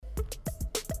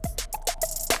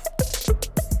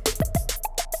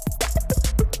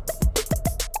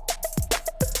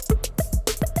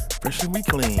fresh and we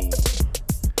clean.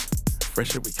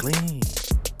 Fresh and we clean.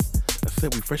 I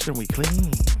said we fresh and we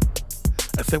clean.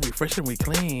 I said we fresh and we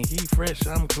clean. He fresh,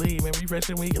 I'm clean, man. We fresh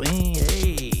and we clean.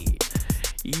 Hey,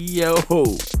 yo,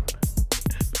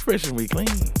 fresh and we clean.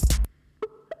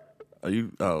 Are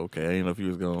you? Oh, okay. I didn't know if you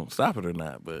was gonna stop it or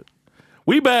not, but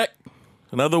we back.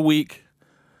 Another week,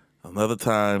 another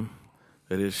time.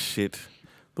 That is shit.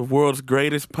 The world's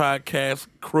greatest podcast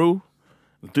crew,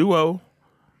 duo.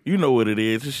 You know what it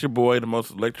is. It's your boy, the most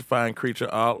electrifying creature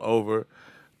all over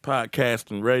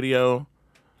podcast and radio.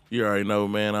 You already know,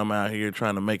 man. I'm out here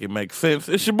trying to make it make sense.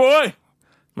 It's your boy,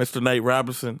 Mr. Nate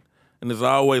Robinson. And as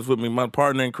always with me, my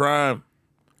partner in crime.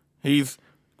 He's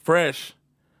fresh.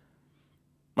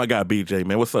 My guy, BJ,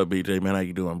 man. What's up, BJ, man? How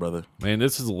you doing, brother? Man,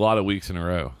 this is a lot of weeks in a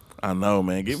row. I know,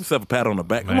 man. Give yourself a pat on the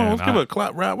back. Come on, let's give it a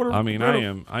clap. I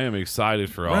am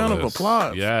excited for all this. Round of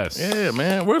applause. Yes. Yeah,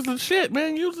 man. Where's the shit,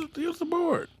 man? Use the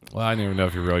board. Well, I never know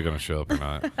if you're really going to show up or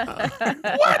not.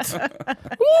 What? There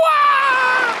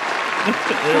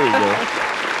we go.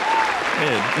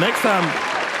 Yeah,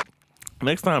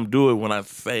 next time, do it when I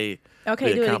say.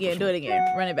 Okay, do it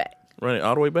again. Run it back. Run it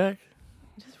all the way back?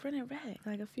 Just run it back,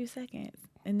 like a few seconds.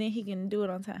 And then he can do it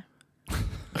on time.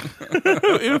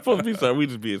 It was supposed to be sorry. We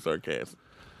just being sarcastic.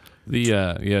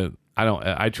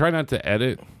 I try not to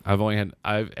edit. I've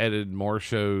edited more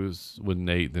shows with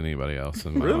Nate than anybody else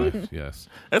in my life. Yes.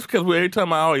 That's because every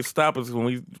time I always stop is when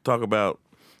we talk about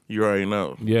you already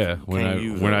know. Yeah, we're not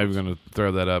even going to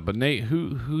throw that up. But Nate,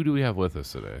 who do we have with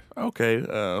us today? Okay,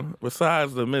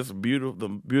 besides the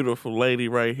beautiful lady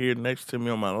right here next to me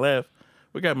on my left,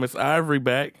 we got Miss Ivory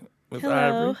back. Miss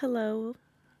Ivory. Hello.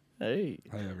 Hey.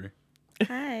 Hi, Ivory.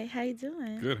 Hi, how you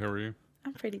doing? Good, how are you?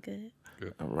 I'm pretty good.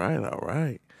 Good. All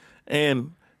right.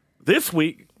 And this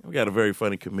week, we got a very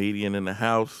funny comedian in the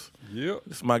house. Yep.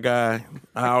 This is my guy.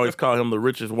 I always call him the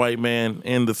richest white man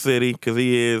in the city because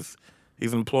he's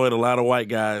employed a lot of white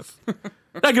guys.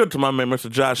 I give it to my man, Mr.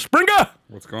 Josh Springer.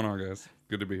 What's going on, guys?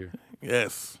 Good to be here.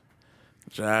 Yes.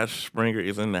 Josh Springer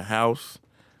is in the house.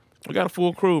 We got a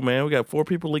full crew, man. We got 4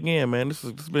 people again, man. This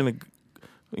has been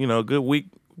a good week.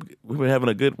 We had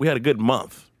a good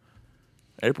month.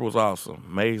 April was awesome.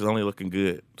 May's only looking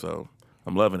good, so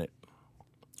I'm loving it.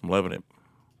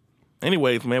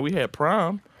 Anyways, man, we had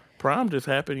prom. Prom just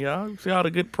happened, y'all. You see all the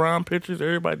good prom pictures?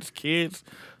 Everybody's kids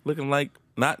looking like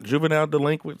not juvenile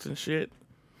delinquents and shit.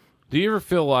 Do you ever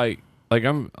feel like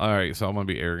I'm all right? So I'm gonna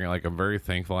be arrogant. Like I'm very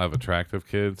thankful I have attractive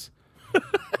kids.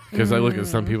 Because I look at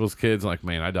some people's kids like,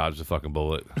 man, I dodged a fucking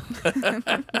bullet.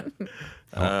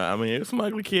 I mean, there's some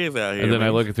ugly kids out here. And then man.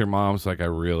 I look at their moms like I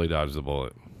really dodged a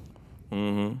bullet.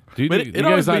 Mm-hmm. Do you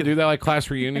guys not do that like class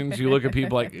reunions? You look at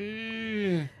people like,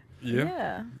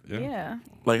 Yeah.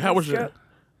 Like, how was your...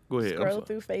 Go ahead. Scroll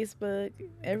through Facebook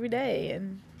every day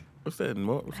and... What's that?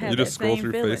 You just scroll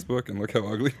through Facebook and look how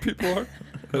ugly people are?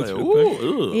 That's like, your thing?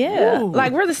 ooh, Yeah. ooh.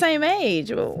 Like, we're the same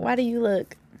age. Well, why do you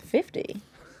look 50?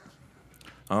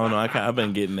 I don't know. I've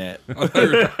been getting that. wow.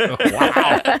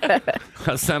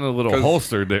 That sounded a little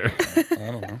holstered there. I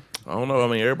don't know. I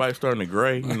mean, everybody's starting to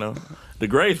gray, The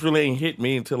grays really ain't hit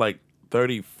me until like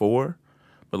 34.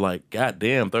 But like,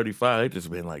 goddamn, 35, they just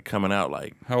been like coming out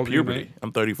like How old puberty. are you, Nate?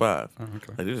 I'm 35. Oh, okay.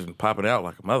 Like, they just been popping out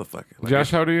like a motherfucker. Like,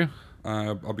 Josh, how old are you?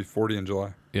 I'll be 40 in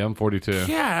July. Yeah, I'm 42.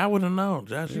 Yeah, I wouldn't know.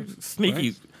 Josh, you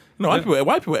sneaky. Thanks. No,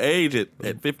 white people age at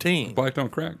 15. Black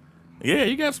don't crack. Yeah,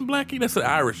 you got some black. That's an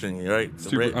Irish in you, right?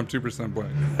 I'm 2% black.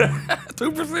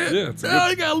 2%? Yeah, it's oh, good.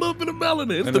 you got a little bit of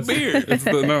melanin. It's And the beard. It's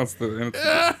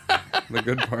the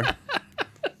good part.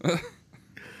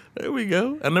 There we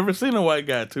go. I never seen a white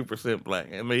guy 2%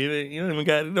 black. I mean, you don't even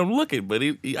got. He don't look it, but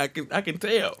I can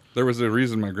tell. There was a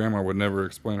reason my grandma would never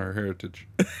explain her heritage.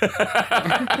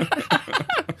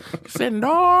 She said,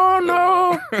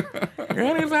 no.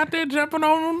 Granny's out there jumping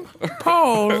on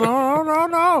poles.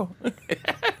 No.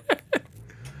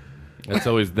 It's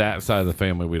always that side of the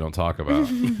family we don't talk about.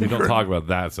 We don't talk about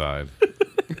that side.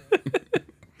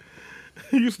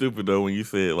 You stupid though when you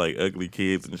said like ugly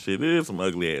kids and shit. There is some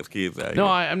ugly ass kids out here. No,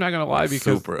 I'm not gonna lie because,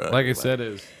 Super ugly, like I said,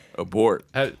 is abort.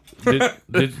 Did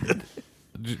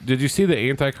you see the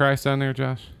Antichrist down there,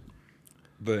 Josh?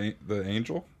 The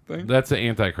angel thing? That's the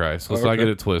Antichrist. Let's not get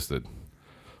it twisted.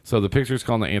 So the picture's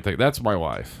called the Antichrist. That's my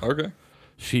wife. Okay.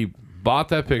 She bought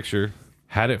that picture,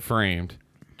 had it framed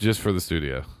just for the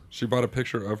studio. She bought a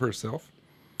picture of herself?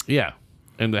 Yeah.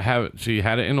 And she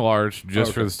had it enlarged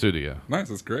just for the studio. Nice,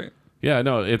 that's great. Yeah,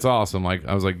 no, it's awesome. Like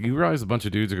I was like, you realize a bunch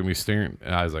of dudes are gonna be staring,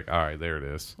 and I was like, all right, there it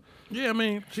is. Yeah, I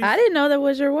mean, I didn't know that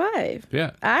was your wife.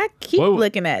 Yeah. I keep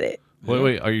looking at it.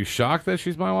 Wait. Are you shocked that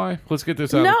she's my wife? Let's get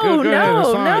this out. No, Go ahead,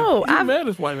 it's fine. no. You met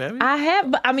his wife, have you? I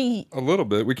have, but I mean, A little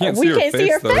bit. We can't we see her can't face, see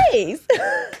her though. face.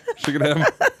 She could have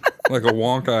like a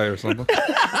wonk eye or something.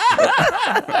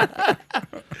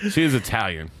 She is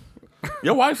Italian.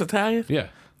 Your wife's Italian? Yeah.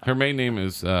 Her main name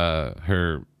is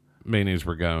Ragone,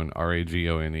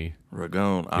 Ragone.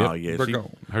 Ragone. Oh, Yep. yeah.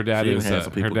 Ragone. Her dad She is had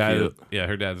some people killed.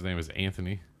 her dad's name is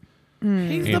Anthony. He's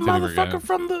the Anthony motherfucker Ragone.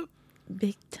 from the...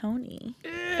 Big Tony.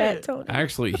 Fat Tony.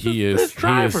 Actually, This he is is this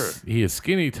driver. he is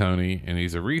skinny Tony, and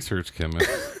he's a research chemist.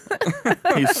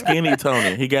 He's skinny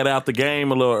Tony. He got out the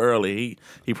game a little early.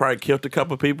 He probably killed a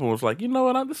couple people and was like, you know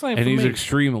what, I'm the same And for he's me.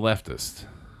 extreme leftist.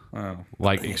 Oh.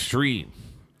 Like extreme.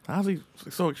 How's he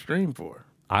so extreme for?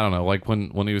 I don't know. Like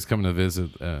when he was coming to visit,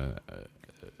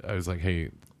 I was like,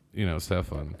 hey,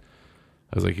 Stefan.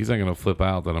 I was like, he's not going to flip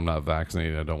out that I'm not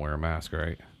vaccinated. I don't wear a mask,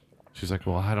 right? She's like,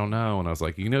 well, I don't know. And I was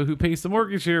like, you know who pays the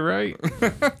mortgage here, right?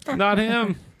 Not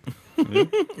him. It'd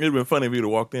have been funny if you'd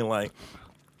have walked in like,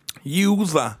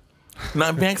 you's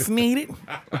not vaccinated?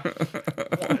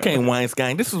 Okay,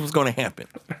 Weinstein, this is what's going to happen.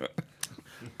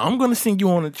 I'm going to send you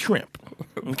on a trip,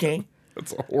 okay?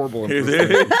 That's a horrible Here's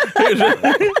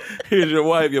impersonation. here's your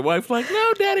wife. Your wife's like,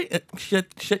 no, daddy. Shut,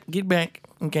 get back,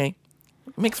 okay?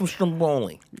 Make some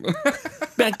stromboli.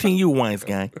 Back to you,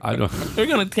 Weinstein. I don't They're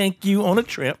going to take you on a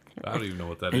trip. I don't even know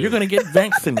what that And is. you're going to get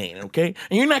vaccinated, okay?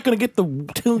 And you're not going to get the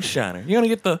two-shotter. You're going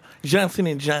to get the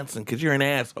Johnson & Johnson because you're an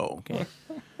asshole, okay?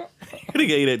 You'd have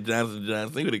gave that Johnson &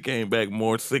 Johnson. He would have came back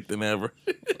more sick than ever.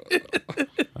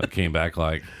 I came back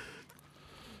like,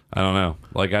 I don't know.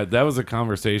 Like that was a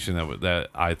conversation that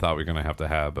I thought we were going to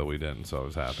have, but we didn't, so I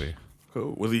was happy.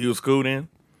 Cool. Was he school then?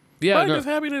 Yeah, Probably no, just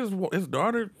happy that his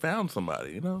daughter found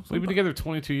somebody, you know? we've been together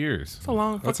 22 years. That's a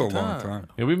long That's a fucking long time.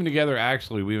 Yeah, we've been together,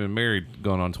 actually, we've been married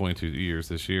going on 22 years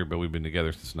this year, but we've been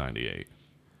together since 98.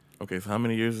 Okay, so how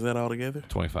many years is that altogether?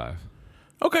 25.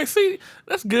 Okay, see,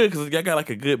 that's good because y'all got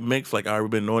like a good mix. Like, all right, we've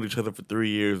been knowing each other for 3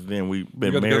 years, then we've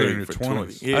been got together in married your for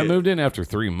 20s. 20. Yeah, I moved in after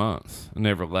 3 months and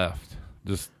never left.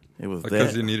 Just it was Like, that.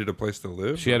 because you needed a place to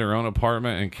live? she had her own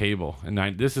apartment and cable, and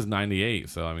this is 98,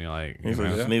 so I mean, like, You you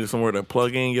know. just needed somewhere to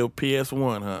plug in your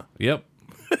PS1, huh? Yep.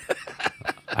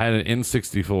 I had an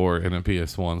N64 and a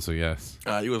PS1, so yes.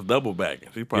 You was double backing.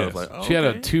 She probably Yes. was like, oh, She had a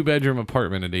okay. 2-bedroom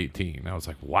apartment at 18. I was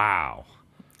like, wow.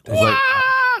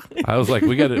 I was like,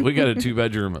 we got a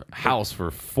 2-bedroom house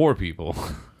for 4 people,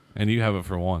 and you have it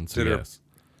for 1. So Did her yes.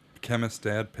 Chemist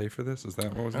dad pay for this? Is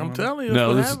that what was going I'm on? telling you.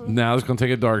 No, that's this what now it's gonna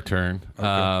take a dark turn.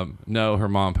 No, her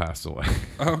mom passed away.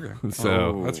 Oh, okay.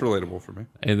 So That's relatable for me.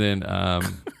 and then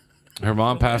her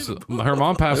mom passed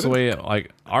away at like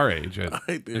our age I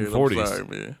in did. I'm 40s. sorry,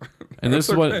 man. And this That's is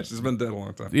okay. what She's been dead a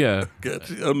long time. yeah. Got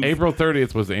you. April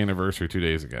 30th was the anniversary 2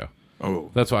 days ago. Oh,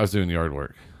 That's why I was doing yard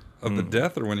work. Of the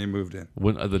death or when he moved in?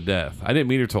 When of the death. I didn't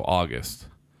meet her till August.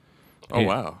 oh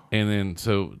wow. And then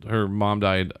so her mom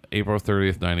died April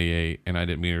 30th, 98, and I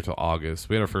didn't meet her till August.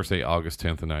 We had our first date August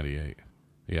 10th of 98.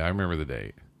 Yeah, I remember the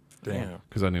date Damn.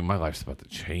 because I knew my life's about to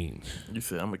change. You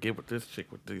said I'm gonna get with this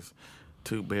chick with these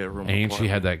 2-bedroom. And she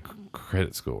had that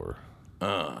credit score.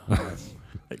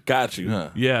 got you, huh?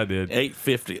 Yeah, I did.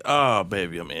 850. Oh,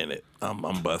 baby, I'm in it.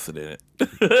 I'm busting in it.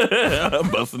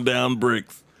 I'm busting down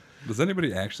bricks. Does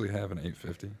anybody actually have an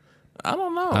 850? I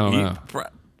don't know. I don't know.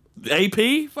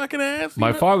 AP fucking ass. My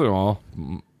You know? father-in-law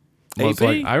was AP?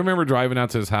 like, I remember driving out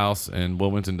to his house in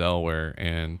Wilmington, Delaware,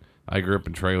 and I grew up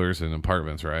in trailers and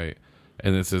apartments, right?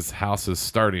 And this his house is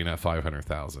starting at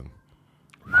 500,000.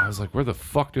 I was like, where the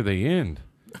fuck do they end?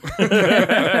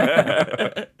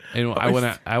 And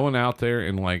I went out there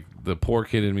and like the poor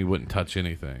kid in me wouldn't touch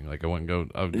anything. Like I wouldn't go.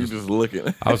 You just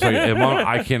looking. I was like, hey, Mom,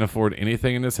 I can't afford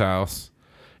anything in this house.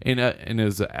 And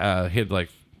his he had like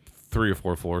 3 or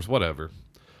 4 floors, whatever.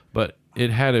 But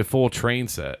it had a full train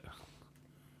set.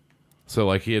 So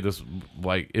like he had this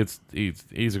like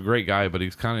he's a great guy, but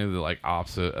he's kind of the like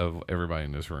opposite of everybody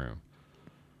in this room.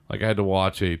 Like I had to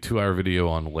watch a 2-hour video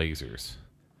on lasers.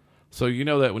 So you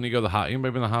know that when you go to the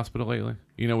anybody been to the hospital lately?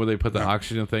 You know where they put the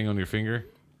oxygen thing on your finger?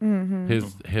 Mm-hmm.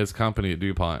 His company at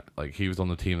DuPont, like he was on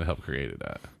the team that helped create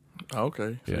that.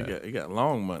 Okay. So Yeah. you got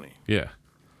long money. Yeah.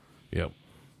 Yep.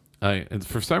 And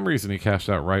for some reason, he cashed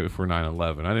out right before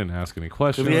 9/11. I didn't ask any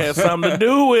questions. Because he had something to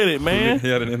do with it, man. He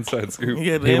had an inside scoop. He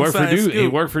had the He worked for inside He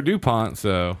scoop. worked for DuPont,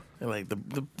 so Like the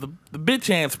bitch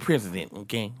ass president,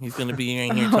 okay? He's gonna be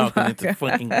in here talking to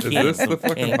fucking kids. Is this the okay?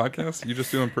 fucking podcast? You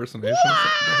just do impersonations?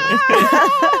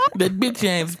 That bitch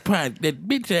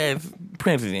ass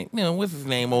president. You know what's his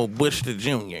name? Old Bush the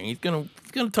Jr. He's gonna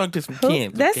talk to some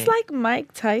kids. That's okay? like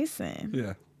Mike Tyson.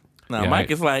 Yeah. Now Yeah,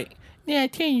 Mike is like, Yeah, I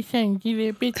tell you something, you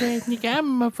little bitch ass nigga.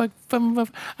 I'm a motherfucker.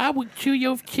 I would chew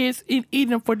your chest and eat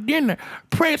them for dinner.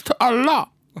 Praise to Allah.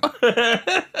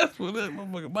 That's what that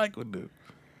motherfucker Mike would do.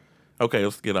 Okay,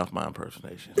 let's get off my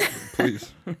impersonation.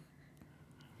 Please.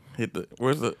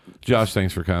 Where's the... Josh,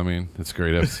 thanks for coming. It's a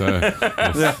great episode.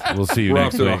 We'll see you We're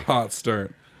next off to a week. hot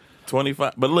start.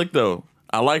 25. But look, though,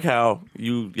 I like how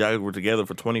you guys were together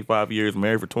for 25 years,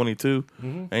 married for 22.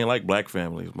 Ain't like black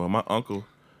families, but my uncle...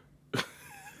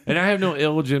 And I have no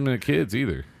illegitimate kids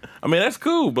either. I mean, that's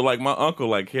cool, but like my uncle,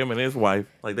 like him and his wife,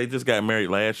 like they just got married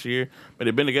last year, but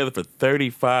they've been together for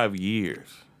 35 years.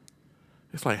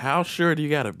 It's like, how sure do you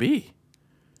got to be?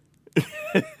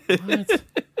 What?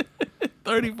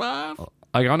 35?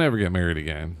 Like, I'll never get married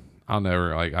again. I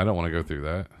don't want to go through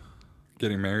that.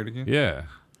 Getting married again? Yeah.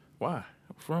 Why?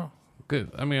 What's wrong?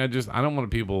 Good. I mean, I don't want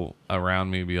people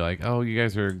around me be like, oh, you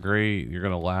guys are great. You're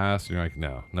going to last. And you're like,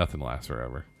 no, nothing lasts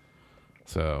forever.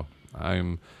 So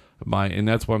and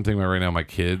that's one thing about right now. My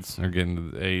kids are getting to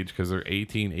the age because they're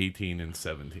 18, and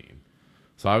 17.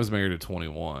 So I was married at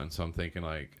 21. So I'm thinking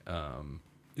like,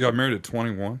 You got married at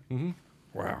 21? Mm-hmm.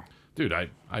 Wow. dude, I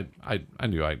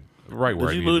knew right where I Did you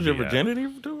needed lose to your be at.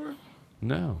 virginity to her?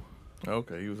 No.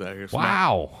 Okay, you was out here. Smart.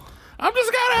 Wow. I'm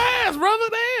just gotta ask, brother.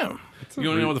 Damn. You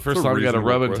want to know the first it's a time I got a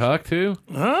rub and reasonable tuck too?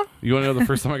 Huh? You want to know the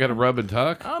first time I got a rub and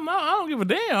tuck? I don't give a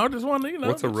damn. I just want to,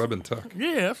 What's a rub and tuck?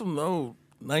 Yeah, that's some old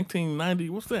 1990.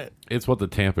 What's that? It's what the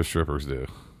Tampa strippers do.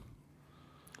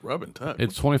 Rub and tuck.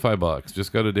 It's $25.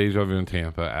 Just go to Deja Vu in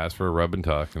Tampa, ask for a rub and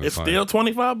tuck. And It's fine. still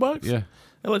 $25. Yeah,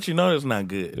 That let you know it's not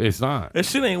good. it's not. That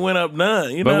shit ain't went up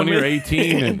none. You But know when what you're I mean?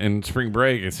 18 and spring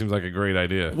break, it seems like a great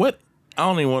idea. What?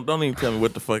 Don't even tell me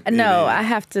what the fuck. it No, is. I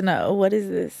have to know. What is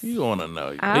this? You want to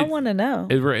know? I want to know.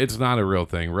 It's not a real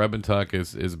thing. Rub and tuck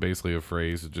is basically a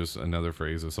phrase, just another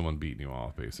phrase of someone beating you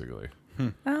off, basically.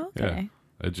 Oh, okay.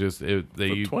 Yeah.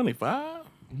 They 25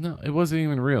 no, it wasn't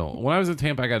even real. When I was in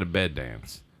Tampa, I got a bed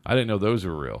dance. I didn't know those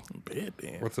were real. bed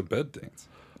dance. What's a bed dance?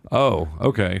 Oh,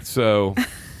 okay. So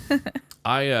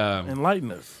I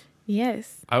Enlighten us.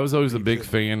 Yes. I was always a big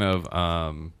fan of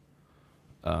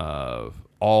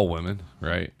all women,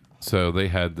 right? So they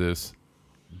had this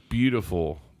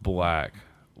beautiful black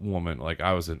woman, like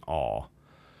I was in awe.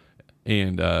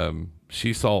 And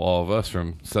she saw all of us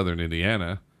from Southern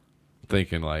Indiana,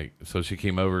 thinking like, so she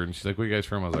came over and she's like, "Where you guys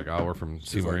from?" I was like, "Oh, we're from She's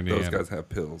Seymour, like, Indiana." those guys have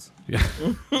pills. Yeah.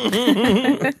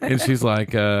 And she's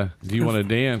like, "Do you want to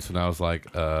dance?" And I was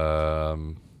like,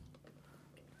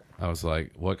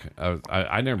 "What?"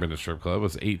 I never been to a strip club. I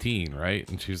was 18, right?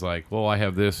 And she's like, "Well, I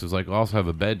have this." She's like, "Well, I also have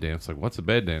a bed dance." Like, "What's a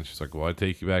bed dance?" She's like, "Well, I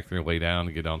take you back there, lay down,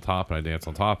 and get on top, and I dance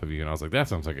on top of you." And I was like, "That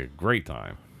sounds like a great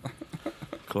time."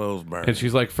 Clothes burn. And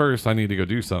she's like, "First, I need to go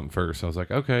do something first." I was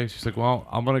like, "Okay." She's like, "Well,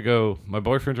 I'm gonna go. My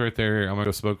boyfriend's right there. I'm gonna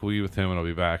go smoke weed with him, and I'll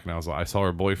be back." And I was like, I saw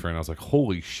her boyfriend. I was like,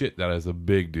 "Holy shit, that is a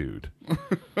big dude."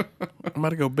 I'm about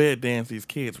to go bed dance these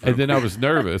kids. And then I was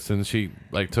nervous, and she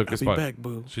like took us be by back,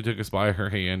 boo. she took us by her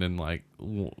hand, and like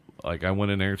I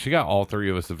went in there. She got all three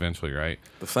of us eventually, right?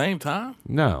 The same time?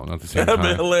 No, not the same That'd be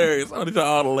time. hilarious. I want to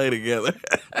all to lay together.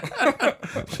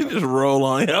 She just roll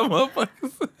on y'all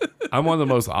motherfuckers. I'm one of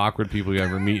the most awkward people you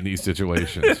ever meet in these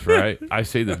situations, right? I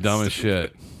say the dumbest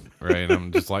shit, right? And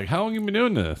I'm just like, "How long you been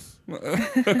doing this?"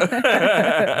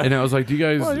 And I was like, "Do you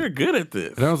guys?" Well, you're good at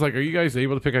this. And I was like, "Are you guys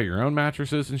able to pick out your own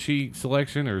mattresses and sheet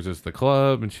selection, or is this the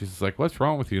club?" And she's like, "What's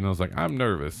wrong with you?" And I was like, "I'm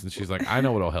nervous." And she's like, "I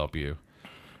know what'll help you."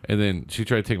 And then she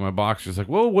tried to take my box. She's like,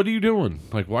 "Well, what are you doing?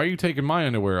 Like, why are you taking my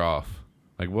underwear off?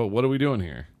 Like, what are we doing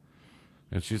here?"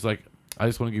 And she's like, "I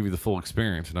just want to give you the full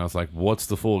experience." And I was like, "What's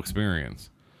the full experience?"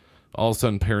 All of a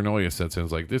sudden, paranoia sets in. I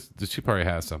was like, this she probably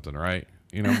has something, right?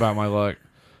 You know, about my luck.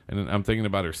 And then I'm thinking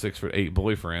about her 6'8"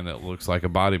 boyfriend that looks like a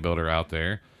bodybuilder out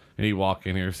there. And he walk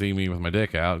in here, see me with my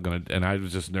dick out, and I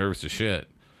was just nervous as shit.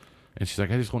 And she's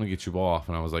like, "I just want to get you off."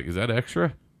 And I was like, "Is that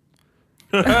extra?"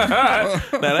 Now,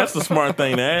 that's the smart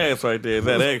thing to ask right there. Is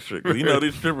that extra? 'Cause you know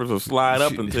these strippers will slide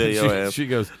up and tell your ass. She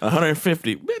goes,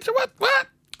 150. Bitch, what?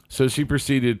 so she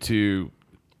proceeded to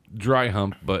dry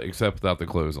hump, but except without the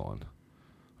clothes on.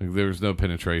 Like, there was no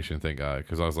penetration, thank God,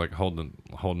 because I was like holding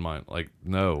mine, like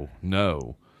no,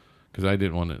 because I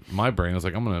didn't want it. My brain was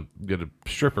like, I'm gonna get a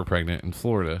stripper pregnant in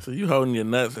Florida. So you holding your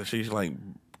nuts and she's like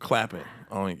clapping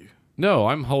on you. No,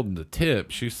 I'm holding the tip.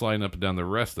 She's sliding up and down the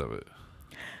rest of it.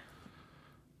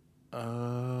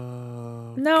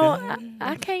 No,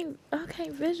 I can't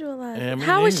visualize. Yeah, it. me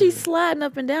How is she neither. sliding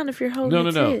up and down if you're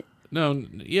holding No. it?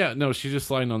 No, she's just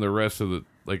sliding on the rest of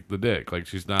the dick. Like,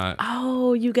 she's not.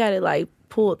 Oh, you got it like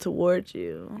pulled towards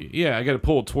you. Yeah, I got to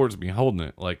pull it towards me, holding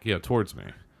it, like, yeah, towards me.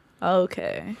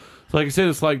 Okay. So like I said,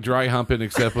 it's like dry humping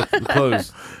except with the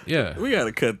clothes. Yeah. We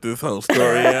gotta cut this whole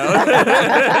story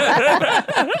out.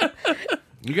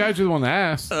 You guys are the one that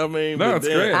asked. I mean, No, but it's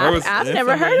then- great. I've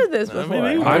never heard of this I mean, before.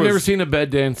 either. I've never seen a bed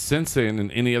dance since then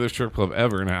in any other strip club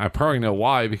ever, and I probably know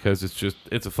why because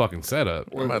it's a fucking setup.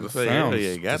 I'm about to say, Sounds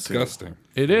yeah, you got disgusting.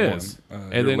 It is. And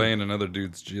And you're then- laying in other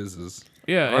dudes' jizzes.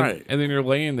 Yeah, Right. and then you're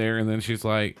laying there, and then she's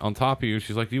like on top of you.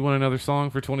 She's like, "Do you want another song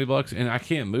for $20?" And I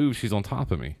can't move. She's on top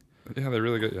of me. Yeah, they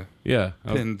really get you Yeah,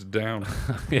 pinned down. to.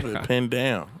 yeah. Pinned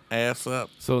down, ass up.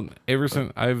 So every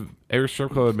strip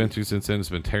club I've been to since then has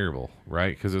been terrible,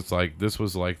 right? Because it's like this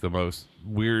was like the most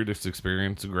weirdest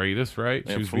experience, greatest, right?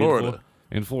 In was Florida. beautiful.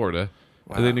 In Florida,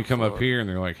 Wow, and then you come up Florida. here and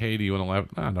they're like, "Hey, do you want a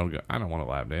lap?" No, I don't want a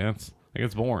lap dance. Like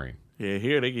it's boring. Yeah,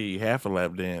 here they give you half a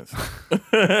lap dance.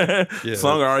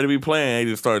 Song already be playing,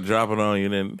 they just start dropping on you.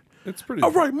 Then, It's pretty.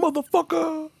 all right,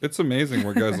 motherfucker, It's amazing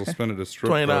what guys will spend at a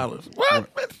strip $20. club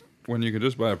What? bitch? when you can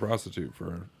just buy a prostitute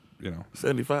for,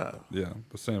 $75.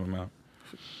 the same amount.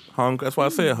 That's why I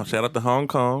said shout out to Hong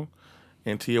Kong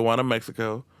and Tijuana,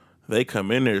 Mexico. They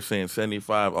come in there saying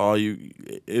 75. You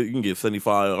can get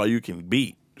 75. All you can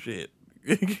beat. Shit,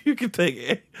 you can take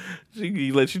it. She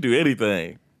can let you do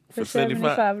anything For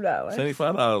 $75.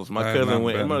 $75. My Right, cousin not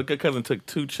went. bad. My cousin took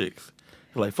 2 chicks.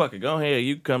 He's like, fuck it, go ahead.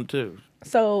 You can come too.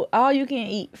 So all you can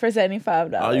eat for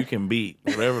 $75. All you can beat,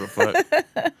 whatever the fuck.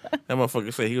 That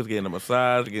motherfucker said he was getting a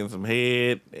massage, getting some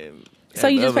head, and So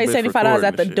you just pay $75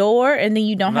 at the door, and then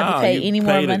you don't have to pay any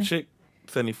more pay money. The chick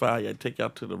 $75. Yeah, take y'all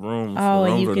to the rooms. Oh,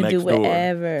 the and rooms you are can do next door.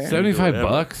 whatever.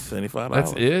 $75. $75.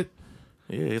 That's it.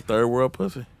 Yeah, third world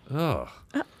pussy. Oh,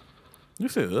 You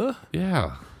said,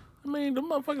 yeah. I mean, the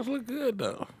motherfuckers look good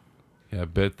though. Yeah, I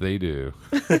bet they do.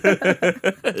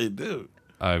 They do.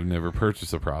 I've never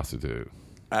purchased a prostitute.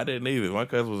 I didn't either. My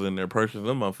cousin was in there purchasing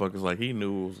them motherfuckers like he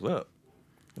knew what was up.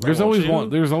 There's Like, always you? one.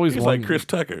 There's always He's one. like Chris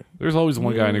Tucker. There's always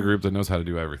one guy in a group that knows how to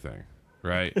do everything,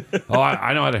 right?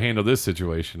 I know how to handle this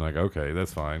situation. Like, okay,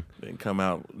 that's fine. Didn't come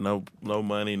out no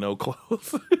money, no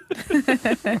clothes.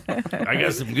 I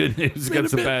got some good news. Got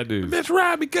some bad news. Bitch,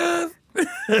 ride me, cuz.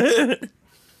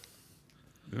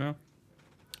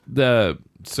 Yeah.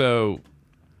 So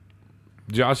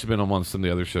Josh has been on some of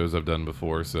the other shows I've done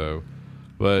before.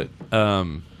 But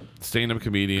stand-up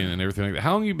comedian and everything like that.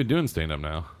 How long have you been doing stand-up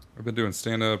now? I've been doing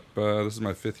stand-up. This is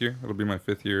my 5th year. It'll be my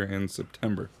 5th year in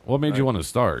September. What made you want to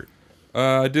start?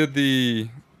 I did the.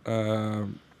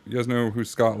 You guys know who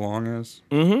Scott Long is?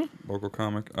 Mm-hmm. Local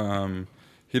comic.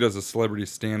 He does a celebrity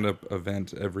stand-up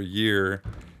event every year,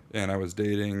 and I was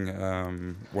dating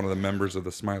one of the members of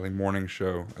the Smiley Morning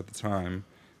Show at the time,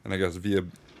 and I guess via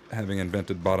having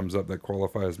invented Bottoms Up, that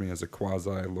qualifies me as a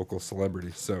quasi-local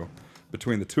celebrity. So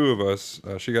between the two of us,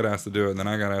 she got asked to do it, and then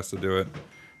I got asked to do it.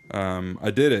 I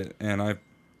did it, and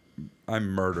I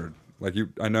murdered. Like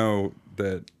I know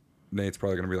that Nate's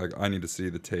probably gonna be like, I need to see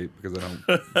the tape because I don't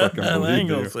fucking believe I ain't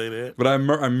you. gonna say that. But I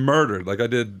murdered. Like I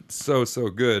did so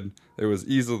good. It was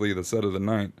easily the set of the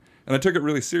night, and I took it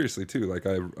really seriously too. Like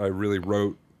I really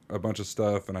wrote a bunch of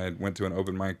stuff, and I went to an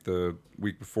open mic the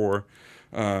week before.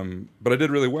 But I did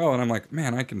really well, and I'm like,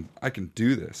 man, I can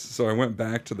do this. So I went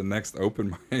back to the next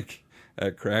open mic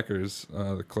at Crackers,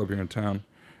 the club here in town,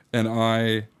 and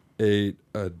I ate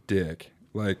a dick.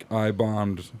 Like I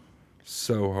bombed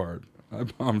so hard.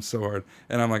 And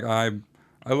I'm like, I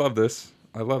love this.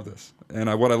 I love this. And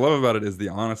what I love about it is the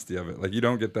honesty of it. Like you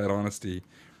don't get that honesty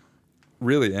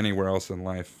really anywhere else in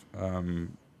life.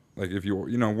 Like if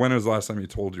when was the last time you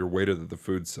told your waiter that the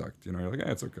food sucked? You're like,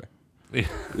 it's okay.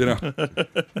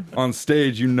 On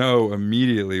stage,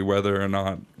 immediately whether or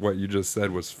not what you just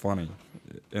said was funny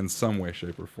in some way,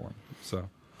 shape, or form. So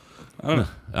I don't know.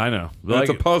 I know. It's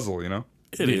a puzzle,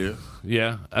 It is.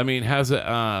 Yeah. I mean, has it?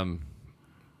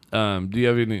 Do you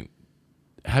have any?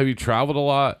 Have you traveled a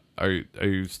lot? Are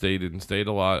you stayed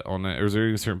a lot on that? Or is there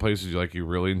any certain places you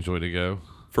really enjoy to go?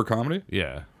 For comedy?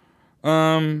 Yeah.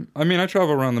 I mean, I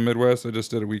travel around the Midwest. I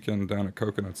just did a weekend down at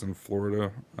Coconuts in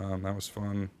Florida. That was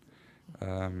fun.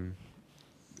 I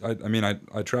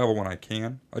travel when I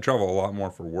can. I travel a lot more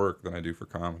for work than I do for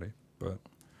comedy. But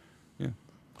yeah.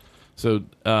 So,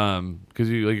 because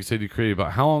like you said, you created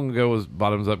how long ago was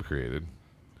Bottoms Up created?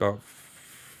 It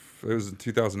was in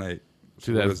 2008.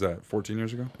 So what was that? 14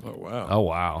 years ago? Oh wow. Oh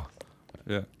wow.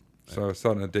 Yeah. So I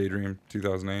started a Daydream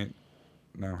 2008.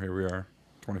 Now here we are,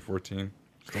 2014.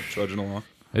 Still trudging along.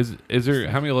 Is there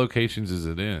how many locations is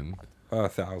it in?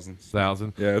 Thousands.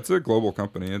 1,000. Yeah, it's a global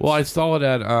company. It's Well, I saw it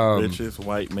at Richest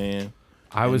white man.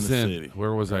 I was the in city.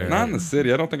 where was I? not in the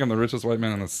city. I don't think I'm the richest white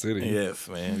man in the city. Yes,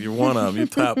 man. You're one of them.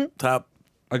 You top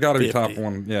I gotta be top 50.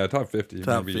 one. Yeah, top 50.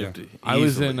 Top maybe, 50. I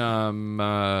was easily. in I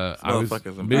was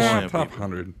Motherfuckers in Mich- Michigan. Yeah, top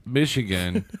 100.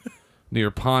 Michigan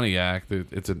near Pontiac.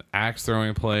 It's an axe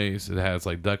throwing place. It has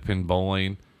like duck pin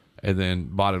bowling, and then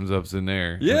bottoms up's in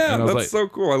there. Yeah, and I was that's like, so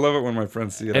cool. I love it when my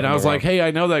friends see it. and on I the was like, road. hey,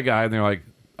 I know that guy, and they're like,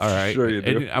 all right. Sure you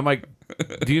do. And I'm like,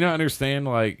 do you not understand?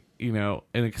 Like, you know,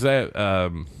 and because I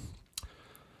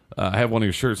have one of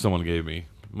your shirts someone gave me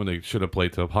when they should have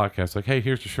played to a podcast. Like, hey,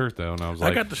 here's your shirt though, and I was I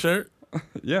like, got the shirt.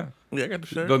 yeah. Yeah, I got the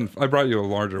shirt. I brought you a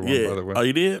larger one, Yeah. by the way. Oh,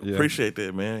 you did? Yeah. Appreciate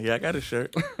that, man. Yeah, I got a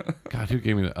shirt. God, who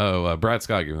gave me that? Oh, Brad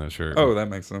Scott gave me that shirt. Oh, that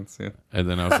makes sense. Yeah. And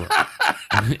then I was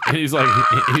like, and he's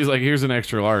like, here's an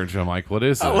extra large. I'm like, what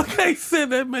is this? Oh, okay,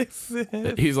 said that makes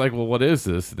sense. He's like, well, what is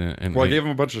this? And Well, I gave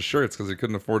him a bunch of shirts because he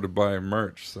couldn't afford to buy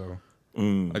merch, so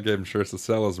I gave him shirts to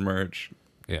sell as merch.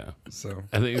 yeah. So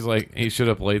I think he's like, he showed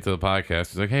up late to the podcast.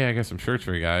 He's like, hey, I got some shirts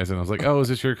for you guys. And I was like, oh, is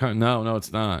this your No,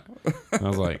 it's not. And I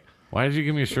was like, why did you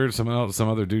give me a shirt of some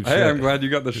other dude's hey, shit? I'm glad you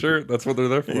got the shirt. That's what they're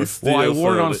there for. Well, I Still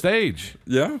wore it sold on stage.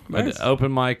 Yeah, I nice. did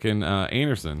open mic in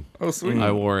Anderson. Oh, sweet.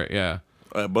 I wore it. Yeah.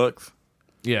 Bucks.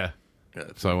 Yeah.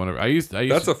 Gotcha. So whenever I used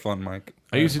That's a fun mic.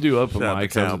 I used to do open Shout out to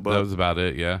mics. That Cal was, Buck. that was about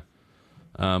it. Yeah.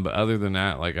 But other than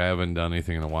that, like I haven't done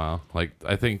anything in a while. Like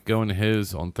I think going to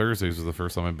his on Thursdays was the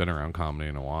first time I've been around comedy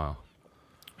in a while.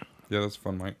 Yeah, that's a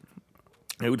fun mic.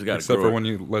 Hey, we just got Except for when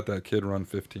you let that kid run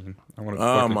 15. I want to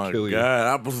Oh fucking my kill you.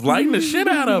 god! I was lighting the shit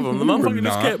out of him. The motherfucker just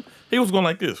not. kept. He was going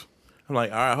like this. I'm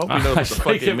like, all right. I hope he knows what the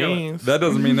fuck it means. That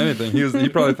doesn't mean anything. He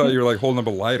probably thought you were like holding up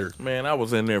a lighter. Man, I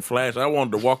was in there flash. I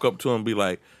wanted to walk up to him and be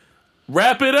like,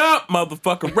 "Wrap it up,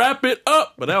 motherfucker! Wrap it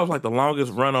up!" But that was like the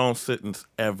longest run-on sentence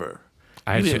ever.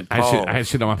 I had, You shit, didn't I, had shit, pause. I had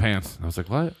shit on my pants. I was like,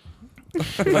 what? Like,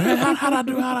 hey, how'd I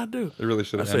do? How'd I do? They really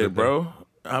should I have said, ended bro,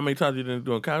 how many times you didn't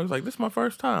do a comedy? He was like, this is my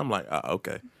first time. I'm like,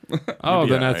 okay. Oh, Yeah,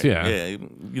 then that's right. yeah. Yeah,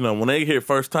 you know, when they hear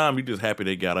first time, you just happy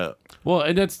they got up. Well,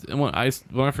 and that's when I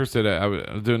first did it. I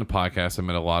was doing a podcast. I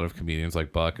met a lot of comedians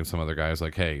like Buck and some other guys.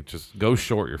 Like, hey, just go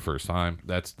short your first time.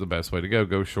 That's the best way to go.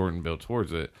 Go short and build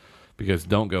towards it, because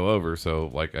don't go over. So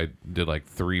like I did like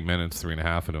 3 minutes,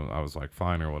 3.5, and I was like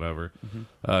fine or whatever.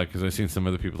 Because I've seen some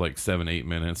other people like 7-8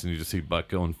 minutes, and you just see Buck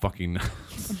going fucking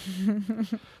nuts.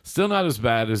 Still not as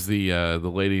bad as the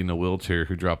lady in the wheelchair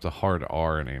who dropped a hard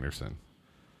R in Anderson.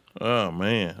 Oh,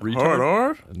 man. Retard?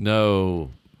 Hard? No,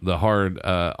 the hard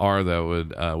R that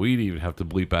would we'd even have to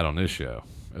bleep out on this show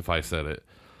if I said it.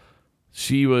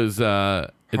 She was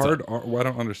it's Hard. Well, I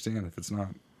don't understand if it's not.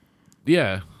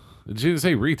 yeah. She didn't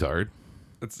say retard.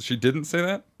 She didn't say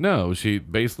that. No, she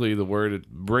basically the word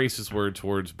racist word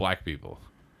towards black people.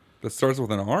 That starts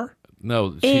with an R.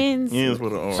 No, she, Ends. Ends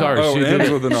with an R. sorry, Oh, she it ends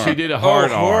did with an R. She did a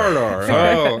hard hard R. R.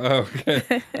 Sorry. Oh,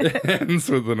 okay. It ends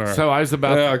with an R. So I was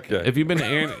about. Okay. If you've been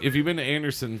to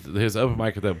Anderson, his open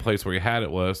mic at that place where he had it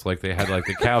was like they had like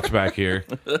the couch back here.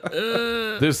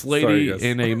 This lady Sorry, guys.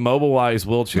 in a mobilized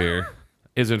wheelchair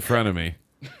is in front of me.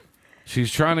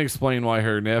 She's trying to explain why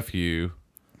her nephew,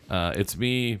 it's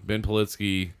me, Ben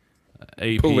Politsky,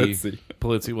 AP,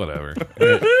 Politsky. whatever.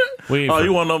 We ain't Oh, from-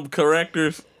 you want them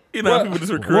correctors? You know, What? people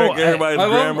just correct everybody's I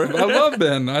grammar. love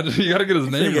Ben. You got to get his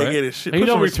You name gotta right. get his shit. He Put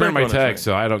don't some return my respect on his text,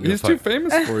 so I don't. He's give a too fuck.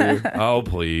 famous for you. Oh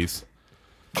please.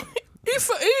 name. He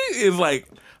is like,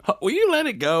 will you let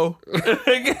it go?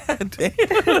 God damn.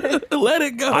 Let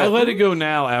it go. I let it go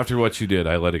now after what you did.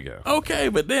 I let it go. Okay,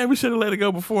 but damn, we should have let it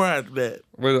go before I did that.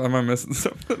 Wait, am I missing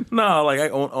something? No,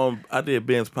 like I did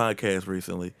Ben's podcast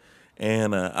recently,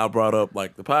 and I brought up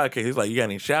like the podcast. He's like, "You got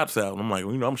any shouts out?" And I'm like,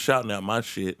 "You know, I'm shouting out my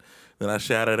shit." Then I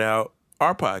shouted out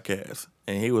our podcast,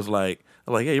 and he was like,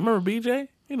 "I'm like, yeah, you remember BJ?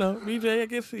 You know, BJ. I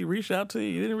guess he reached out to you.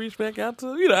 You didn't reach back out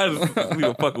to you know." I just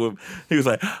fucking with him. He was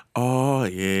like, "Oh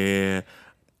yeah."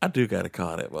 I do gotta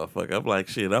call that motherfucker. I'm like,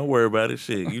 shit, don't worry about it.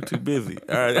 Shit, you too busy.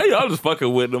 All right, hey, I'm just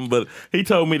fucking with him, but he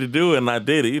told me to do it, and I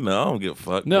did it. You know, I don't give a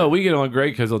fuck. No, we get on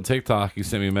great because on TikTok you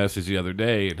sent me a message the other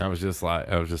day, and I was just like,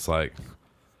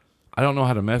 I don't know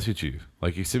how to message you.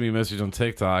 Like you send me a message on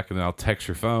TikTok, and then I'll text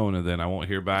your phone, and then I won't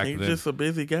hear back. He's and then, just a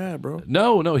busy guy, bro.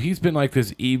 no, he's been like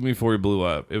this even before he blew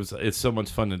up. It's so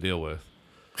much fun to deal with.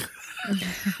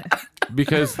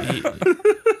 because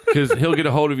he'll get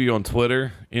a hold of you on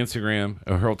Twitter, Instagram,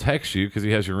 or he'll text you because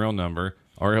he has your real number,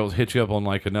 or he'll hit you up on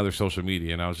like another social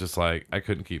media. And I was just like, I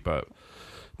couldn't keep up.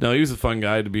 No, he was a fun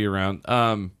guy to be around.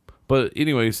 But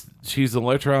anyways, she's an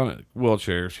electronic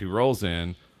wheelchair. She rolls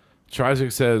in.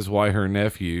 Trizik says why her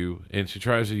nephew, and she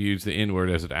tries to use the N word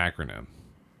as an acronym.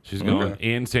 She's going,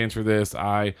 N stands for this,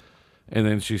 I, and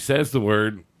then she says the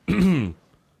word.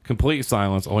 Complete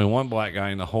silence. Only one black guy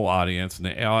in the whole audience, and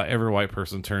every white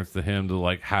person turns to him to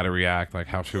like how to react, like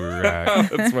how should we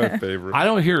react. That's my favorite. I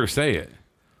don't hear her say it,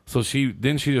 So she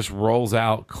just rolls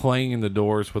out, clanging the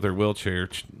doors with her wheelchair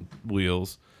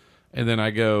wheels. And then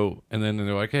I go, and then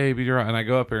they're like, "Hey, be right." And I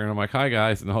go up there, and I'm like, "Hi,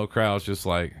 guys," and the whole crowd's just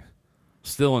like,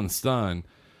 still stunned.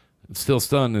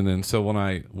 And then so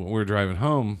when we were driving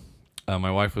home,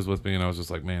 my wife was with me, and I was just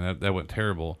like, "Man, that went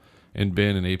terrible." And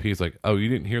Ben and AP's like, "Oh, you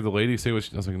didn't hear the lady say what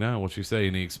she?" I was like, "No, what'd she say?"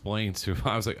 And he explains to.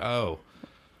 I was like, "Oh."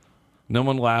 No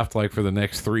one laughed like for the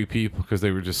next 3 people because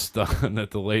they were just stunned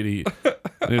that the lady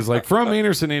is like from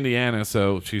Anderson, Indiana.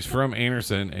 So she's from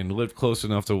Anderson and lived close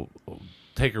enough to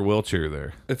take her wheelchair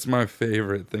there. It's my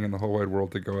favorite thing in the whole wide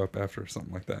world to go up after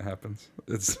something like that happens.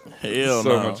 It's Hell so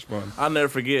no. much fun. I'll never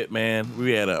forget, man.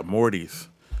 We had Morty's,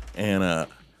 and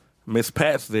Miss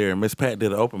Pat's there. Miss Pat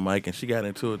did an open mic, and she got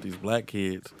into it with these black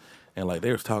kids, and like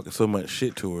they was talking so much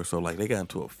shit to her, so like they got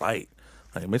into a fight.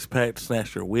 Like Miss Pat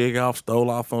snatched her wig off, stole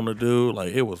off on the dude.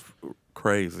 Like it was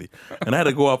crazy, and I had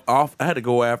to go off. I had to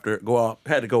go after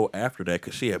that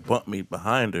because she had bumped me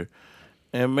behind her,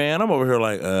 and man, I'm over here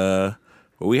like,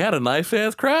 But we had a nice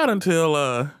ass crowd until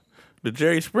the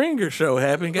Jerry Springer show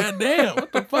happened. Goddamn,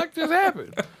 what the fuck just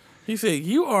happened? He said,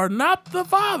 "You are not the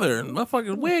father," and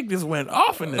motherfucking wig just went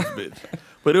off in this bitch.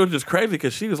 But it was just crazy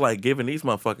because she was like giving these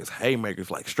motherfuckers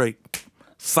haymakers, like straight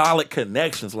solid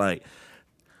connections, like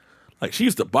she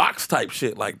used to box type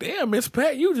shit. Like, damn, Miss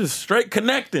Pat, you just straight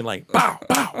connecting, like bow,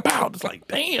 bow, bow. Just like,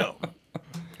 damn.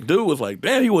 Dude was like,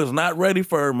 damn, he was not ready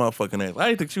for her motherfucking ass. I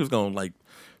didn't think she was gonna like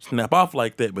snap off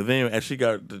like that. But then as she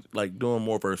got to, like doing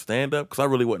more of her stand up, because I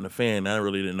really wasn't a fan, I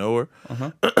really didn't know her.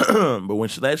 But when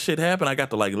that shit happened, I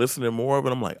got to like listen to more of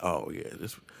it. I'm like, oh yeah,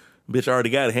 this bitch already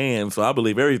got hands, so I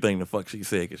believe everything the fuck she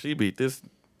said because she beat this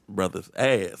brother's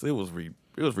ass. It was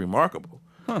remarkable.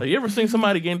 Have you ever seen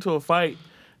somebody get into a fight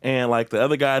and like the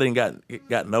other guy didn't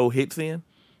got no hits in?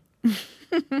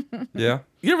 Yeah.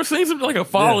 You ever seen something like a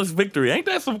flawless victory? Ain't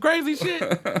that some crazy shit?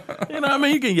 You know what I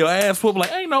mean? You get your ass whooped.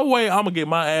 Like, ain't no way I'm gonna get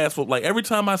my ass whooped. Like every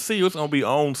time I see you, it's gonna be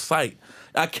on site.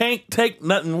 I can't take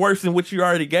nothing worse than what you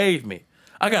already gave me.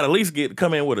 I gotta at least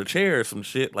come in with a chair or some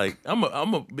shit. Like I'm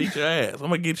gonna beat your ass. I'm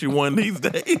gonna get you one these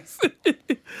days.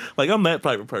 Like I'm that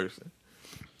type of person.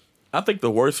 I think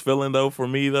the worst feeling though for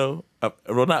me though,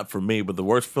 well not for me, but the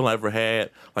worst feeling I ever had,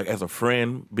 like as a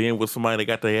friend, being with somebody that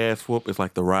got their ass whooped, is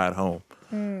like the ride home.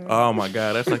 Oh my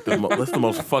god, that's like that's the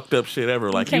most fucked up shit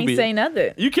ever. Like You can't say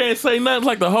nothing. You can't say nothing. It's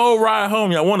like the whole ride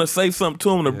home. Y'all want to say something to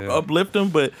him to uplift him,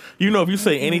 but you know if you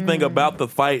say anything about the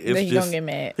fight, it's Then he just gonna get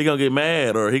mad. He gonna get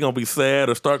mad or he gonna be sad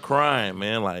or start crying.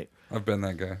 Man, like I've been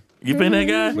that guy. you been that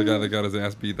guy? The guy that got his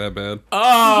ass beat that bad.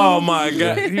 Oh my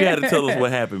god, you had to tell us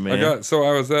what happened, man. I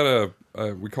was at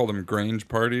we called them Grange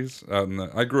parties out in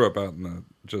I grew up out in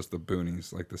just the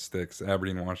boonies, like the sticks,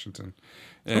 Aberdeen, Washington.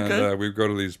 And we'd go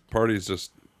to these parties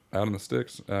just out in the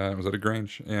sticks. It was at a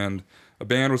Grange, and a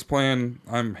band was playing.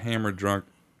 I'm hammered drunk.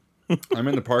 I'm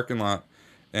in the parking lot,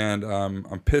 and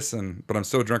I'm pissing, but I'm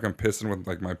so drunk I'm pissing with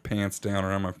like my pants down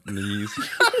around my knees,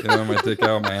 you know, my dick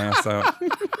out, my ass out.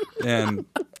 And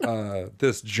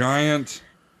this giant,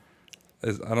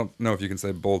 I don't know if you can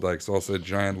say bull dyke, so I'll say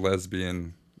giant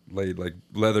lesbian laid like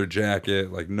leather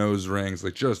jacket, like nose rings,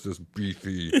 like just this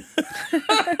beefy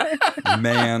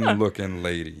man looking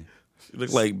lady. She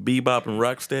look like Bebop and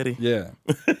Rocksteady. Yeah.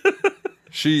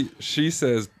 She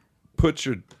says, put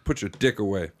your dick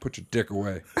away. Put your dick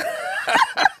away.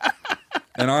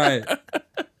 And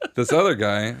this other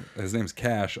guy, his name's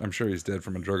Cash. I'm sure he's dead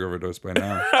from a drug overdose by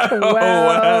now.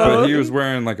 Wow. But he was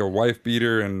wearing like a wife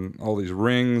beater and all these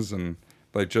rings and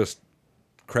like just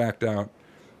cracked out.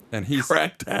 And he's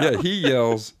Cracked out. Yeah, he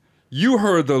yells, "You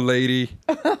heard the lady."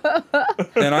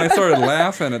 And I started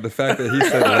laughing at the fact that he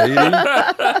said lady.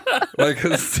 Like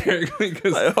hysterically,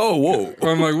 because Like, oh, whoa.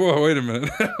 I'm like, whoa, wait a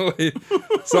minute.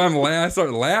 So I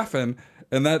start laughing,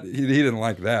 and that he didn't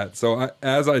like that. So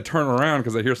as I turn around,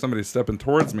 because I hear somebody stepping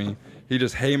towards me, he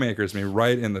just haymakers me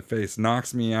right in the face,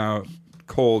 knocks me out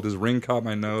cold. His ring caught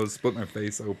my nose, split my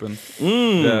face open.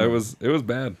 Yeah, it was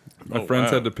bad. My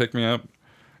friends had to pick me up,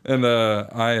 and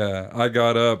I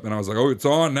got up and I was like, oh, it's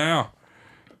on now.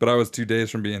 But I was 2 days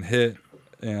from being hit,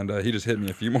 and he just hit me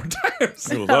a few more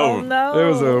times. It was Oh over. no. It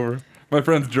was over. My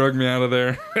friends drugged me out of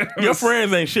there. Your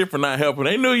friends ain't shit for not helping.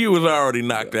 They knew you was already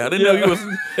knocked out. They knew you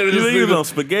was on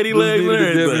spaghetti legs and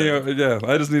everything.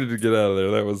 I just needed to get out of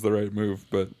there. That was the right move.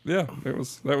 But yeah,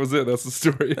 that was it. That's the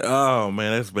story. Oh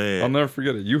man, that's bad. I'll never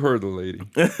forget it. You heard the lady.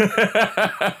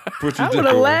 Put your I dick would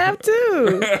have away. laughed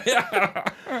too.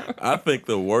 I think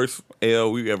the worst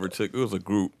L we ever took, it was a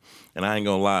group, And I ain't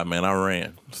gonna lie, man, I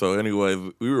ran. So anyway,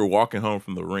 we were walking home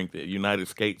from the rink, the United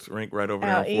Skates rink right over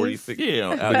there Out on 46. east?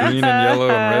 Yeah, The out green and yellow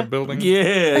and red building.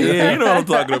 yeah, you know what I'm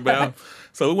talking about.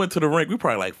 So we went to the rink. We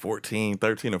probably like 13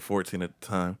 or 14 at the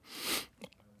time.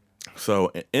 So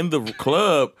in the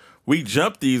club, we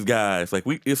jumped these guys.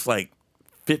 It's like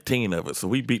 15 of us. So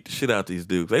we beat the shit out these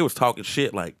dudes. They was talking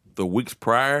shit like the weeks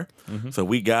prior. So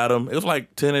we got them. It was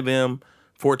like 10 of them,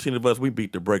 14 of us. We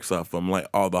beat the brakes off them.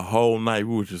 Like the whole night,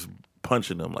 we were just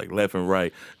punching them like left and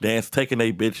right, dance, taking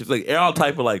they bitches, like all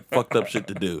type of like fucked up shit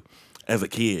to do as a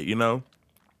kid, you know.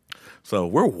 So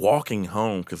we're walking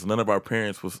home because none of our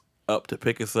parents was up to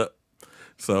pick us up.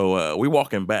 So we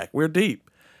walking back. We're deep.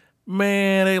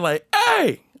 Man, they like,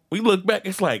 hey! We look back,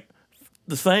 it's like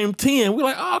the same 10. We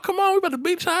like, oh, come on, we about to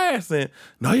beat your ass. And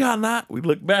no, y'all not. We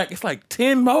look back, it's like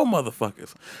 10 more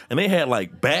motherfuckers. And they had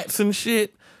like bats and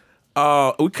shit.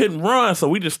 We couldn't run, so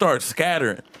we just started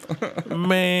scattering.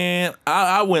 Man,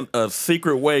 I went a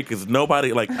secret way because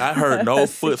nobody, like, I heard no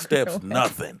footsteps,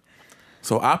 nothing.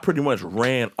 So I pretty much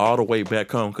ran all the way back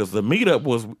home because the meetup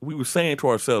was, we were saying to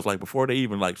ourselves, like, before they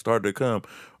even, like, started to come,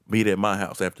 meet at my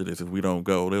house after this if we don't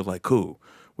go. They was like, cool.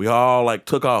 We all, like,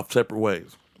 took off separate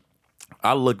ways.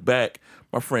 I look back,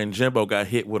 my friend Jimbo got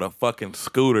hit with a fucking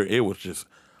scooter. It was just,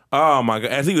 oh my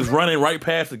God. As he was running right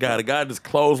past the guy just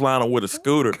clotheslined him with a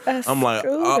scooter. I'm like,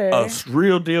 a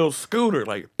real deal scooter.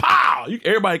 Like, pow!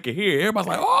 Everybody could hear. Everybody's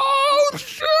like, oh,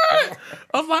 shit!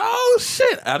 I was like, oh,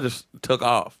 shit! I just took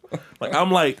off. Like,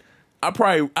 I'm like, I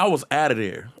was out of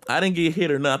there. I didn't get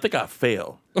hit or nothing. I think I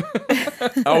fell.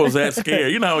 I was that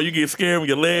scared. You know when you get scared when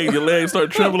your legs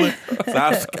start trembling? So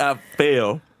I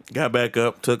fell. Got back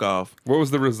up, took off. What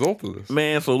was the result of this?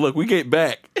 Man, so look, we get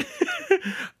back.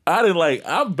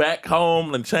 I'm back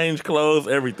home and changed clothes,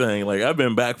 everything. Like, I've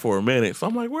been back for a minute. So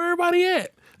I'm like, where everybody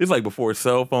at? It's like before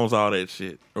cell phones, all that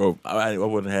shit. Or I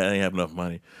didn't have enough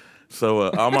money. So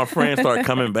all my friends start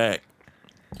coming back.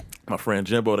 My friend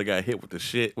Jimbo that got hit with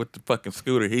the fucking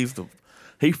scooter, he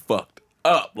fucked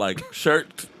up. Like,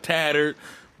 shirt tattered,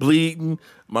 bleeding.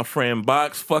 My friend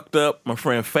Box fucked up. My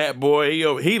friend Fat Boy,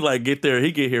 he like get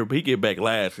back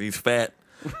last. He's fat.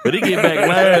 But he get back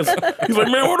last. He's like,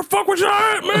 man, where the fuck was y'all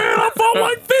at, man? I fought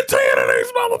like 15 of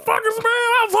these motherfuckers, man.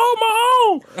 I was holding my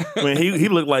own. Man, he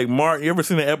looked like Mark. You ever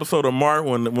seen the episode of Mark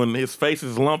when his face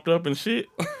is lumped up and shit?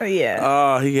 Yeah.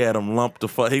 Oh, he had him lumped the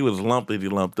fuck. He was lumped. He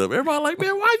lumped up. Everybody like,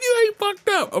 man, why you ain't fucked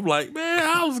up? I'm like, man,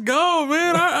 I was gone,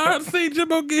 man. I seen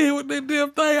Jimbo get hit with that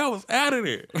damn thing. I was out of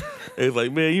there. He's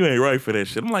like, man, you ain't right for that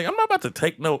shit. I'm like, I'm not about to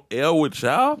take no L with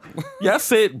y'all. Y'all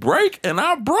said break and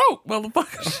I broke,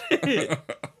 motherfucker. Shit.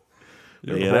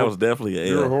 Yeah, that was definitely a L.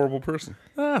 You're a horrible person.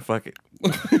 Fuck it.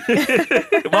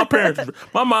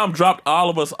 My mom dropped all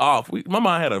of us off. My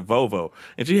mom had a Volvo,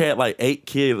 and she had like 8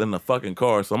 kids in the fucking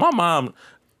car. So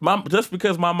just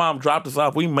because my mom dropped us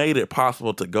off, we made it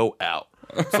possible to go out.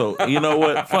 So you know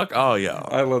what? Fuck all y'all.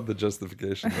 I love the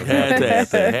justification. Had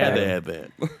to have that.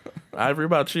 Ivory,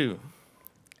 about you?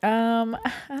 I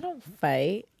don't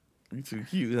fight. You too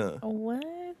cute, huh? What?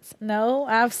 No,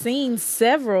 I've seen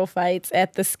several fights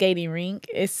at the skating rink,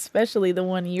 especially the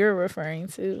one you're referring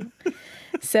to.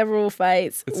 Several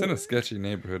fights. It's in a sketchy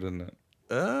neighborhood, isn't it?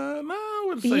 No, I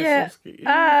wouldn't say Yeah. so sketchy.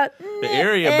 The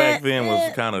area back then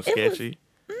was kind of sketchy.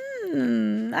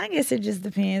 I guess it just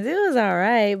depends. It was all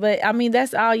right, but I mean,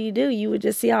 that's all you do. You would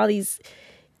just see all these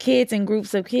kids and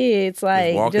groups of kids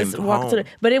like just walk to the,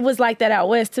 but it was like that out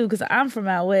west too, because I'm from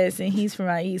out west and he's from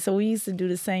out east, so we used to do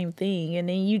the same thing. And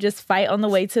then you just fight on the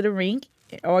way to the rink,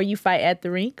 or you fight at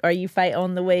the rink, or you fight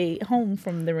on the way home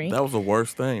from the rink. That was the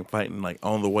worst thing, fighting like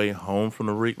on the way home from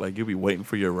the rink. Like you'll be waiting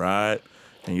for your ride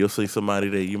and you'll see somebody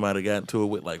that you might have gotten to it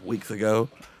with like weeks ago.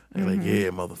 And like,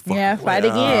 yeah, motherfucker. Yeah, fight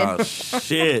again. Oh,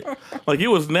 shit. Like, it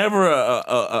was never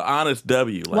a honest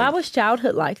W. Like, why was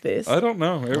childhood like this? I don't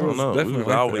know. I don't know. We was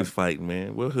always fighting,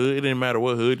 man. What hood? It didn't matter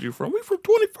what hood you from. We from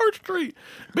 21st Street.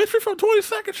 Bitch, we from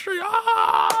 22nd Street.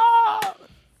 Ah!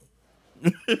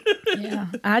 Yeah,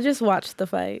 I just watched the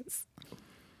fights.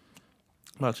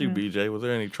 How about you, BJ? Was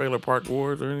there any trailer park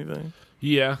wars or anything?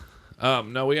 Yeah.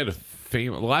 No, we had a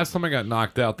famous. The last time I got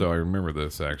knocked out, though, I remember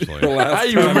this actually. How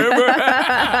you remember?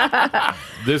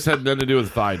 This had nothing to do with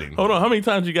fighting. Hold on. How many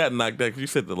times you got knocked out? Because you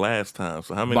said the last time.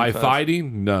 So how many By times?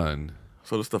 fighting, none.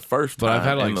 So it's the first time. But I've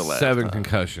had and the like last 7 time.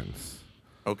 concussions.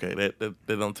 Okay, that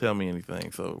don't tell me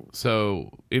anything.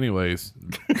 So, anyways,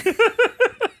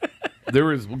 there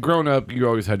was growing up. You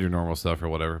always had your normal stuff or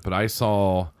whatever. But I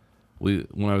saw when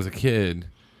I was a kid,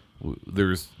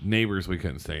 there's neighbors we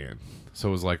couldn't stand. So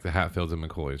it was like the Hatfields and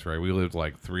McCoys, right? We lived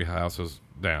like 3 houses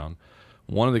down.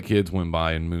 One of the kids went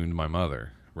by and mooned my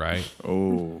mother, right?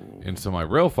 Oh. And so my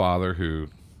real father, who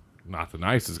not the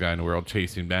nicest guy in the world,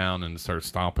 chased him down and started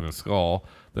stomping his skull.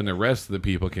 Then the rest of the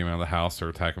people came out of the house,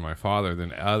 started attacking my father.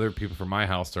 Then other people from my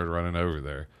house started running over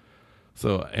there.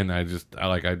 So, and I just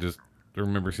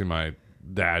remember seeing my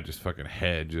dad just fucking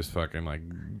head just fucking like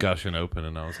gushing open,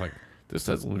 and I was like, this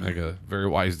doesn't look like a very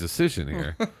wise decision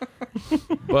here.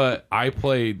 But I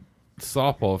played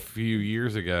softball a few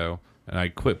years ago, and I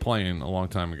quit playing a long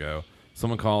time ago.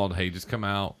 Someone called, hey, just come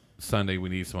out Sunday. We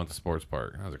need someone at the sports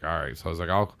park. I was like, all right. So I was like,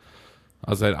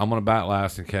 I'm gonna bat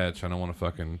last and catch. I don't want to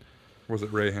fucking. Was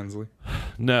it Ray Hensley?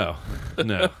 No,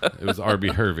 it was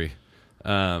RB Hervey,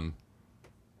 and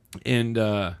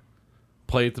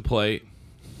play at the plate.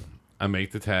 I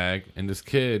make the tag, and this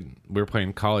kid, we were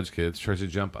playing college kids, tries to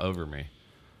jump over me.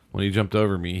 When he jumped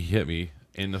over me, he hit me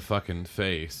in the fucking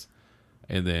face.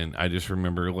 And then I just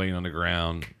remember laying on the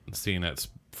ground, seeing that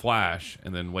flash,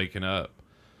 and then waking up.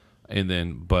 And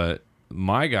then, but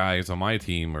my guys on my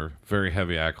team are very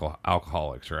heavy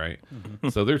alcoholics, right? Mm-hmm.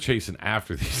 So they're chasing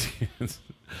after these kids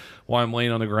while I'm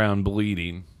laying on the ground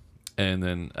bleeding. And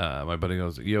then my buddy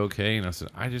goes, you okay? And I said,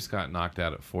 I just got knocked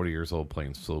out at 40 years old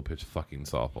playing slow pitch fucking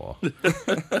softball.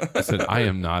 I said, I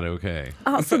am not okay.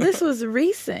 Oh, so this was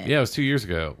recent. Yeah, it was 2 years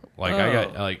ago.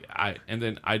 And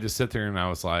then I just sit there and I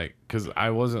was like, because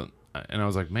I wasn't, and I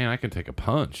was like, man, I can take a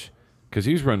punch. Because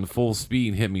he was running full speed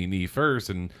and hit me knee first.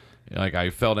 And like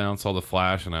I fell down, saw the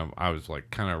flash, and I was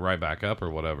like kind of right back up or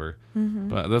whatever. Mm-hmm.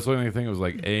 But that's the only thing. It was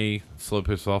like A, slow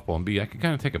pitch softball, and B, I could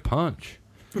kind of take a punch.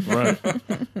 Right.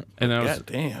 And I was, God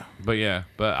damn.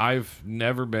 But I've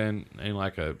never been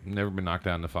never been knocked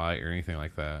out in a fight or anything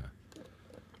like that.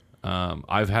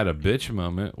 I've had a bitch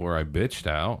moment where I bitched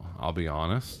out, I'll be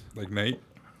honest. Like Nate?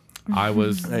 I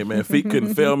was Hey man, feet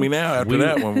couldn't fail me now after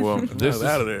that one. Well, this is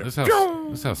out of there. This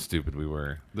is how stupid we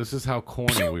were. This is how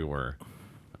corny we were.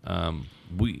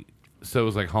 So it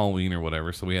was like Halloween or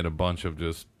whatever, so we had a bunch of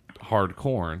just hard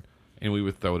corn and we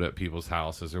would throw it at people's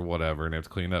houses or whatever and have to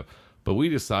clean up. But we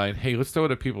decide, hey, let's throw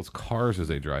it at people's cars as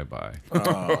they drive by.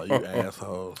 Oh, you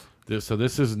assholes. This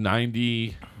is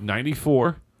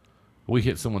 94. We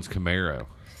hit someone's Camaro.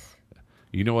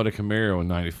 You know what a Camaro in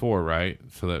 94, right?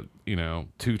 So that,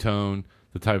 two-tone,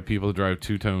 the type of people that drive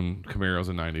two-tone Camaros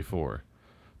in 94.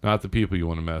 Not the people you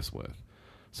want to mess with.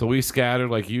 So we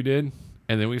scattered like you did,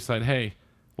 and then we decided, hey,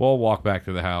 we'll walk back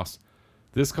to the house.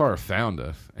 This car found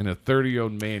us, and a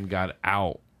 30-year-old man got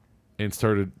out and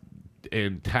started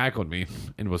and tackled me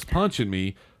and was punching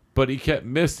me, but he kept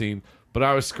missing. But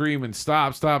I was screaming,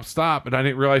 stop, stop, stop, and I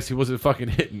didn't realize he wasn't fucking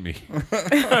hitting me. And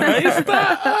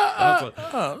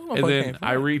then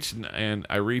I reached in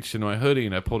my hoodie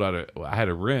and I pulled out I had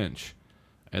a wrench,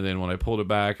 and then when I pulled it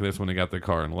back, and that's when they got the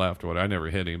car and left. I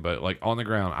never hit him, but like on the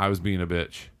ground, I was being a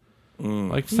bitch.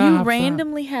 Like stop, you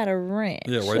randomly had a wrench.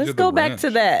 Yeah, let's go back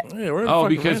to that. Yeah,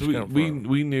 because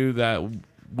we knew that.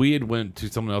 We had went to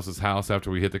someone else's house after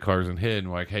we hit the cars and hid,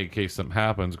 and we're like, hey, in case something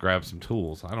happens, grab some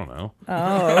tools. I don't know.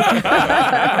 Oh.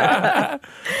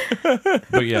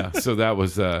 But yeah, so that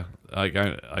was I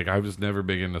was never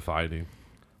big into fighting.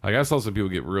 Like I saw some people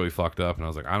get really fucked up, and I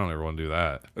was like, I don't ever want to do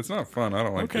that. It's not fun. I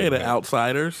don't like. Okay, the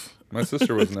outsiders. My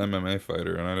sister was an MMA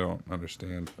fighter, and I don't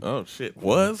understand. Oh shit,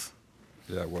 was?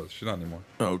 Yeah, it was. She's not anymore.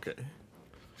 Okay,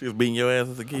 she was beating your ass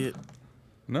as a kid.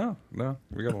 No,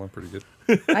 we got along pretty good.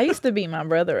 I used to beat my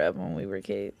brother up when we were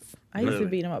kids. I used to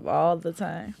beat him up all the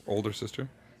time. Older sister?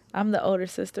 I'm the older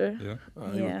sister. Yeah.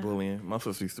 He was bullying. My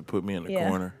sister used to put me in the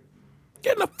corner.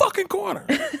 Get in the fucking corner.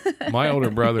 My older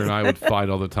brother and I would fight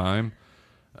all the time.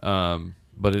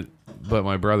 But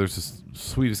my brother's the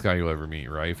sweetest guy you'll ever meet,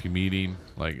 right? If you meet him,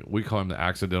 like we call him the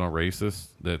accidental racist.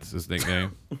 That's his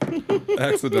nickname.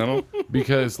 Accidental?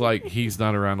 Because like he's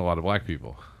not around a lot of black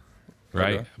people.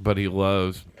 Right? Okay. But he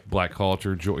loves black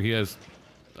culture.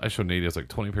 I showed Nate, he has like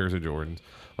 20 pairs of Jordans.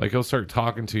 Like he'll start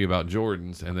talking to you about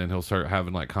Jordans, and then he'll start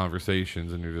having like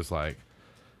conversations, and you're just like,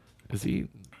 is he?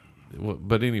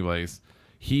 But anyways,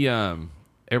 he everybody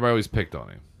always picked on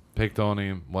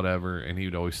him, whatever, and he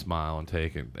would always smile and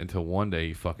take it until one day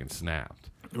he fucking snapped.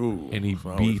 Ooh, and he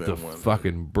beat the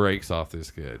fucking brakes off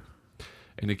this kid.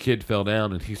 And the kid fell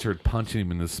down, and he started punching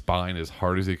him in the spine as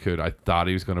hard as he could. I thought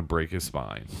he was going to break his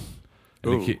spine.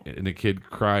 And the kid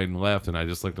cried and left, and I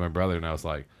just looked at my brother, and I was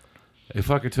like, it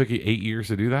fucking took you 8 years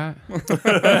to do that?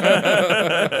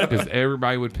 Because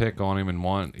everybody would pick on him,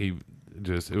 and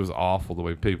it was awful the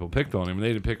way people picked on him. And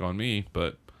they didn't pick on me,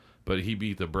 but he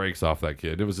beat the brakes off that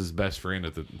kid. It was his best friend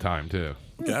at the time, too.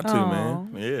 Got to,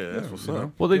 man. Yeah, that's what's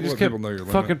up. Well, they just kept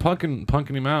fucking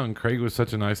punking him out, and Craig was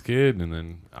such a nice kid, and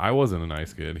then I wasn't a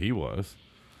nice kid. He was.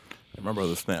 My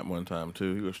brother snapped one time,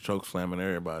 too. He was choke slamming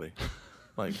everybody.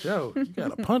 Like, Joe, you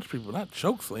gotta punch people, not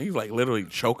choke slam. He's like literally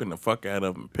choking the fuck out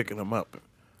of them, picking them up.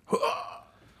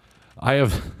 I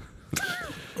have.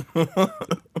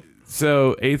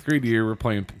 So 8th grade year, we're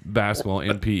playing basketball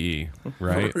in PE,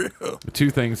 right? Two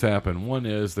things happen. One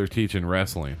is they're teaching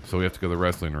wrestling, so we have to go to the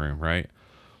wrestling room, right?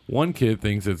 One kid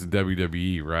thinks it's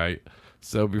WWE, right?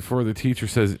 So before the teacher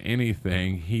says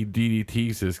anything, he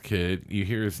DDTs his kid. You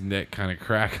hear his neck kind of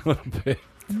crack a little bit.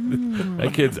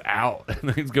 That kid's out, and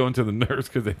then he's going to the nurse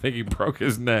because they think he broke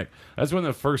his neck. That's one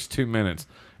of the first 2 minutes,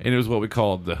 and it was what we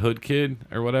called the hood kid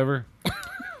or whatever.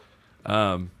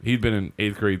 He'd been in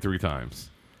 8th grade 3 times.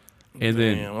 And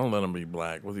then don't let him be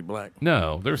black. Was he black?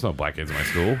 No, there's no black kids in my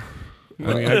school.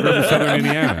 I mean, I grew up in Southern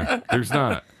Indiana. There's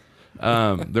not.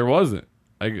 There wasn't.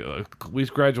 We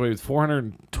graduated with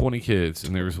 420 kids,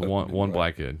 and there was one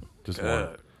black kid. Just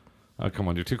one. Oh, come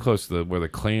on, you're too close to where the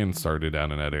Klan started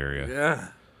down in that area. Yeah.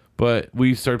 But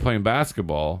we started playing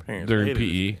basketball during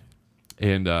PE,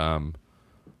 and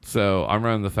so I'm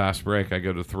running the fast break. I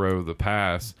go to throw the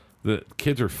pass. The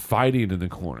kids are fighting in the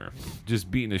corner, just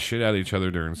beating the shit out of each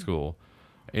other during school.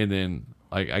 And then,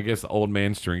 like, I guess the old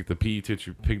man strength, the PE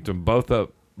teacher picked them both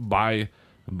up by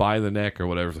the neck or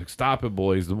whatever. It's like, stop it,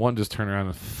 boys. The one just turned around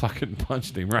and fucking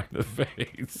punched him right in the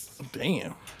face.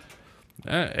 Damn.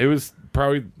 It was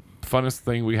probably the funnest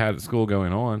thing we had at school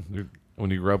going on. When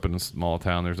you grew up in a small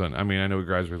town, I know we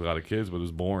graduated with a lot of kids, but it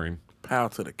was boring. Pow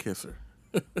to the kisser.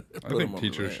 I think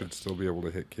teachers should still be able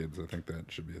to hit kids. I think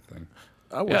that should be a thing.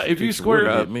 If you square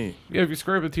up a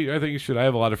teacher, I think you should. I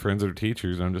have a lot of friends that are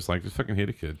teachers, and I'm just like, just fucking hit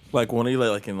a kid. Like when he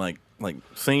like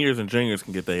seniors and juniors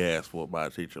can get their ass whooped by a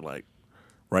teacher, like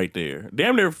right there.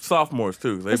 Damn near sophomores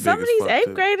too. Some of these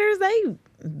 8th graders, they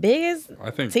big as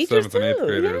I think teachers 7th and 8th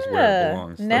grader is where it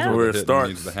belongs. That's where it starts.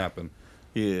 Needs to happen.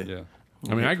 Yeah.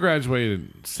 I mean, I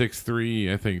graduated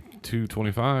 6'3", I think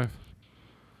 225.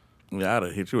 Yeah, I'd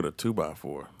have hit you with a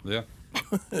 2x4. Yeah.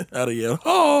 I'd have yelled,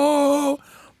 "Oh,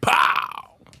 pow!"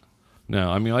 No,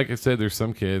 I mean, like I said, there's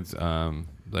some kids.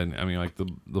 Like the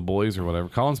boys or whatever.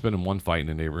 Colin's been in one fight in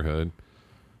the neighborhood.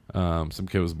 Some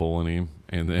kid was bullying him,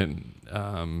 and then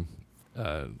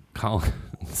Colin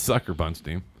sucker punched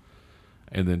him,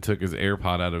 and then took his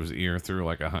AirPod out of his ear, threw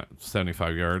like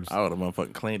 75 yards. I would have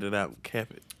motherfucking cleaned it out and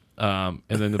kept it. And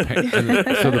then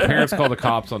so the parents called the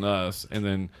cops on us, and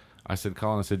then I said,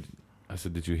 Colin, I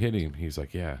said, did you hit him? He's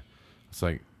like, yeah.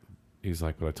 He's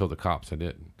like, but I told the cops I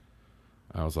didn't.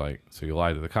 I was like, so you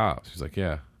lied to the cops? He's like,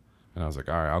 yeah. And I was like,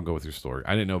 all right, I'll go with your story.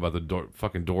 I didn't know about the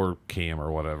fucking door cam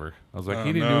or whatever. I was like,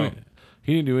 he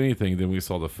didn't do anything. Then we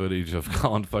saw the footage of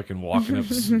Colin fucking walking up.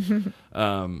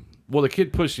 Well, the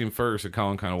kid pushed him first, and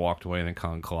Colin kind of walked away, and then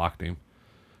Colin clocked him.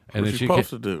 And then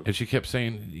she kept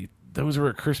saying, those were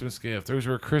a Christmas gift. Those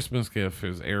were a Christmas gift.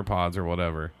 His AirPods or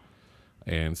whatever.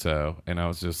 And I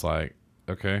was just like,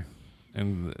 okay.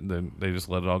 And then they just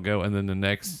let it all go. And then the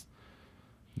next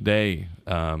day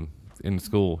in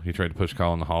school, he tried to push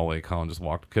Colin in the hallway. Colin just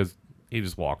walked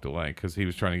away because he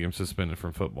was trying to get him suspended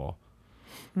from football.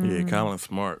 Yeah, Colin's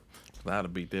smart. I'd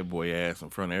have beat that boy ass in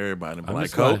front of everybody and be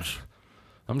like, Coach.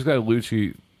 I'm just glad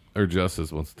Lucci or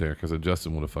Justice wasn't there, because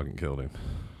Justin would have fucking killed him.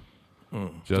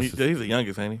 Justice, he's the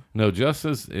youngest, ain't he? No,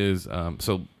 Justice is this.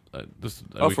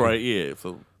 That's right, yeah.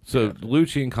 So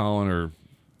Lucci and Colin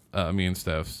are me and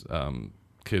Steph's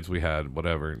kids we had,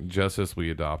 whatever. Justice we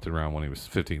adopted around when he was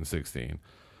 15, 16.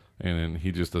 And then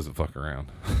he just doesn't fuck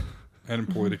around. I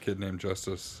employed a kid named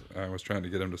Justice. I was trying to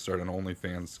get him to start an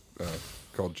OnlyFans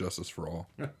called Justice for All.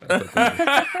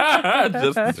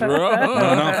 Justice for All?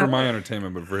 No, not for my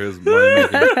entertainment, but for his money making.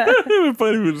 It would be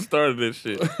funny if he started this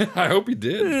shit. I hope he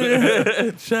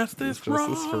did. Justice for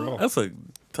All. That's a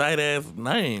tight ass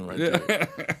name right there.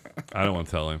 I don't want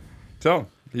to tell him. Tell him.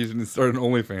 He's started an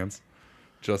OnlyFans.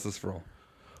 Justice for All.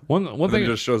 One thing, he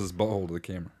just shows his butthole to the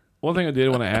camera. One thing I did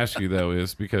want to ask you, though,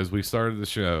 is because we started the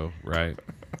show, right?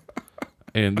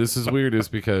 And this is weird, is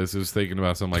because I was thinking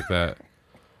about something like that.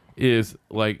 Is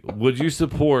like, would you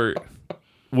support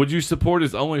his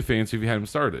OnlyFans if you had him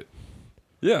started?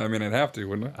 Yeah, I mean, I'd have to,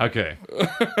 wouldn't I? Okay.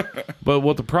 But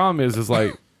what the problem is since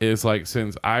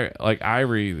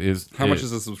Irie is how much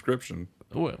is a subscription?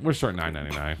 We're starting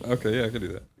 $9.99. Okay, yeah, I can do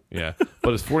that. Yeah,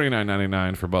 but it's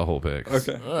 $49.99 for butthole pics.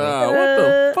 Okay. What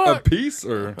the fuck? A piece,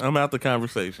 or I'm out the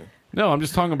conversation. No, I'm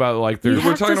just talking about like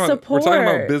we're talking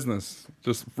about business.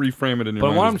 Just reframe it in your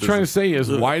mind. But what I'm trying to say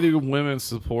is, why do women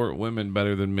support women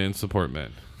better than men support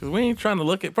men? Because we ain't trying to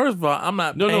look at. First of all, I'm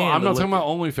not. No, I'm not talking about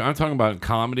OnlyFans. I'm talking about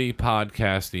comedy,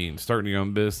 podcasting, starting your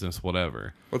own business,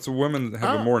 whatever. What's a woman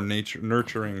have a more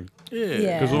nurturing?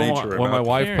 Yeah. Because when my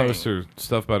wife posts her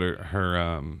stuff about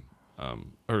her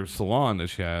salon that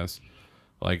she has,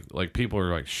 Like people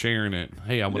are like sharing it.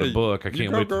 Hey, I want to book. I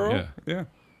can't wait. Girl.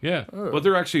 Yeah. But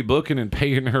they're actually booking and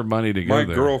paying her money to go there.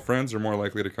 My girlfriends are more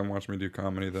likely to come watch me do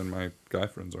comedy than my guy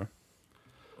friends are.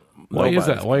 Why is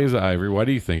that? Why is it, Ivory? Why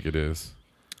do you think it is?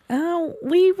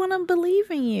 We want to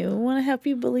believe in you. We want to help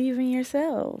you believe in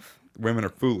yourself. Women are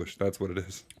foolish. That's what it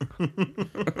is.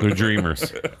 They're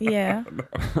dreamers. Yeah.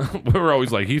 We're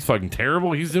always like, he's fucking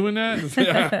terrible. He's doing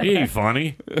that. He ain't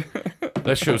funny.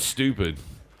 That show's stupid.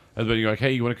 And then you're like,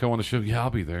 hey, you want to come on the show? Yeah, I'll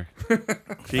be there.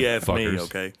 She asked Fuckers. me,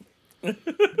 okay.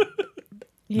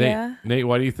 Yeah. Nate,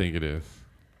 why do you think it is?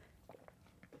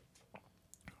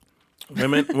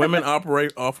 Women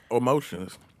operate off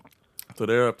emotions. So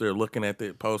they're up there looking at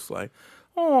the post like,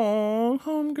 oh,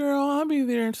 homegirl, I'll be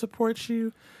there and support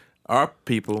you. Our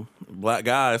people, black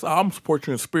guys, I'm gonna support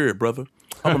you in spirit, brother.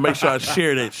 I'm gonna make sure I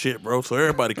share that shit, bro, so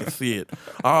everybody can see it.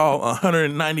 All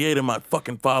 198 of my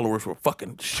fucking followers will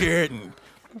fucking share it and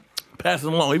pass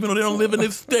it along, even though they don't live in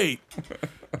this state.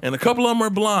 And a couple of them are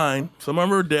blind, some of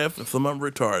them are deaf, and some of them are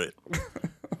retarded.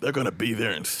 They're gonna be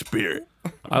there in spirit.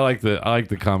 I like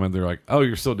the comment. They're like, oh,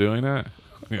 you're still doing that?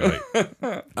 You're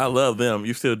like, I love them.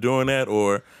 You still doing that?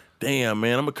 Or, damn,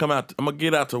 man, I'm gonna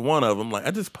get out to one of them. Like,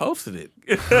 I just posted it.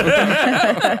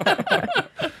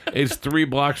 it's 3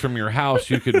 blocks from your house.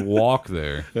 You could walk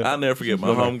there. I'll never forget my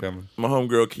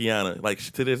homegirl Kiana. Like,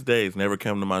 to this day, has never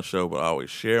come to my show, but I always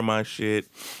share my shit,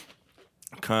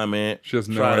 comment. She has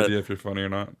no idea if you're funny or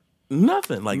not.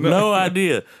 Nothing. Like, no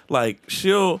idea. Like,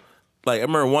 I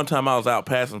remember one time I was out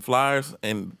passing flyers,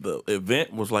 and the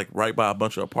event was like right by a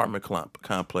bunch of apartment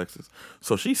complexes.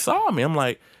 So she saw me. I'm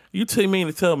like, you mean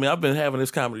to tell me I've been having this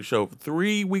comedy show for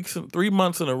 3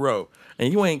 months in a row,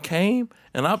 and you ain't came?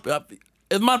 And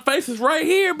my face is right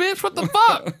here, bitch. What the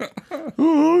fuck?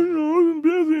 Oh, I'm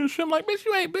busy and shit. I'm like, bitch,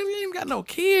 you ain't busy. You ain't got no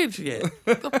kids yet.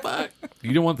 What the fuck?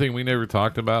 You know one thing we never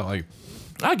talked about? Like,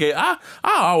 I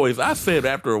said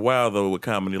after a while though with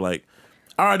comedy, like,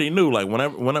 I already knew, like,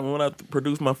 when I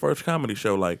produced my first comedy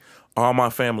show, like, all my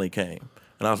family came.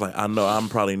 And I was like, I know I'm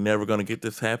probably never going to get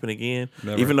this happen again.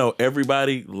 Never. Even though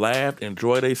everybody laughed,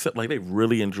 enjoyed themselves. Like, they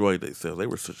really enjoyed themselves. They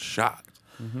were so shocked.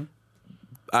 Mm-hmm.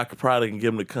 I could probably get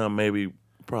them to come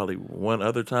probably one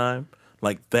other time.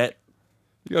 Like that.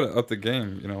 You got to up the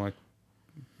game, you know,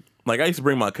 like I used to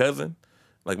bring my cousin.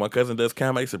 Like, my cousin does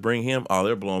comedy. I used to bring him. Oh,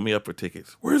 they're blowing me up for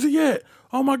tickets. Where's he at?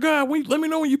 Oh, my God. Let me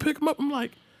know when you pick him up. I'm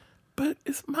like, but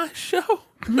it's my show.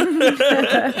 Like,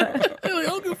 I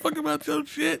don't give a fuck about your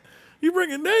shit. You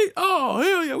bringing Nate? Oh,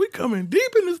 hell yeah, we coming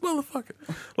deep in this motherfucker.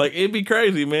 Like, it'd be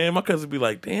crazy, man. My cousin be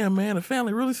like, damn, man, the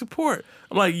family really support.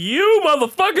 I'm like, you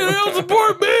motherfucker don't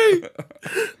support me.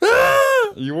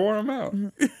 You wore them out.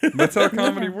 That's how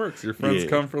comedy works. Your friends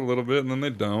come for a little bit, and then they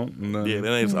don't. And then... Yeah,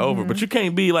 then it's over. But you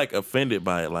can't be, like, offended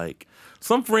by it. Like,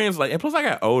 some friends, like, and plus I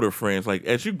got older friends. Like,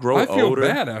 as you grow older. I feel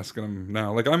bad asking them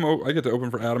now. Like, I get to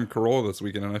open for Adam Carolla this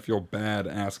weekend, and I feel bad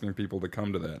asking people to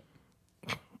come to that.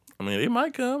 I mean, they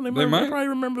might come. They might probably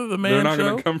remember the man show. They're not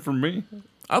going to come for me.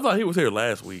 I thought he was here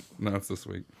last week. No, it's this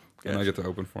week. Gotcha. And I get to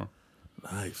open for him.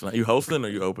 Nice. Now, you hosting or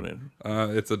you opening?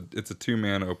 It's a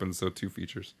 2-man open, so 2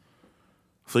 features.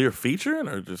 So you're featuring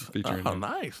or just featuring? Oh,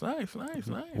 nice.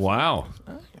 Wow.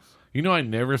 Nice. You know, I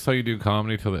never saw you do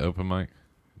comedy till the open mic.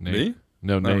 Nate. Me?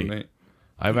 No, Nate.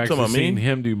 I've actually seen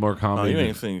him do more comedy. Oh, you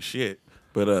ain't seen shit.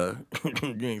 But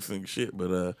you ain't seen shit.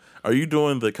 But are you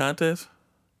doing the contest?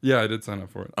 Yeah, I did sign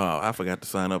up for it. Oh, I forgot to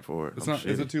sign up for it.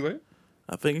 Is it too late?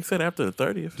 I think he said after the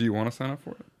 30th. Do you want to sign up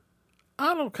for it?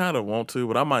 I don't kind of want to,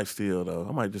 but I might still though.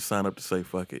 I might just sign up to say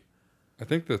fuck it. I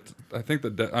think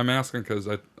I'm asking because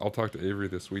I'll talk to Avery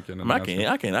this weekend. And I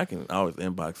can always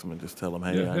inbox him and just tell him,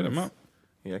 hey, hit him up.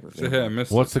 Yeah, I can say, hey, I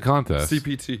missed. What's the contest?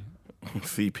 CPT.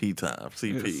 CP time.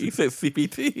 CP. He said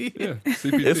CPT. Yeah,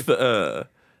 CPT. It's the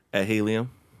at Helium.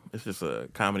 It's just a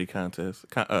comedy contest.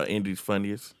 Indie's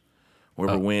funniest.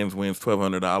 Whoever wins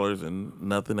 $1,200 and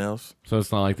nothing else. So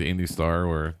it's not like the Indie Star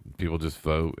where people just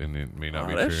vote and it may not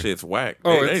be that true. Shit's whack.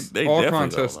 It's all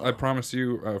contests. I promise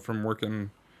you, from working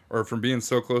or from being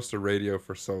so close to radio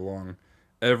for so long,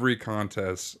 every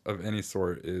contest of any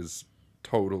sort is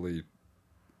totally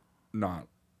not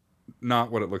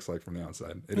what it looks like from the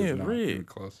outside. It is not even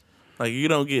close. Like, you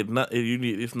don't get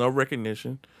it's no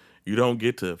recognition. You don't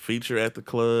get to feature at the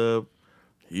club.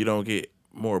 You don't get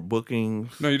more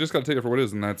bookings. No, you just got to take it for what it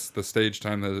is, and that's the stage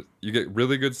time. That you get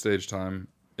really good stage time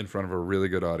in front of a really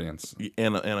good audience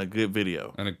and a good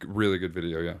video and a really good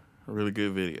video. Yeah, a really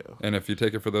good video. And if you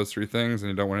take it for those 3 things and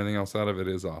you don't want anything else out of it,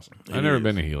 it is awesome. I've never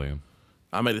been to Helium.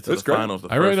 I made it to the finals.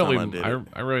 I really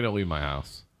don't leave my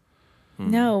house.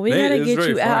 No, we gotta get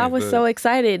you out. I was so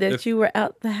excited that you were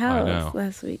out the house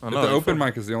last week. The open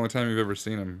mic is the only time you've ever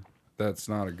seen him. that's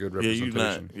not a good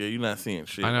representation. You're not seeing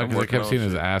shit. I know, because I kept seeing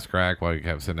his ass crack while he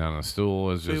kept sitting down on a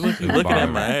stool. It's just looking at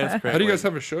my ass crack. How do you guys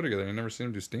have a show together? I've never seen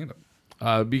him do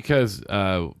stand-up. Because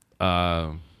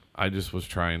I just was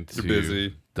trying to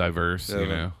busy. diverse, you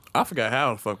know. I forgot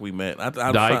how the fuck we met.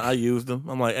 I used them.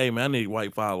 I'm like, hey man, I need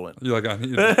white following. You're like, I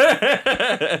need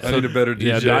a better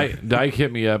DJ. Yeah, Dyke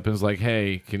hit me up and was like,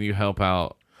 hey, can you help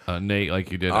out Nate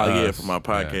like you did us? Yeah, for my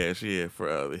podcast. Yeah,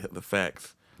 for the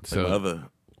facts. So like other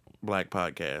black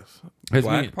podcasts.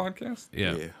 Podcast?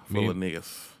 Yeah, full of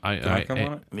niggas. I come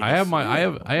on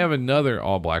it? I have another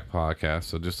all black podcast.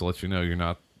 So just to let you know, you're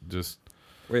not just.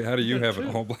 Wait, how do you have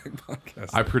an all black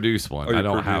podcast? I produce one. I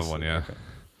don't have one. Yeah. Okay.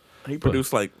 He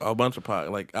produced like a bunch of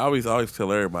podcasts. Like I always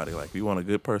tell everybody, like if you want a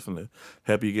good person to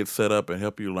help you get set up and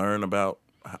help you learn about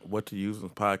what to use in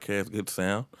podcast, good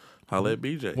sound, holla at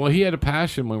BJ. Well, he had a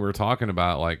passion when we were talking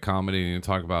about like comedy and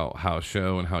talk about how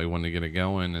show and how he wanted to get it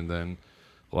going, and then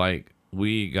like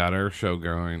we got our show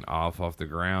going off the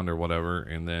ground or whatever,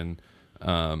 and then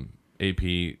AP,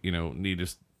 he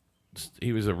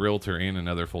was a realtor and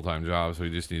another full-time job, so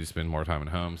he just needed to spend more time at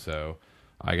home. So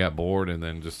I got bored and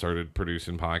then just started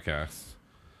producing podcasts,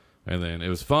 and then it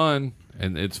was fun,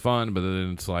 and it's fun, but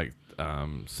then it's like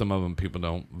some of them people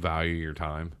don't value your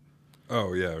time.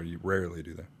 Oh yeah, you rarely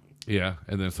do that. Yeah,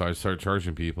 and then so I started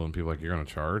charging people, and people were like, "You're gonna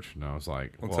charge?" And I was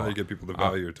like, "That's how you get people to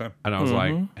value your time." And I was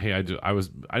like, "Hey, I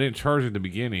didn't charge at the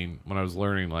beginning when I was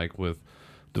learning, like with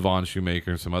Devon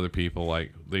Shoemaker and some other people.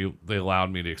 Like they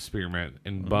allowed me to experiment,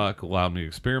 and Buck allowed me to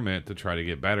experiment to try to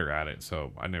get better at it.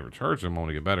 So I never charged them. I want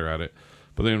to get better at it.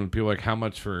 But then when people were like, how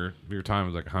much for your time?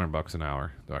 It was like $100 an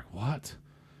hour. They're like, what?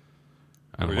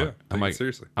 I'm like,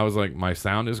 seriously. I was like, my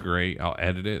sound is great. I'll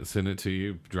edit it, send it to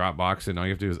you, Dropbox it, and all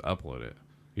you have to do is upload it.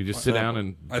 You just sit down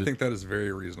and... I think that is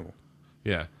very reasonable.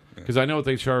 Yeah. Because I know what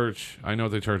they charge. I know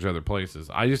what they charge other places.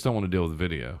 I just don't want to deal with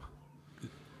video.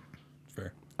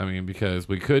 Fair. I mean, because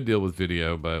we could deal with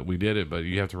video, but we did it, but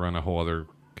you have to run a whole other...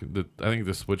 I think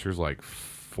the switcher's like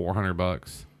 $400.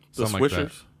 The something switchers? like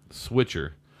that.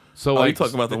 Switcher. So you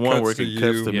talking about the one where it can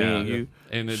cuts to me and you?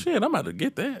 And shit, I'm about to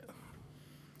get that.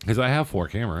 Because I have 4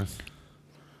 cameras.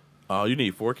 Oh, you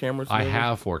need 4 cameras? I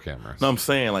have 4 camemeras. No, I'm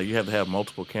saying like you have to have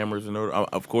multiple cameras in order.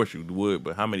 Of course you would,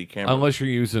 but how many cameras? Unless you're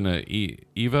using a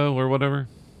Evo or whatever.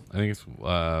 I think it's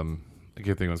I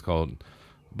can't think what it's called.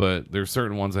 But there's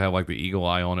certain ones that have like the eagle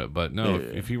eye on it. But no,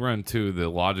 if you run the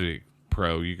Logic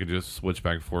Pro, you could just switch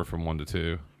back and forth from 1 to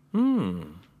 2.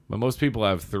 But most people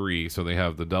have 3, so they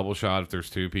have the double shot if there's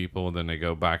 2 people, and then they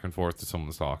go back and forth to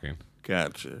someone's talking.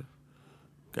 Gotcha.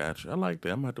 I like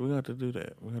that. We have to do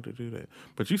that.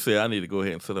 But you say I need to go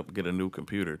ahead and set up and get a new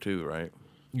computer too, right?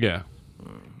 Yeah.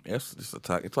 That's just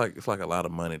it's like a lot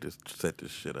of money to set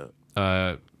this shit up.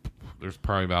 There's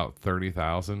probably about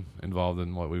 30,000 involved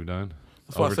in what we've done.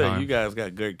 That's why I say you guys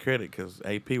got good credit because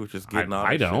AP was just getting all.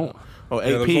 I don't. Shit. Oh, AP.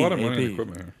 There's a lot of money in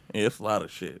equipment here. Yeah, it's a lot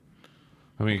of shit.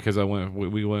 I mean, because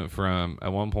we went from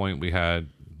at one point we had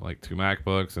like 2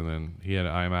 MacBooks, and then he had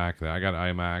an iMac, then I got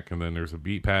an iMac, and then there's a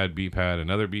beat pad,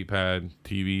 another beat pad,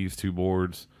 TVs, 2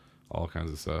 boards, all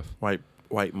kinds of stuff. White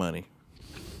money.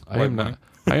 I am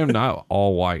not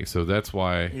all white, so that's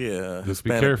why. Yeah, just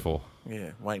Hispanic. be careful.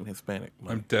 Yeah, white and Hispanic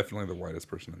money. I'm definitely the whitest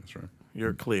person in this room.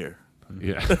 You're clear.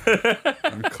 Yeah,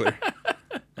 I'm clear.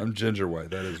 I'm ginger white.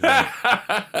 That is right.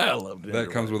 I love ginger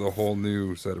that comes white. with a whole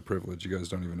new set of privilege you guys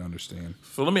don't even understand.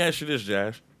 So let me ask you this,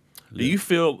 Josh. Do you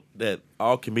feel that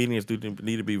all comedians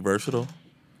need to be versatile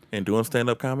in doing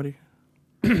stand-up comedy?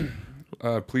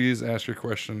 Please ask your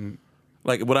question.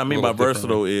 Like what I mean by differently.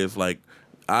 versatile is like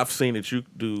I've seen that you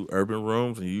do urban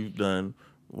rooms and you've done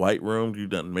white rooms, you've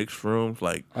done mixed rooms.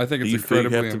 Like I think it's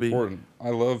incredibly important.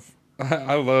 I love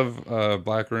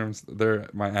black rooms. They're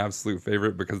my absolute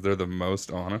favorite because they're the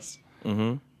most honest.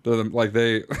 Mm-hmm.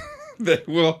 They're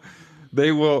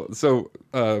they will. So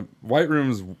white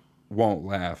rooms won't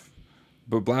laugh.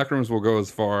 But black rooms will go as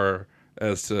far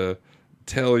as to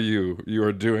tell you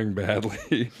are doing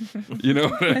badly. You know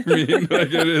what I mean?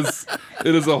 Like it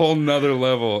is a whole nother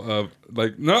level of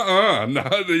like, no,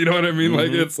 you know what I mean?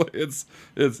 Mm-hmm. Like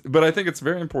it's, but I think it's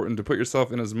very important to put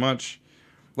yourself in as much,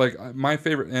 like my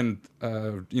favorite, and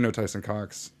Tyson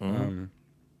Cox, Mm-hmm.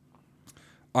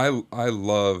 I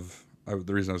love,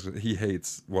 the reason he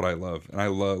hates what I love. And I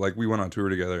love, like we went on tour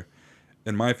together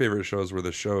and my favorite shows were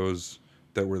the shows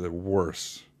that were the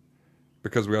worst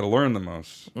because we got to learn the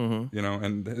most, and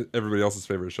everybody else's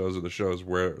favorite shows are the shows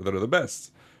that are the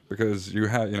best because you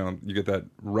have, you get that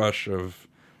rush of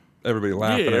everybody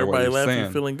laughing at what you're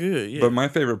saying. Feeling good. Yeah. But my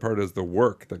favorite part is the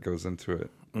work that goes into it.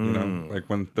 You know, like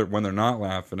when they're not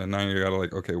laughing, and now you gotta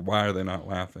like, okay, why are they not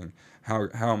laughing? How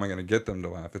am I gonna get them to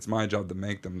laugh? It's my job to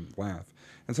make them laugh.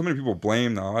 And so many people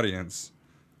blame the audience,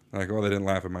 like, oh, they didn't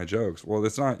laugh at my jokes. Well,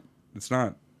 it's not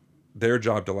their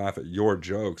job to laugh at your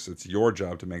jokes. It's your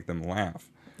job to make them laugh.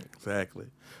 Exactly.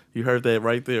 You heard that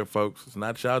right there, folks. It's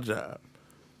not your job.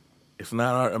 It's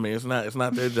not it's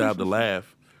not their job to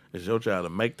laugh. It's your job to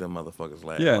make them motherfuckers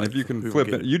laugh. Yeah, and if you can flip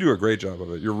it, you do a great job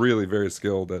of it. You're really very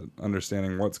skilled at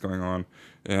understanding what's going on.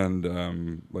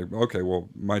 And like, okay, well,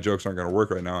 my jokes aren't going to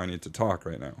work right now. I need to talk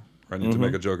right now. Or I need to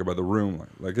make a joke about the room.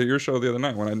 Like at your show the other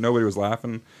night when nobody was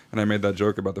laughing and I made that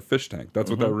joke about the fish tank. That's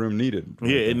what that room needed.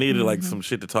 Yeah, it needed like some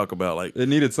shit to talk about. Like it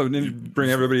needed something to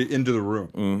bring everybody into the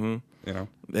room. You know?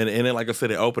 And then, like I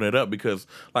said, it opened it up because,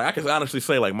 like, I can honestly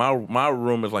say, like, my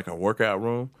room is like a workout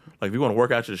room. Like, if you want to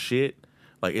work out your shit,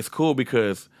 like, it's cool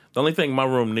because the only thing my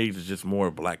room needs is just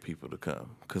more black people to come.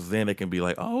 Because then it can be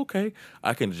like, oh, okay,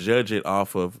 I can judge it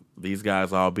off of these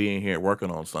guys all being here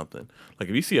working on something. Like,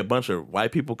 if you see a bunch of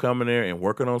white people coming there and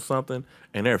working on something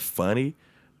and they're funny,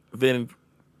 then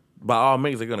by all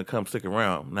means, they're going to come stick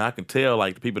around. Now, I can tell,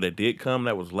 like, the people that did come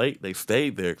that was late, they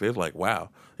stayed there because they was like, wow,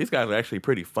 these guys are actually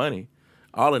pretty funny.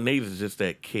 All it needs is just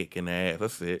that kick in the ass.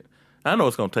 That's it. I know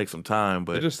it's going to take some time,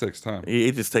 but... It just takes time.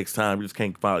 It just takes time. You just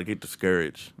can't get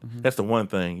discouraged. That's the one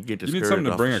thing. You get discouraged. You need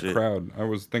something to bring a shit. crowd. I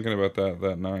was thinking about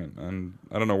that night, and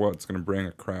I don't know what's going to bring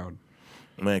a crowd.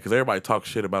 Man, because everybody talks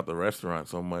shit about the restaurant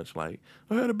so much. Like,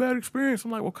 I had a bad experience.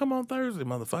 I'm like, well, come on Thursday,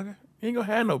 motherfucker. You ain't going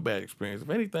to have no bad experience. If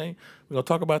anything, we're going to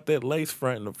talk about that lace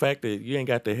front and the fact that you ain't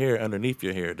got the hair underneath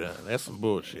your hair done. That's some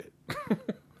bullshit.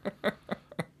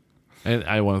 And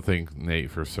I want to thank Nate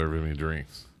for serving me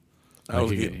drinks.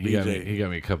 He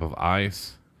got me a cup of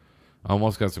ice. I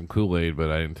almost got some Kool-Aid, but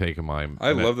I didn't take my...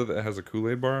 I love that it has a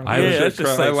Kool-Aid bar. I laugh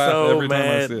every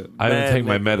time I see it. I didn't take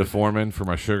my metformin for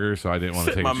my sugar, so I didn't want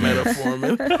to take my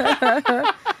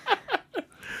metformin.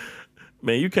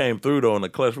 Man, you came through, though, in the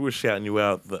clutch. We were shouting you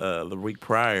out the week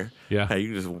prior. Yeah. How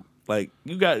you just, like,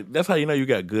 that's how you know you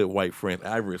got good white friends.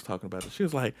 Ivory was talking about it. She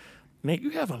was like, Nate, you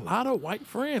have a lot of white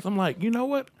friends. I'm like, you know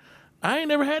what? I ain't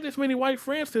never had this many white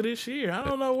friends till this year. I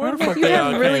don't know where the fuck you they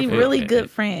all have really, came from. really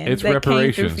good friends. It's that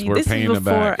reparations. Came through for you. We're This paying is them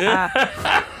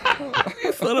back.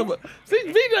 Son of a, see,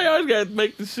 VJ always got to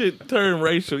make the shit turn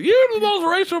racial. You're the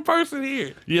most racial person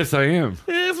here. Yes, I am.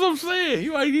 Yeah, that's what I'm saying.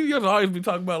 You just always be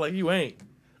talking about like you ain't.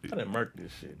 I didn't murk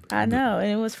this shit. I know, and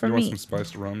it was for You me. want some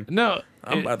spiced rum? No,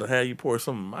 I'm about to have you pour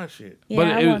some of my shit. Yeah, but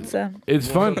I want some. It's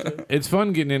fun. It's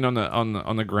fun getting in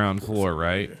on the ground floor,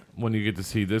 right? When you get to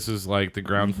see this is like the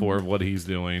ground floor of what he's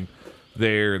doing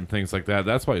there and things like that.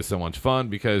 That's why it's so much fun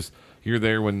because you're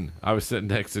there when I was sitting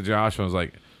next to Josh and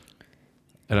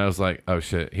I was like, oh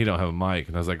shit, he don't have a mic.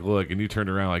 And I was like, look, and you turned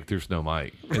around like there's no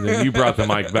mic. And then you brought the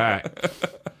mic back.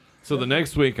 So the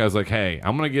next week I was like, hey,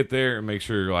 I'm going to get there and make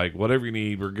sure like whatever you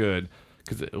need, we're good.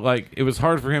 Because like it was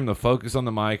hard for him to focus on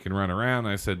the mic and run around.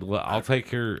 I said, well, I'll take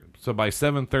care. So by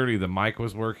 7:30, the mic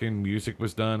was working, music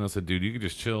was done. I said, dude, you can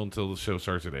just chill until the show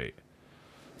starts at 8.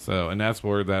 So, and that's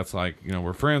where that's like, you know,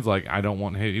 we're friends. Like, I don't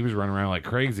want him. He was running around like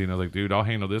crazy. And I was like, dude, I'll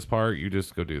handle this part. You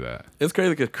just go do that. It's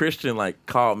crazy because Christian like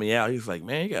called me out. He's like,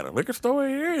 man, you got a liquor store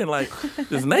here? And like,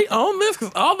 does Nate own this?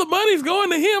 Because all the money's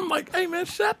going to him. Like, hey, man,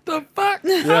 shut the fuck.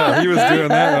 Yeah, he was doing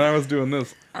that and I was doing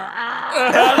this.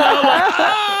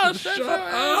 Shut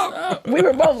up. We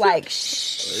were both like,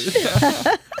 shh.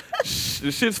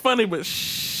 This shit's funny, but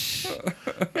shh.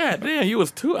 God damn, you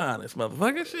was too honest,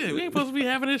 motherfucker. Shit, we ain't supposed to be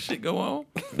having this shit go on.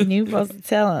 You supposed to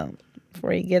tell him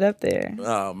before you get up there.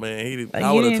 Oh man, he did. Like, I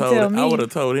you would have didn't told. tell me. I would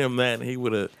have told him that, and he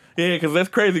would have. Yeah, because that's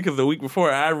crazy. Because the week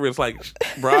before, Ivory was like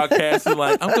broadcasting,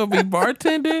 like, "I'm gonna be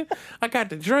bartending. I got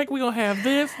the drink. We gonna have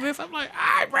this. I'm like,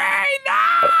 Ivory,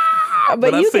 no.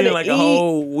 But I you seen it coulda like a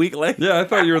whole week later. Yeah, I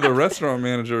thought you were the restaurant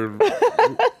manager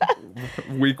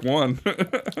week 1.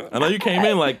 I know you came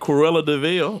in like Cruella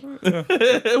DeVille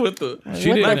with the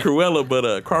not Cruella,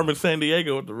 but Carmen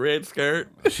Sandiego with the red skirt.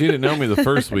 She didn't know me the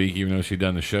first week, even though she'd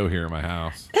done the show here in my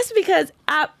house. That's because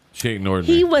She ignored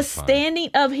me. he was It's fine. standing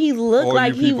up. He looked All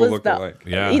like you he people was look the alike.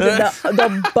 Yeah. either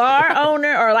the bar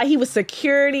owner or like he was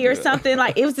security or something.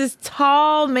 Like it was this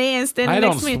tall man I standing had on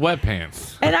next to me.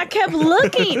 sweatpants. And I kept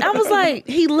looking. I was like,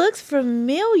 he looks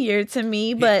familiar to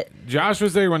me, but Josh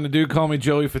was there when the dude called me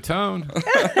Joey Fatone.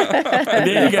 And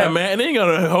then he got mad, and then he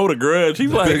gonna hold a grudge.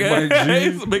 He's like, Big Mike G.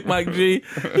 he's Big Mike G.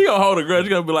 He gonna hold a grudge. He's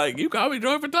gonna be like, you call me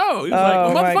Joey Fatone. He's like,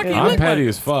 well, my motherfucker, goodness. you I'm look petty like.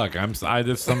 as fuck. I'm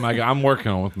just something I'm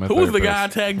working on with my Who was the therapist. guy I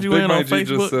tagged you you in on Big Mike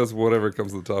G just Facebook? says whatever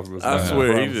comes to the top of his I mind.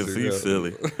 swear, promise you, he's yeah.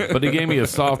 silly. But he gave me a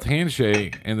soft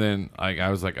handshake, and then I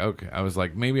was like, okay. I was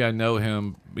like, maybe I know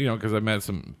him, because I met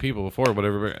some people before or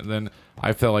whatever. But then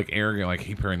I felt like arrogant, like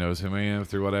he probably knows who I am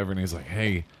through whatever. And he's like,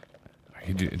 hey,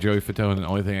 Joey Fatone. And the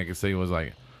only thing I could say was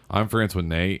like, I'm friends with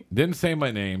Nate. Didn't say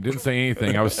my name. Didn't say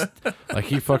anything. I was like,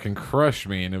 he fucking crushed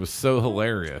me, and it was so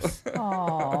hilarious.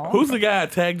 Aww. Who's the guy I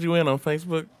tagged you in on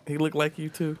Facebook? He looked like you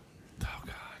too. Oh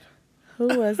God.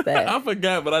 Who was that? I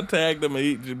forgot, but I tagged him,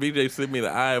 and BJ sent me the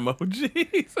eye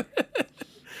emojis.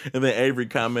 And then Avery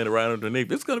commented right underneath,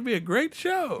 "It's going to be a great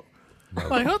show." I'm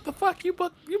like, what the fuck? You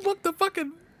booked the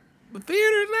fucking the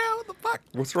theater now? What the fuck?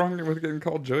 What's wrong with getting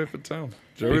called Joey Fatone?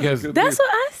 Because That's what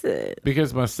I said.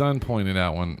 Because my son pointed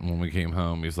out when we came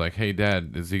home, he's like, "Hey,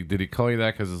 Dad, did he call you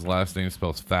that because his last name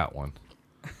spells fat one?"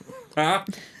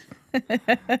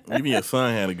 Even your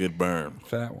son had a good burn.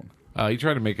 Fat one. He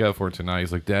tried to make up for it tonight.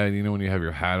 He's like, "Dad, when you have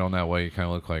your hat on that way, you kind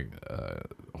of look like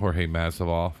Jorge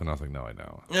Masvidal." And I was like, "No, I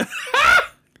don't."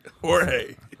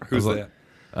 Jorge. Who's like,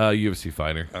 that? UFC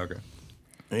fighter. Okay.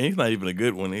 And he's not even a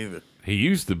good one either. He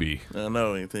used to be. I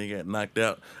know anything got knocked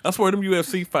out. I swear them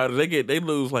UFC fighters, they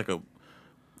lose like a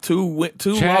two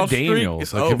Chad loss Daniels,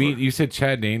 streak. It's over. You said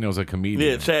Chad Daniels, a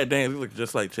comedian. Yeah, Chad Daniels. He looks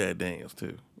just like Chad Daniels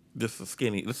too. Just a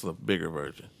skinny. This is a bigger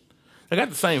version. They got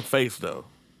the same face though.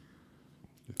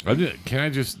 I'm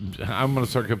gonna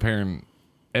start comparing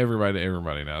everybody to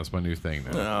everybody now. It's my new thing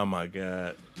now. Oh my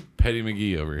god. Petty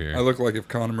McGee over here. I look like if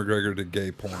Conor McGregor did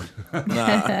gay porn.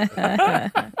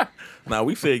 Nah,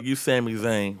 we said you Sami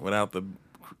Zayn without the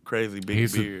crazy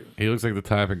big beard. He looks like the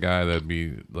type of guy that'd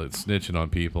be like snitching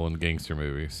on people in gangster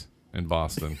movies in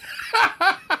Boston.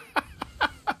 How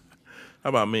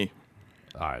about me?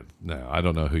 I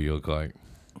don't know who you look like.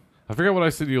 I forgot what I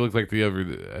said you looked like the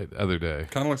other day.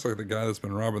 Kind of looks like the guy that's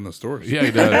been robbing the stores. Yeah,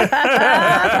 he does.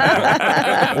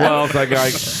 Well, it's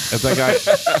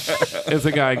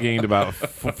a guy gained about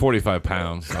 45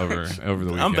 pounds over the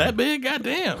weekend. I'm that big?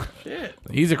 Goddamn. Shit.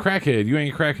 He's a crackhead. You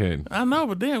ain't a crackhead. I know,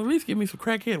 but damn, at least give me some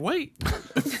crackhead weight.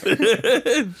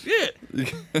 Shit.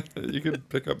 You could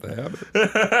pick up the habit.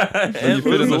 You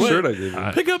fit in the shirt I gave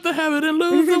you. Pick up the habit and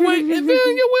lose the weight, and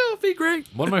feeling your will be great.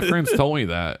 One of my friends told me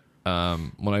that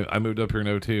when I moved up here in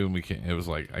 2002, and it was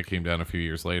like I came down a few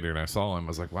years later, and I saw him. I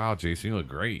was like, "Wow, Jason, you look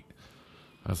great."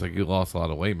 I was like, "You lost a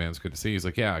lot of weight, man. It's good to see." He's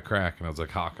like, "Yeah, I crack," and I was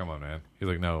like, "Ha, come on, man." He's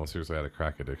like, "No, seriously, I had a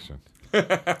crack addiction,"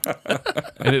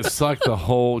 and it sucked the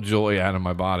whole joy out of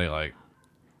my body. Like,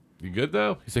 you good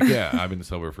though? He's like, "Yeah, I've been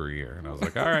sober for a year," and I was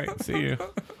like, "All right, see you."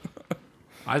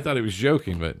 I thought he was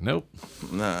joking, but nope.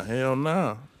 Nah, hell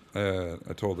no.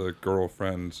 I told a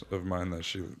girlfriend of mine that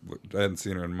I hadn't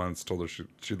seen her in months. Told her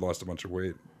she'd lost a bunch of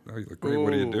weight. Oh, you look great.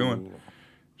 What are you doing?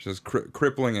 She has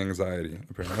crippling anxiety,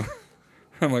 apparently.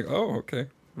 I'm like, oh, okay.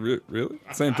 Really?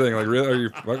 Same thing. Like, really? Are you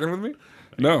fucking with me?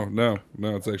 No.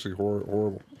 It's actually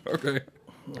horrible. Okay.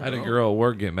 I had a girl at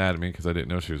work get mad at me because I didn't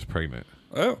know she was pregnant.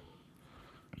 Oh.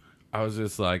 I was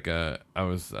just like,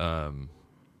 she's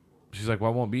like,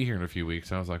 well, I won't be here in a few weeks.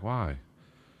 And I was like, why?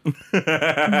 And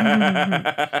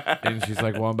she's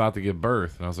like, well, I'm about to give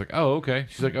birth. And I was like, oh, okay.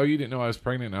 She's like, oh, you didn't know I was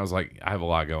pregnant? And I was like, I have a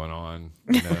lot going on.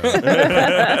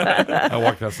 I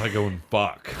walked outside going,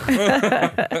 fuck.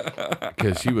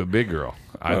 Because she was a big girl.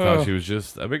 I thought she was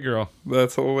just a big girl.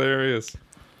 That's hilarious.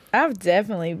 I've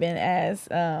definitely been asked,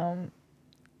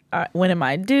 when am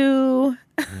I due?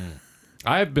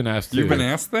 I've been asked You've too. been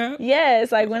asked that?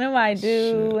 Yes, like when am I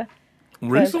due?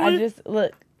 Recently? I just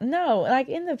look. No, like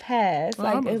in the past, Oh,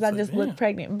 like I'm because about I to just say, look yeah.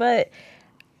 pregnant. But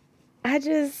I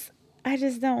just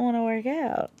don't want to work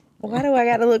out. Why do I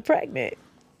got to look pregnant?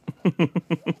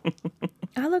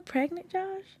 I look pregnant,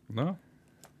 Josh? No.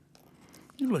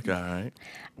 You look all right.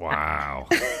 Wow.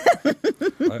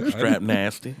 I Strap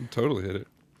nasty. totally hit it.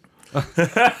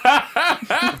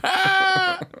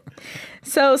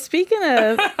 So speaking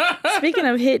of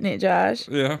hitting it, Josh.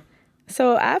 Yeah.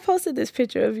 So I posted this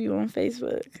picture of you on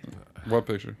Facebook. What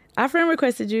picture? Our friend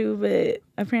requested you, but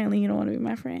apparently you don't want to be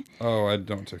my friend. Oh, I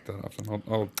don't check that often.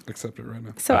 I'll accept it right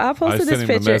now. So I posted sent this him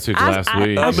a picture. message last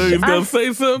week. I knew he was going to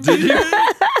say something. Did you?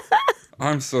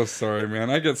 I'm so sorry,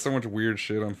 man. I get so much weird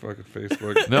shit on fucking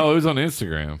Facebook. No, it was on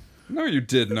Instagram. No, you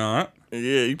did not.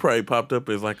 Yeah, you probably popped up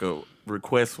as like a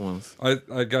request once. I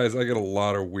guys, I get a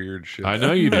lot of weird shit. I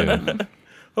know you did.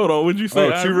 Hold on, what'd you say? Oh,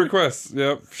 2 Ivory? requests.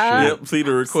 Yep. Shit. Yep, see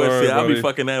the request. Sorry, Yeah, I'll be buddy.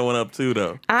 fucking that one up too,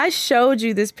 though. I showed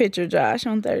you this picture, Josh,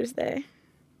 on Thursday.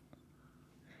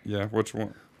 Yeah, which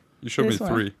one? You showed This me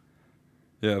one. 3.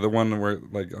 Yeah, the one where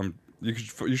like you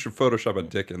should Photoshop a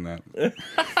dick in that.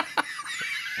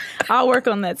 I'll work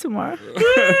on that tomorrow.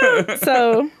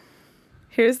 So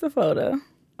here's the photo.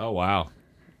 Oh, wow.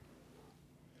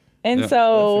 And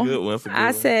so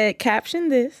I said, caption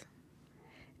this.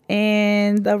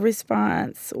 And the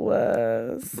response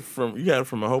was you got it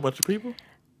from a whole bunch of people?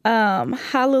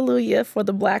 Hallelujah for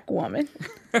the black woman.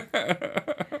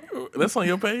 That's on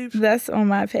your page? That's on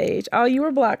my page. Oh, you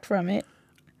were blocked from it.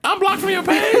 I'm blocked from your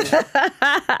page?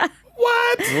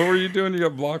 What? What were you doing? You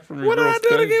got blocked from your What did I do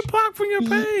to page? get blocked from your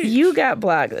page? You got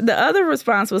blocked. The other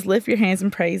response was lift your hands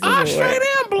and praise the I Lord. straight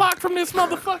am blocked from this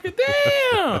motherfucker.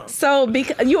 Damn. So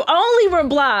because you only were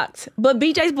blocked, but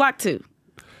BJ's blocked too.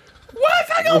 What?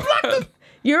 I got blocked.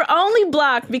 You're only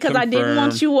blocked because I didn't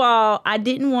want Confirmed. you all. I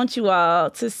didn't want you all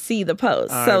to see the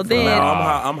post. All So right, then,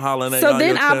 I'm hollering at so y'all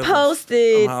then your I cousins.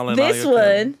 posted I'm hollering this all your one.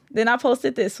 cousins. Then I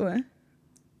posted this one.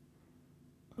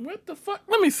 What the fuck?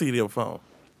 Let me see your phone.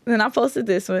 Then I posted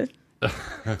this one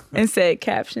and said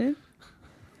caption.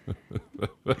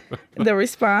 The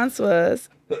response was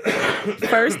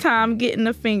first time getting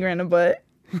a finger in the butt.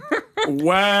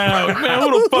 Wow. Man,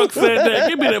 who the fuck said that?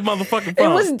 Give me that motherfucking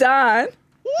phone. It was Don.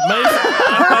 Mason.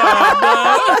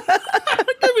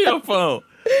 Give me your phone.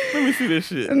 Let me see this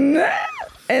shit. And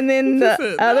then the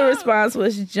said, other response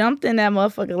was jumped in that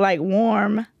motherfucker like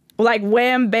warm, like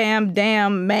wham bam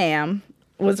damn ma'am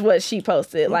was what she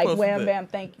posted. Like posted wham that? bam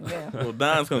thank you ma'am. Well,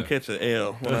 Don's gonna catch an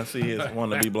L when I see his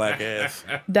wannabe black ass.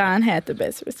 Don had the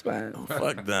best response.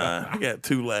 Fuck Don. He got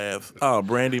 2 laughs. Oh,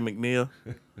 Brandy McNeil.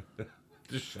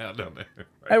 Just shout down there.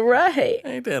 All right.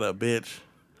 Ain't that a bitch?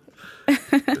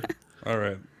 All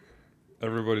right.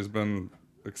 Everybody's been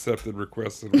accepted,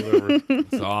 requested, whatever.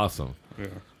 It's awesome. Yeah.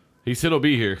 He said he'll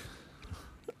be here.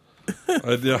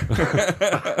 Yeah.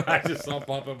 I just saw him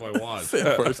pop up my watch.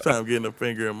 First time getting a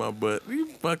finger in my butt. You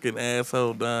fucking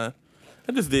asshole, Don.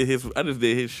 I just did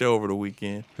his show over the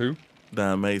weekend. Who?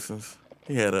 Don Mason's.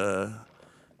 He had a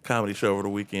comedy show over the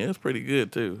weekend. It was pretty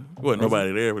good too. Wasn't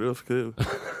nobody there, but it was cool.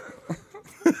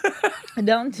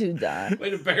 Don't do Don. Way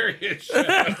to bury it.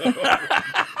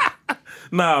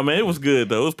 Nah, man, it was good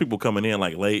though. It was people coming in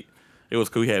like late. It was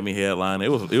cool. He had me headline. It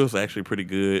was actually pretty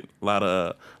good. A lot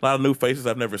of new faces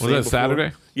I've never seen. that before.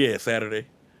 Saturday? Yeah, Saturday.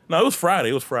 No, it was Friday.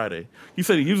 It was Friday. He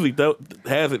said he usually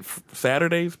has it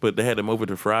Saturdays, but they had to move it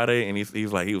to Friday, and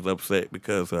he's like he was upset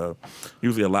because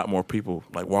usually a lot more people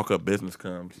like walk up business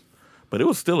comes. But it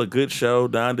was still a good show.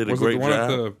 Don did a Was great it the one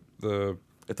job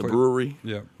at at the brewery.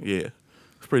 Yeah. Yeah,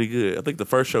 it's pretty good. I think the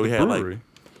first show he had Brewery? like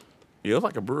it was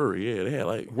like a brewery. Yeah, they had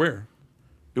like Where?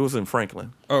 it was in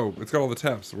Franklin. Oh, it's got all the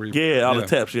taps. Where you, Yeah, all the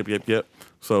taps. Yep.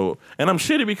 So, and I'm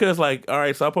shitty because, like, all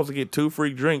right, so I'm supposed to get 2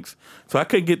 free drinks. So I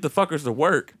couldn't get the fuckers to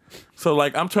work. So,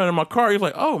 like, I'm turning my car. He's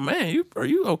like, oh, man, are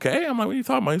you okay? I'm like, what are you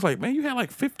talking about? He's like, man, you had like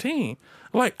 15.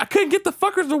 I'm like, I couldn't get the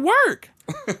fuckers to work.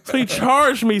 So he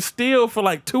charged me still for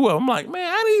like 2 of them. I'm like,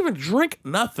 man, I didn't even drink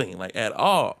nothing, like, at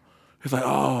all. He's like,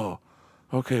 oh,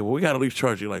 okay, well, we got to at least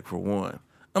charge you, like, for 1.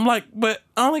 I'm like, but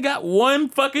I only got 1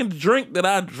 fucking drink that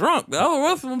I drunk. The other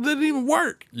rest of them didn't even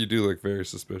work. You do look very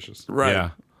suspicious. Right. Yeah.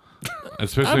 I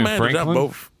Especially in managed. I Franklin.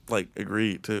 both like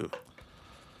agreed too.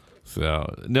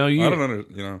 So no, you. I don't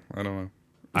know. I don't know.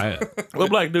 I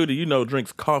What black dude do you know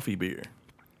drinks coffee beer?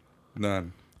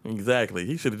 None. Exactly.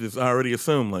 He should have just already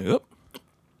assumed like, oh,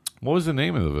 what was the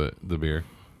name of the beer?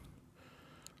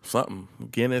 something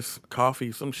Guinness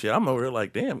coffee, some shit. I'm over here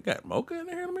like, damn, we got mocha in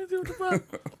there. Let me see what the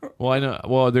fuck. Well, I know.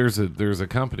 Well, there's a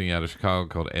company out of Chicago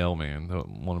called Aleman that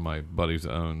one of my buddies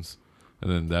owns,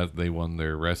 and then that they won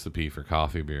their recipe for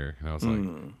coffee beer, and I was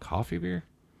like, coffee beer?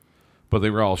 But they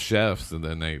were all chefs, and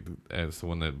then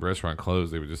when the restaurant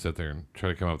closed, they would just sit there and try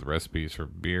to come up with recipes for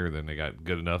beer. Then they got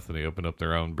good enough that they opened up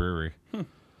their own brewery.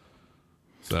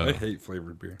 So I hate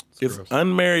flavored beer. Is gross.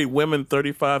 unmarried women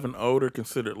 35 and older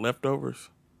considered leftovers?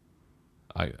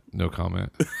 no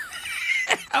comment.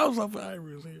 I was hoping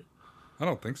Ivory was here. I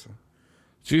don't think so.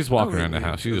 She just walked around the really?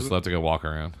 house. She just left to go walk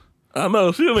around. I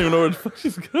know. She don't even know where the fuck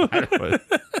she's going.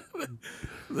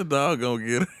 The dog gonna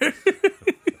get her.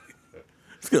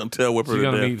 It's gonna tail whip her She's to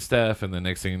gonna death. meet Steph, and the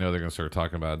next thing you know, they're gonna start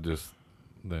talking about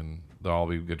then they'll all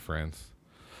be good friends.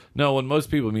 No, when most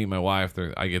people meet my wife,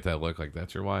 I get that look like,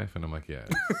 that's your wife? And I'm like, yeah,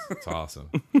 it's awesome.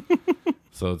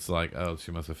 So it's like, oh, she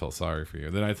must have felt sorry for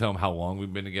you. Then I tell them how long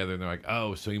we've been together, and they're like,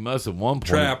 oh, so you must have one point.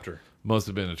 Trapped her. Must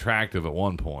have been attractive at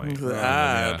one point. He's like,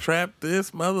 I trapped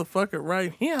this motherfucker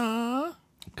right here.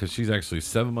 Because she's actually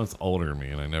 7 months older than me,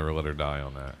 and I never let her die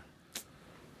on that.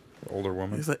 Older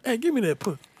woman. He's like, hey, give me that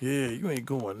pussy. Yeah, you ain't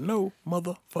going no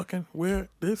motherfucking where.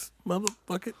 This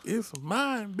motherfucker is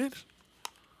mine, bitch.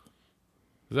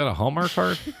 Is that a Hallmark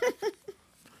card?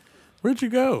 Where'd you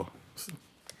go?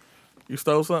 You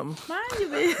stole something? Mind you,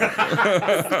 bitch.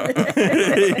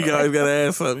 You always gotta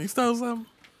ask something. You stole something?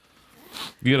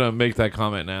 You gonna make that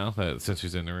comment now, that since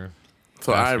she's in the room?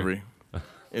 So Ask her. Ivory,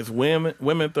 Is women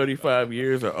 35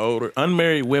 years or older,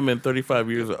 unmarried women 35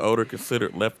 years or older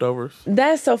considered leftovers?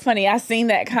 That's so funny. I seen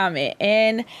that comment.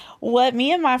 And what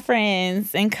me and my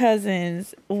friends and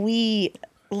cousins, we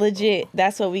legit,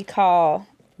 that's what we call.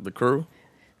 The crew?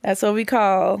 That's what we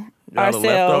call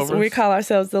ourselves. We call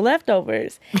ourselves the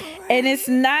leftovers. And it's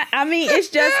not, I mean, it's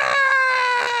just,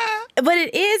 but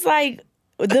it is like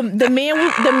the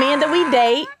men that we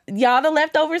date, y'all the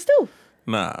leftovers too.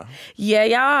 Nah. Yeah,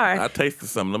 y'all are. I tasted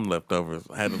some of them leftovers.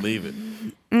 I had to leave it.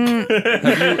 Have you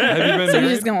been So you're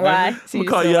just gonna lie? I'm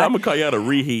gonna call you out of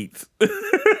reheats.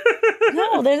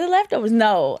 No, they're the leftovers.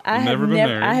 No, I have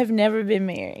never been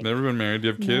married. Never been married. Do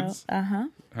you have kids? No. Uh-huh.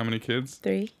 How many kids?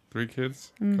 3. 3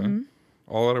 kids? Okay.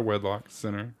 All out of wedlock,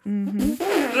 sinner. Okay.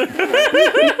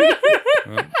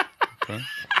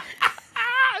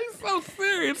 So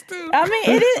serious too. I mean,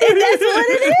 it is.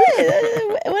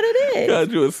 That's what it is.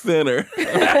 God, you a sinner.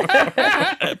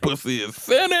 That pussy is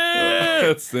sinner.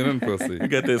 That's sinning pussy. You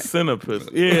got that sinner pussy.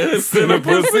 Yeah, sinner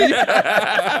pussy.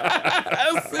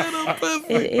 Sinner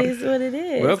pussy. It is what it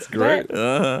is. That's great.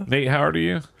 But Nate, how old are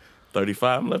you?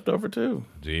 35. I'm left over too.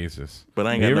 Jesus. But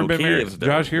I ain't You got ever no been married? kids. though.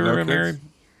 Josh, you ever No been kids? married?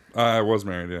 I was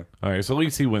married, yeah. All right, so at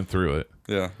least he went through it.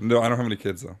 Yeah. No, I don't have any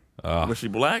kids, though. Was she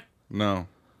black? No.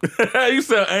 You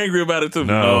sound angry about it too.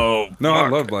 No. No, I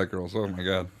love black girls. Oh, my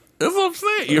God. That's what I'm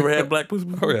saying. You ever had black pussy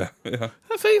before? Oh, yeah. Yeah.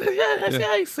 That's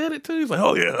how he said it too. He's like,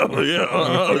 oh yeah.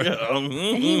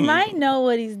 he might know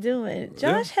what he's doing.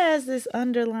 Josh has this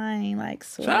underlying like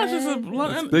swag. Josh is a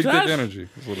Big dick energy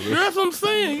is what it is. That's what I'm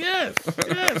saying. Yes,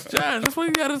 Josh. That's what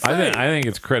you gotta say. I think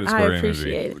it's credit I score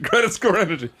appreciate energy. it. Credit score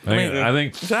energy. I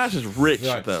think Josh is rich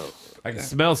though. I can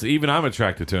smell. Even I'm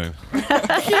attracted to him.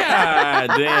 God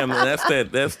damn, that's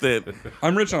that.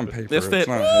 I'm rich on paper. That's It's that-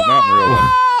 not in real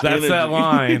life. That's that Energy.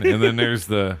 line, and then there's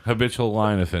the habitual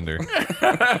line offender.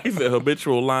 He's a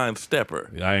habitual line stepper.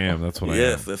 I am. That's what I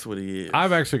Yes, am. that's what he is.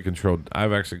 I've actually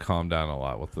calmed down a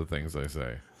lot with the things I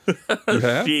say. You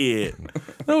have? Shit.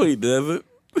 No, he doesn't.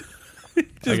 He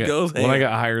just goes when ham. I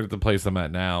got hired at the place I'm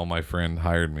at now, my friend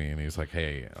hired me, and he's like,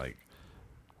 "Hey,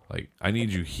 like I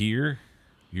need you here.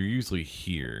 You're usually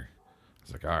here." I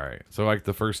was like, "All right." So like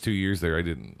the first 2 years there, I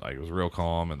didn't like. It was real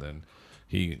calm, and then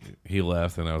he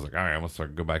left, and I was like, "All right, I'm gonna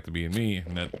start go back to being me."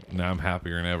 And now I'm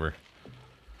happier than ever.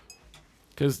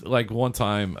 Because like one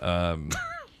time,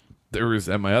 there was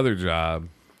at my other job,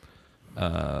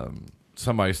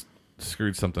 somebody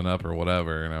screwed something up or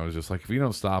whatever, and I was just like, if you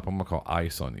don't stop, I'm gonna call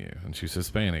ICE on you. And she's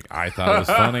Hispanic. I thought it was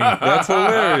funny. That's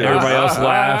hilarious. Everybody else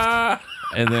laughed.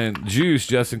 And then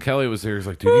Justin Kelly was there. He's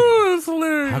like, dude, That's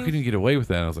hilarious. how can you get away with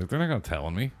that? And I was like, they're not gonna tell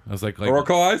on me. I was like Or I'll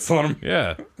call ice on him.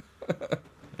 yeah.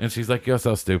 And she's like, you're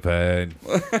so stupid.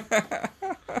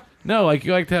 No, like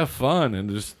you like to have fun and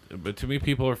just. But to me,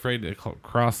 people are afraid to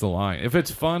cross the line. If it's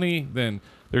funny, then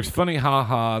there's funny ha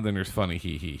ha. Then there's funny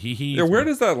he he. Yeah, where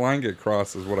does that line get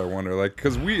crossed is what I wonder. Like,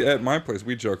 because we, at my place,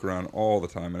 we joke around all the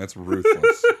time, and it's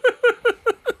ruthless.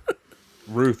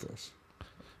 Ruthless.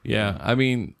 Yeah, I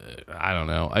mean, I don't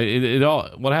know. It all.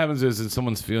 What happens is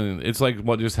someone's feeling. It's like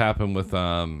what just happened with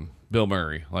Bill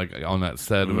Murray, like on that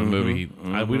set of a movie.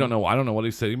 We don't know. I don't know what he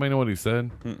said. You might know what he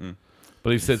said.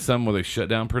 But he said something where they shut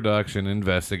down production,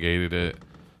 investigated it.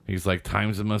 He's like,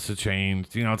 times must have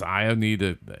changed. You know, I need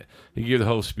to. He gave the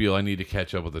whole spiel. I need to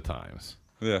catch up with the times.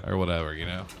 Yeah. Or whatever. You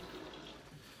know.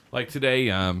 Like today,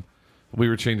 we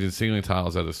were changing ceiling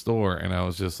tiles at a store, and I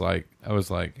was like,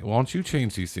 why don't you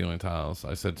change these ceiling tiles?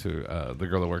 I said to the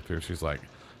girl that worked there, she's like,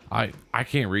 I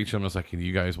can't reach them. I was like,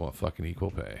 you guys want fucking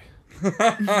equal pay.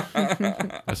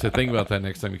 I said, think about that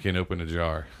next time you can't open a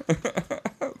jar.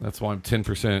 That's why I'm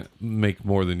 10% make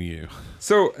more than you.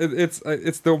 So it's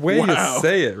the way you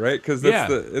say it, right? Because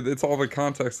it's all the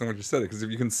context in which you said it. Because if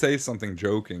you can say something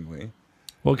jokingly,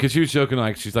 well, because she was joking,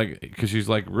 because she's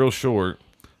like real short,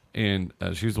 and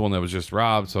she's the one that was just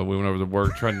robbed. So we went over to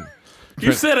work trying.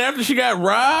 You said after she got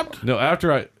robbed? No,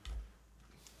 after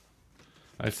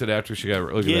I said after she got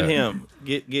look Get at that. him.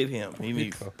 Get him. He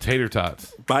needs Tater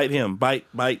tots. bite him. Bite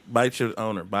your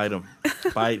owner. Bite him.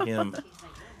 Bite him.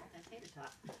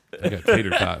 I got tater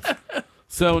tots.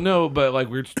 So no, but like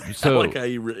we're so I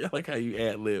like how you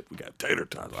ad lib. We got tater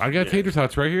tots. I got tater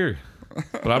tots right here,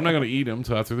 but I'm not gonna eat them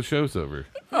until after the show's over.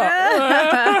 You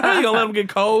gonna let them get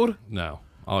cold? No,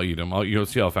 I'll eat them. You'll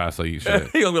see how fast I eat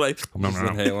shit. You gonna be like,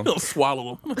 inhale 'em. he'll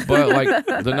swallow them. But like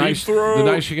the night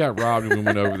throat. she got robbed and we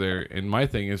went over there, and my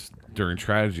thing is during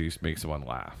tragedies make someone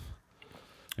laugh.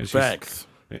 And Facts.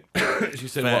 She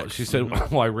said,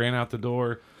 well, I ran out the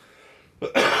door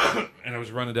and I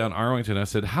was running down Arlington. I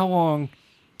said, how long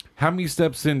how many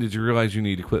steps in did you realize you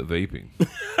need to quit vaping?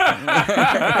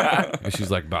 And she's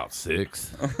like, about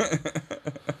 6.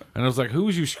 And I was like, who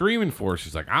was you screaming for?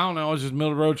 She's like, I don't know. I was just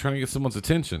middle of the road trying to get someone's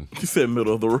attention. She said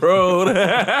middle of the road. And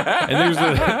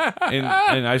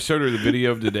I showed her the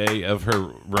video of today of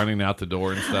her running out the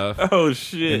door and stuff. Oh,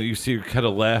 shit. And you see her cut a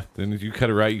left, and if you cut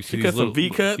a right, you see She these cut some little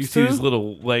V-cuts, You see too? these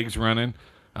little legs running.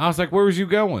 I was like, where was you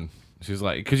going? She's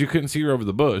like, because you couldn't see her over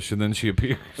the bush, and then she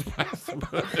appears past the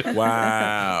bush.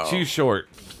 Wow. She's short.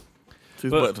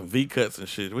 She's putting some V cuts and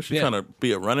shit. Was she trying to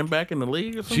be a running back in the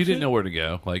league or something? She didn't know where to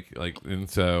go. And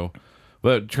so,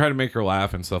 but try to make her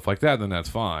laugh and stuff like that, then that's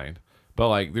fine. But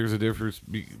like, there's a difference.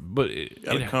 But You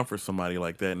gotta comfort somebody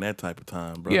like that in that type of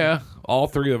time, bro. yeah, all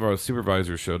 3 of our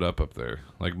supervisors showed up there.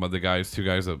 Like the 2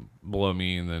 guys that below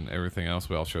me, and then everything else,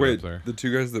 we all showed up there. The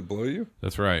 2 guys that blow you?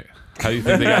 That's right. How do you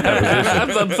think they got that position? I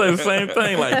was about to say the same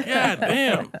thing. Like, God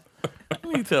damn.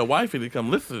 You need to tell wifey to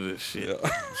come listen to this shit. Yeah.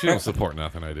 She don't support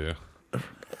nothing I do.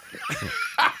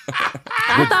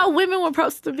 I thought women were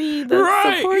supposed to be the Right.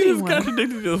 You supporting just one.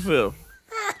 contradicted yourself.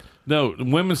 No,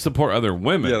 women support other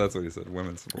women. Yeah, that's what he said.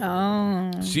 Women support.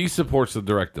 Oh, She supports the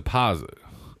direct deposit.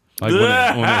 Like when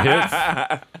it hits.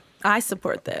 I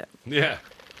support that. Yeah.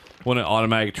 When it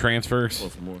automatic transfers.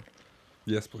 What's more?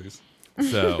 Yes, please.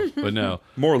 So, but no.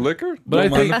 More liquor? But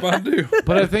Don't I mind if I do.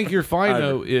 But I think you're fine,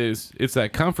 though, it's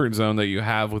that comfort zone that you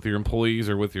have with your employees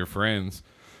or with your friends.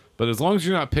 But as long as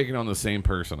you're not picking on the same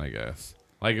person, I guess.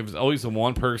 Like, if it's always the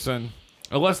one person,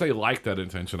 unless they like that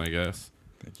intention, I guess.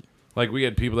 Thank you. Like, we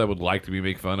had people that would like to be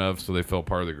made fun of, so they felt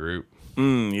part of the group.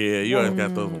 Yeah, you always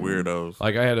got those weirdos.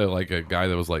 Like, I had a guy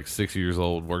that was like 6 years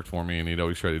old, worked for me, and he'd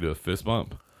always try to do a fist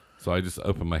bump. So I just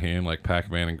opened my hand like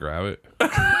Pac-Man and grab it.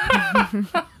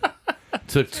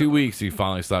 Took 2 weeks, he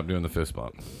finally stopped doing the fist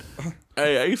bump.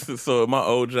 Hey, I used to, so at my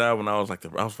old job when I was like,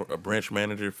 I was a branch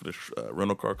manager for the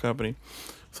rental car company.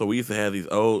 So we used to have these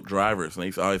old drivers, and they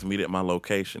used to always meet at my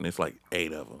location. It's like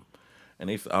 8 of them. And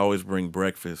they used to always bring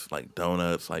breakfast, like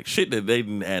donuts, like shit that they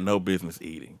didn't had no business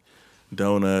eating.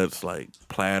 Donuts, like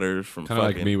platters from Kind of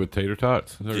fucking... like me with tater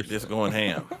tots. just going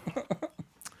ham. And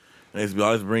they used to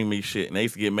always bring me shit. And they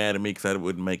used to get mad at me because I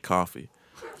wouldn't make coffee.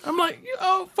 I'm like,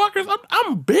 yo, fuckers,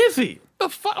 I'm busy. The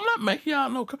fuck, I'm not making y'all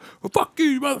no coffee. Well, fuck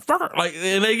you, motherfucker. Like,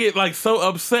 and they get like so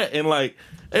upset and like,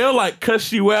 they'll like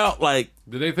cuss you out like,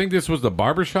 Did they think this was the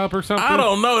barbershop or something? I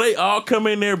don't know. They all come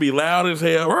in there, be loud as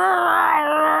hell.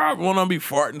 One of them be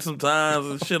farting sometimes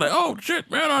and shit. Like, oh shit,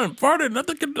 man, I done farted. I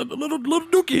think a little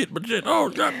dookie hit, but shit. Oh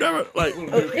god damn it! Like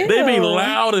they be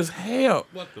loud as hell.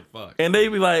 What the fuck? And they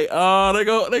be like, oh, they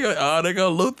go,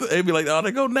 Luther. They be like, oh,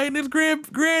 they go Nate and his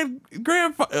grandfathers.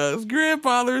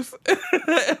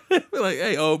 Be like,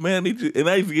 hey, old man, need you. And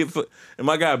I used to get, and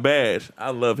my guy Bash,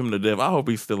 I love him to death. I hope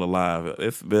he's still alive.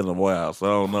 It's been a while, so I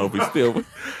don't know if he's still.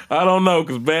 I don't know,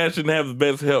 because Bash didn't have the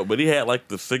best help, but he had like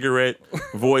the cigarette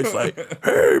voice, like,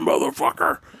 hey,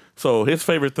 motherfucker. So his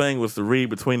favorite thing was to read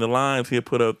between the lines. He'd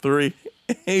put up 3.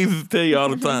 He used to tell you all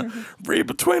the time, read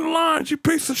between the lines, you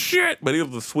piece of shit. But he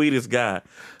was the sweetest guy.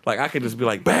 Like, I could just be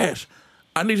like, Bash,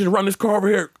 I need you to run this car over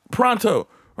here pronto.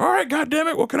 All right,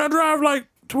 goddammit. Well, can I drive, like,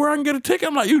 to where I can get a ticket?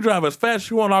 I'm like, you drive as fast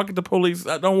as you want. I'll get the police.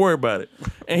 Don't worry about it.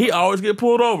 And he always get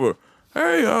pulled over.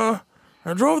 Hey,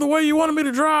 I drove the way you wanted me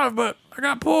to drive, but I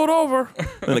got pulled over.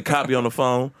 And the cop be on the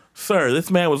phone. Sir, this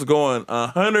man was going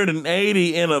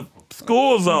 180 in a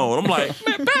school zone. I'm like,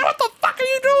 man, what the fuck are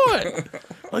you doing?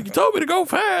 Like, you told me to go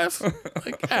fast.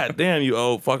 Like, god damn you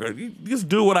old fucker. You just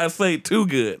do what I say too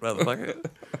good, motherfucker.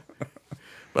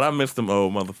 But I miss them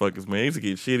old motherfuckers, man. I used to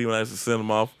get shitty when I used to send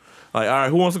them off. Like, all right,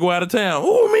 who wants to go out of town?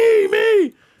 Oh,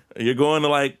 me. You're going to,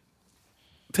 like,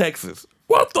 Texas.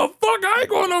 What the fuck? I ain't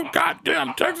going to no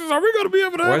goddamn Texas. Are we going to be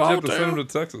able to have a Why'd you have to hotel? send him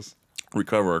to Texas?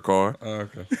 Recover a car. Oh,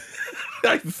 okay.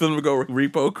 I used to send them to go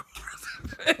repo cars.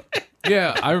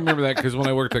 Yeah, I remember that because when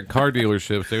I worked at car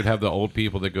dealerships, they would have the old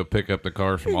people that go pick up the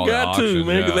cars from all the Got auctions. to,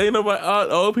 man, because yeah. ain't nobody,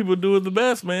 old people do it the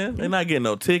best, man. They're not getting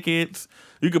no tickets.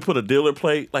 You could put a dealer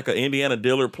plate, like an Indiana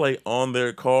dealer plate, on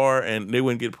their car, and they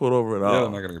wouldn't get pulled over at Yeah, all.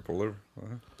 I'm not going to get pulled over.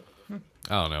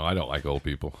 I don't know. I don't like old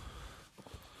people.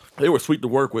 They were sweet to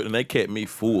work with, and they kept me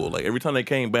full. Like, every time they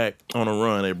came back on a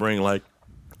run, they bring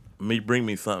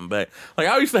me something back. Like,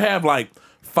 I used to have, like,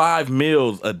 5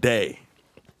 meals a day.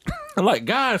 I'm like,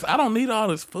 guys, I don't need all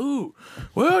this food.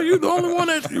 Well, you're the only one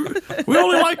we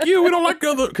only like you. We don't like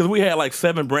other, because we had like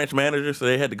 7 branch managers, so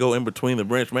they had to go in between the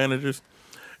branch managers.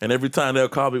 And every time they'll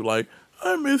call me like,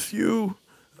 I miss you.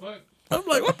 What? I'm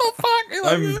like, what the fuck? He's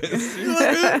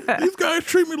like, these guys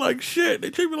treat me like shit. They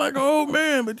treat me like an old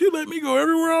man, but you let me go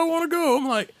everywhere I want to go. I'm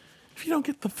like, if you don't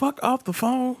get the fuck off the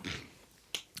phone,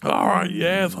 all right, you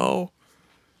asshole.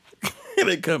 And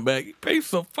they come back, you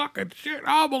piece of fucking shit.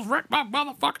 I almost wrecked my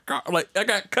motherfucking car. I'm like, I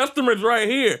got customers right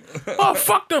here. Oh,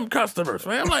 fuck them customers,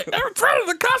 man. I'm like, they're in front of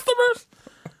the customers?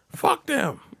 Fuck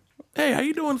them. Hey, how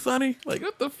you doing, Sonny? Like,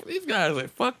 what the these guys are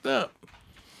fucked up.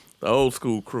 The old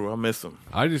school crew, I miss them.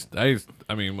 I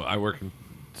mean, I work in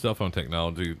cell phone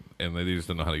technology, and they just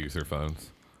don't know how to use their phones.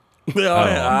 They all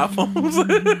had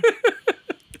iPhones.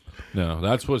 No,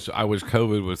 that's what I wish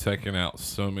COVID was taking out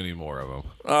so many more of them.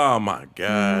 Oh my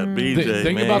God, BJ.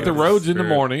 Think man. about the roads in the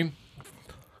morning,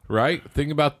 right?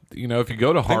 Think about if you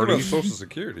go to Hardee's, Think about Social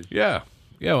Security. yeah.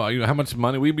 Well, how much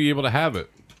money we'd be able to have it.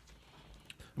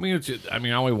 I mean,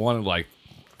 I only wanted like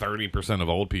 30% of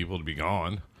old people to be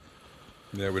gone.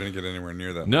 Yeah, we didn't get anywhere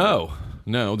near that. No.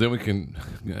 Then we can.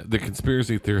 The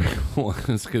conspiracy theory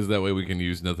was because that way we can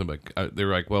use nothing but. They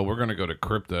were like, well, we're going to go to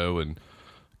crypto and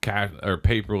cash or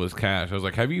paperless cash. I was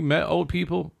like, have you met old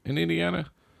people in Indiana?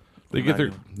 They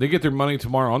get their money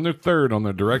tomorrow on their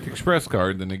Direct Express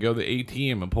card. Then they go to the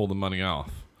ATM and pull the money off.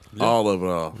 Yep. All of it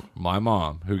off. My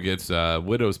mom, who gets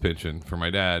widow's pension for my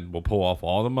dad, will pull off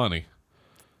all the money.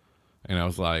 And I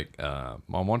was like, Mom,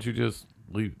 why don't you just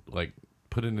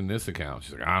put it in this account?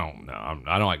 She's like, I don't know.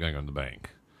 I don't like going to the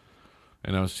bank.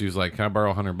 And she was like, can I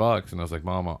borrow $100? And I was like,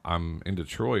 Mom, I'm in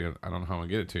Detroit. And I don't know how I'm going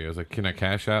to get it to you. I was like, can I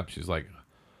cash app? She's like,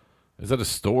 is that a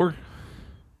store?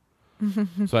 So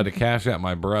I had to cash out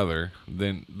my brother.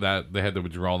 Then they had to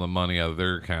withdraw the money out of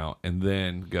their account and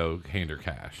then go hand her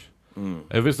cash.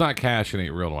 If it's not cash, it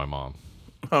ain't real to my mom.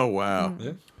 Oh, wow.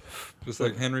 Yeah. Just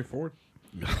like Henry Ford.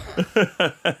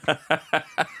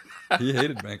 He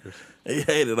hated bankers. He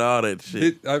hated all that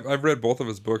shit. I've read both of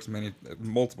his books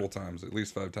multiple times, at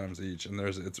least 5 times each, and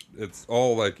it's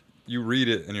all like you read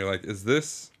it and you're like, is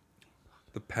this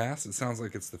the past? It sounds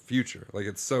like it's the future. Like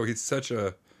he's such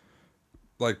a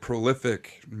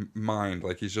prolific mind.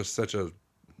 Like he's just such a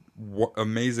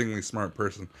amazingly smart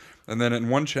person. And then in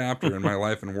one chapter in My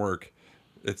Life and Work,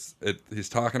 he's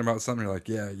talking about something. You're like,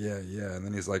 yeah, and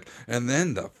then he's like, and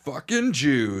then the fucking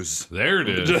Jews. There it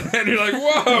is. And you're like,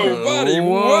 whoa, buddy,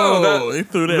 whoa! He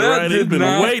threw that right. He's been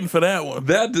waiting for that one.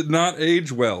 That did not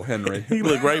age well, Henry. He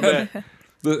looked right back.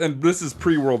 And this is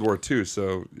pre-World War II,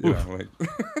 so like,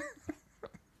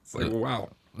 it's like, wow.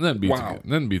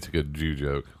 Nothing beats a good Jew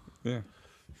joke. Yeah,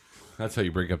 that's how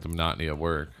you break up the monotony at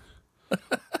work.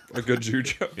 A good Jew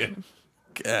joke. Yeah.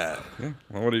 God. Yeah.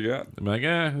 Well, what do you got? I'm like,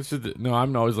 it's just no.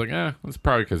 I'm always like, it's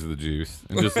probably because of the Jews,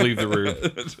 and just leave the room.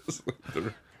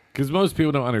 Because most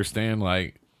people don't understand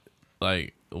like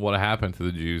what happened to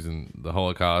the Jews in the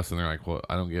Holocaust, and they're like, well,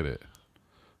 I don't get it.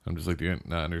 I'm just like, do you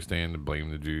not understand and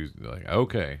blame the Jews? They're like,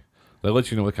 okay, they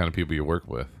let you know what kind of people you work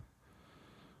with.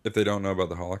 If they don't know about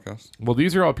the Holocaust? Well,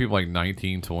 these are all people like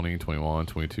 19, 20, 21,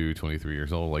 22, 23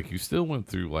 years old. Like, you still went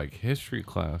through, like, history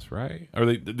class, right? Or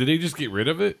did they just get rid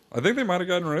of it? I think they might have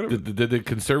gotten rid of it. Did the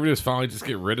conservatives finally just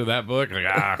get rid of that book? Like,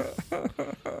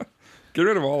 Get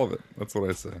rid of all of it. That's what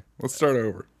I say. Let's start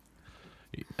over.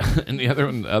 And the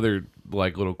other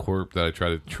like, little quirk that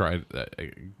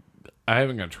I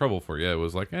haven't got in trouble for yet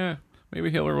was like, maybe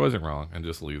Hitler wasn't wrong, and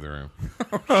just leave the room.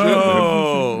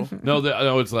 Oh.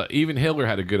 No, it's like, even Hitler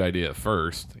had a good idea at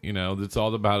first. It's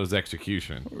all about his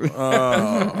execution.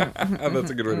 Oh. That's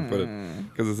a good way to put it,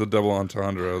 because it's a double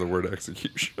entendre of the word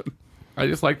execution. I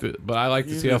just liked it, but I like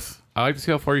to see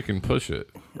how far you can push it.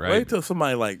 Right? Wait till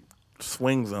somebody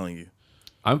swings on you.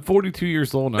 I'm 42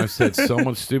 years old, and I've said so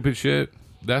much stupid shit.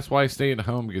 That's why I stay at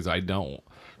home, because I don't.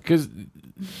 Because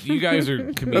you guys are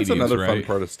comedians, That's another right? fun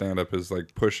part of stand-up is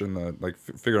pushing the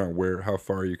figuring out how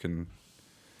far you can.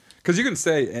 Because you can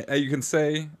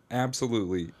say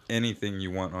absolutely anything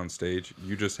you want on stage.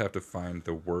 You just have to find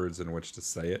the words in which to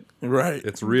say it. Right.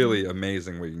 It's really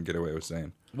amazing what you can get away with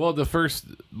saying. Well, the first,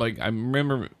 I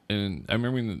remember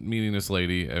meeting this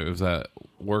lady. It was at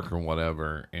work or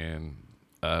whatever, and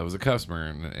it was a customer,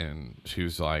 and she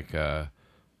was like,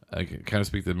 I kind of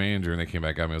speak to the manager, and they came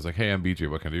back at me. I was like, hey, I'm BJ.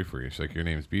 What can I do for you? She's like, your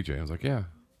name's BJ. I was like, yeah.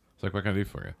 It's like, what can I do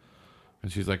for you? And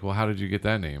she's like, well, how did you get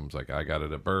that name? I was like, I got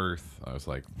it at birth. I was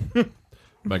like, I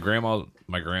didn't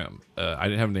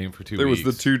have a name for 2 weeks. There was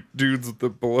the two dudes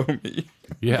below me.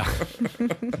 Yeah.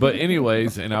 But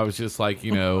anyways, and I was just like,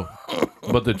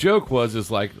 but the joke was, that's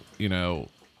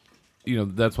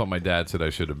what my dad said I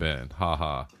should have been. Ha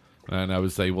ha. And I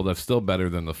would say, well, that's still better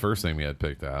than the first name you had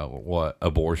picked out. What?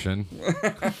 Abortion?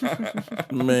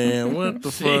 Man, what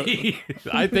the fuck?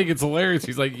 I think it's hilarious.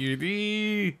 He's like, you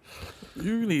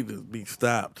need to be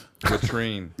stopped.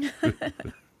 Latrine.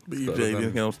 BJ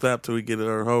just gonna stop till we get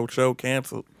our whole show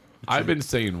canceled. I've been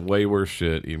saying way worse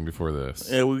shit even before this.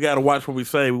 Yeah, we got to watch what we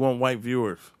say. We want white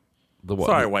viewers.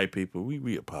 Sorry, white people.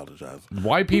 We apologize.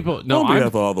 White people. No, on behalf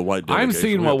of all the white. I'm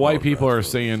seeing what white people are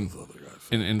saying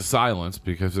in silence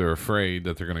because they're afraid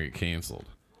that they're going to get canceled.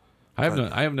 I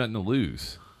have nothing to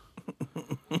lose.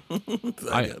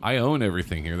 I own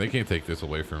everything here. They can't take this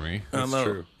away from me. That's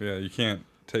true. Yeah, you can't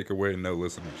take away no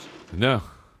listeners. No,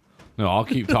 I'll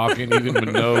keep talking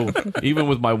even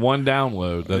with my one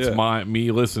download. That's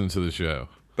me listening to the show.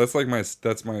 That's like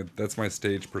that's my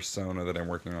stage persona that I'm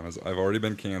working on. Is I've already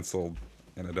been canceled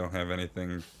and I don't have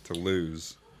anything to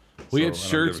lose. We had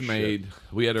shirts made.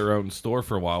 We had our own store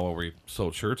for a while where we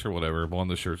sold shirts or whatever. One of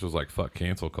the shirts was like "fuck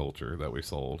cancel culture" that we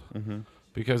sold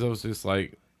because I was just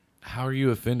like, how are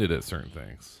you offended at certain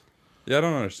things? Yeah, I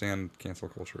don't understand cancel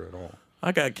culture at all.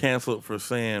 I got canceled for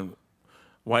saying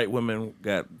white women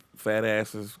got fat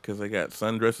asses because they got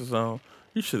sundresses on.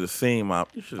 You should have seen my.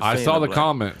 I saw the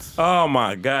comments. Oh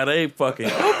my god, they fucking.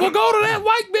 Oh, well, go to that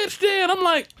white bitch then. I'm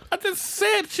like, I just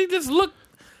said she just looked.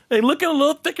 They looking a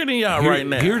little thicker than y'all right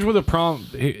now. Here's where the problem.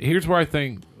 Here's where I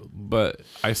think. But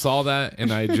I saw that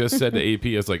and I just said to AP,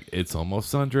 I was like, it's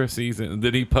almost sundress season. And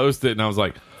then he posted it and I was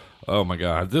like, oh my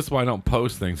god, this is why I don't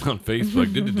post things on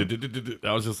Facebook.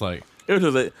 I was just like. It was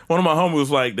just like, one of my homies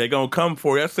was like, "They gonna come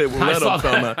for you." I said, "Well, let them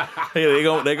come." Hey,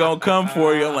 they gonna come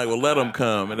for you. I'm like, "Well, let them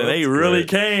come," and then they really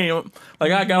came.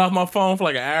 Like I got off my phone for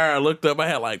like an hour. I looked up. I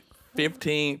had like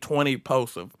 15, 20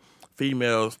 posts of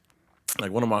females.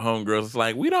 Like one of my homegirls was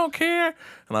like, "We don't care,"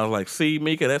 and I was like, "See,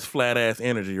 Mika, that's flat ass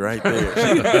energy right there."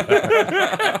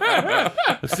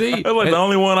 See, that's like the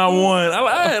only one I won.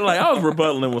 I was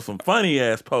rebutting with some funny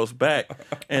ass posts back,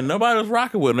 and nobody was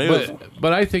rocking with me.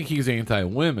 But I think he's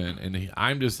anti-women, and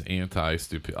I'm just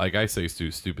anti-stupid. Like I say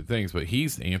stupid things, but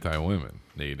he's anti-women.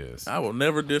 Nate is. I will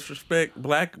never disrespect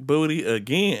black booty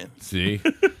again. See,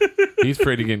 he's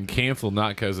afraid of getting canceled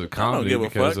not because of comedy, I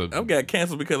got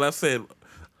canceled because I said.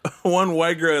 One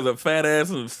white girl has a fat ass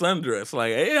and a sundress.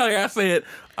 Like I said,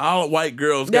 all white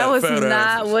girls got fat asses. That was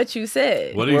not what you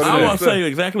said. What did you say? I want to tell you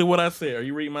exactly what I said. Are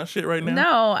you reading my shit right now?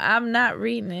 No, I'm not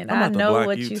reading it. I know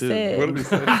what you said. What did he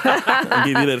say? I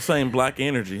give you that same black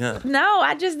energy, huh? No,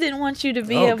 I just didn't want you to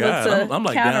be able to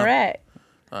counteract.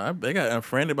 They got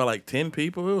unfriended by like 10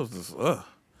 people. It was just,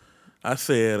 I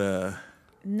said,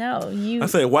 I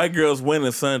said, white girls winning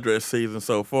sundress season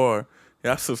so far.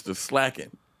 Y'all sisters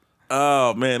slacking.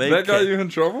 Oh man, that got you in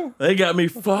trouble? They got me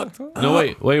fucked. No,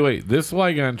 wait. This is why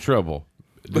I got in trouble.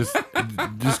 Just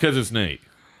because it's Nate.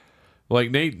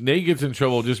 Like Nate gets in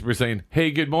trouble just for saying,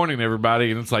 "Hey, good morning, everybody,"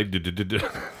 and it's like,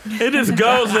 it just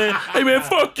goes in. Hey man,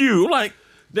 fuck you. Like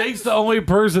Nate's the only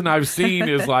person I've seen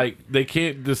is like they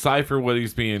can't decipher what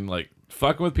he's being like.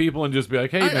 Fucking with people and just be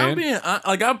like, hey, man.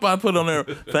 I put on there,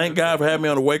 thank God for having me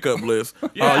on the wake up list.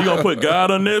 Yeah. You gonna put God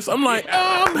on this? I'm like,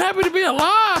 I'm happy to be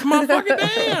alive, motherfucking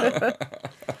damn.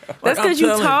 That's because you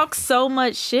talk so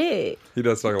much shit. He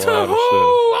does talk a lot of shit.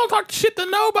 I don't talk shit to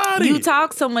nobody. You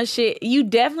talk so much shit. You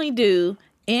definitely do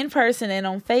in person and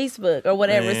on Facebook or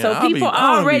whatever. Man, so people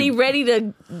are already ready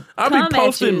to I'll be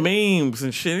posting memes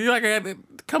and shit. You're like,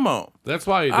 come on. That's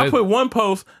why I put one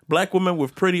post, black women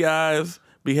with pretty eyes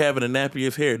be having the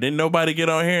nappiest hair. Didn't nobody get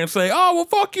on here and say, "Oh, well,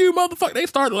 fuck you, motherfucker." They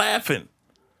start laughing.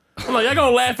 I'm like, y'all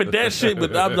gonna laugh at that shit,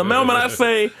 but the moment I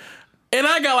say, and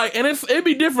I got like, and it'd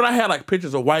be different. I had like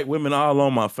pictures of white women all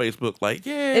on my Facebook. Like,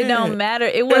 yeah, it don't matter.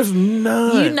 It was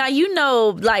none. You know,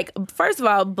 like first of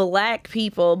all, black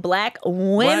women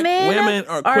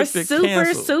are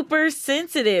super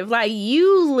sensitive. Like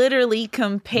you literally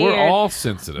compare. We're all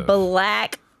sensitive.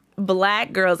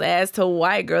 Black girls' ass to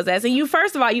white girls' ass. And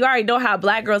first of all, you already know how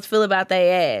black girls feel about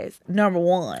their ass. Number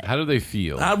one. How do they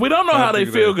feel? We don't know how they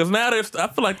feel because now I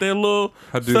feel like they're a little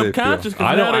subconscious.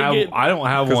 I don't have one. I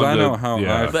know how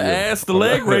I feel. The ass to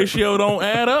leg ratio don't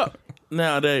add up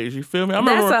nowadays. You feel me? I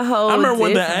remember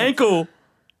when the ankle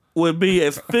would be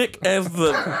as thick as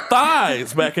the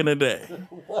thighs back in the day.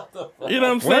 You know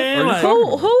what I'm saying? Like,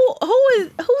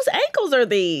 whose ankles are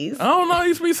these? I don't know. There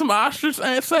used to be some ostrich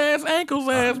ass ankles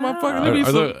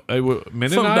motherfuckers. Are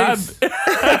Mennonites?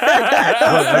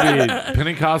 I mean,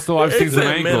 Pentecostal. I've seen some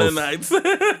ankles. Mennonites.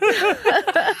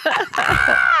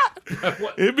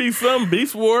 It'd be some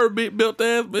Beast War built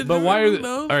ass. But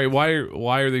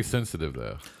why are they sensitive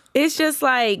though? It's just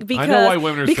like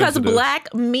because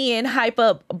black men hype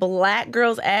up black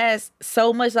girls' ass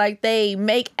so much, like they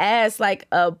make ass like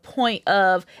a point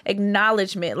of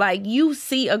acknowledgement. Like you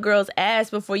see a girl's ass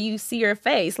before you see her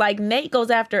face. Like Nate goes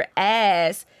after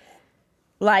ass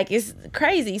Like, it's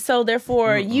crazy. So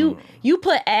therefore, you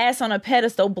put ass on a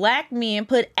pedestal. Black men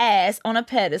put ass on a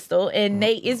pedestal, and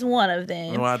Nate is one of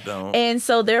them. No, I don't. And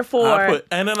so therefore,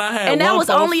 and then I had, and that was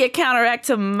post, only a counteract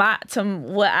to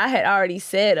what I had already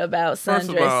said about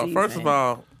sundress season. First of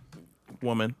all,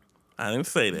 woman, I didn't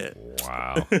say that.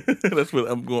 Wow. That's what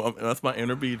I'm going. That's my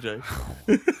inner BJ.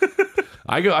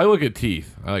 I look at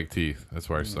teeth. I like teeth. That's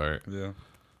where I start. Yeah,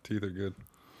 teeth are good.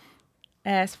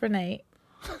 Ass for Nate.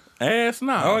 Ass,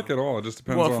 nah. I like it all. It just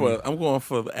depends on. I'm going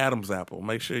for the Adam's apple.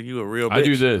 Make sure you a real bitch. I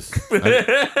do this. You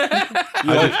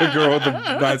like a girl with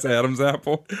a nice Adam's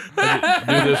apple? I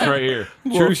do this right here.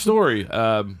 True story.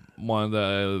 One of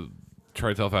the try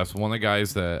to tell fast. One of the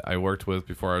guys that I worked with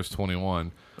before I was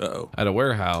 21 at a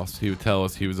warehouse, he would tell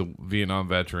us he was a Vietnam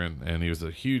veteran and he was a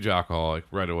huge alcoholic.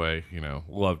 Right away,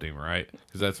 loved him, right?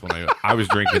 Because that's when I was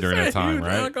drinking during that time,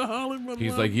 right?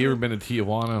 He's like, "You ever been to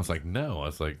Tijuana?" I was like, "No." I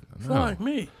was like, "No." It's like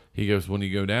me. He goes, "When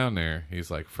you go down there,"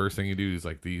 he's like, "first thing you do is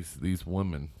like these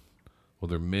women, well,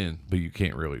 they're men, but you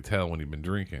can't really tell when you've been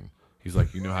drinking." He's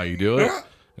like, "You know how you do it?"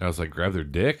 And I was like, "Grab their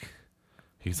dick."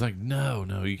 He's like, no,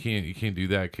 you can't do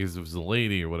that because if it's a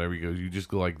lady or whatever. He goes, "You just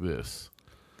go like this."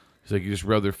 He's like, "You just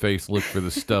rub their face, look for the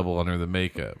stubble under the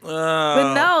makeup."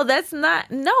 But no, that's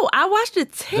not. No, I watched a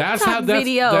TikTok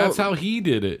video. That's how he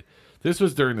did it. This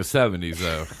was during the 70s,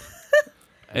 though.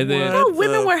 And then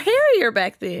women were hairier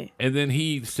back then. And then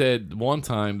he said one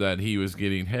time that he was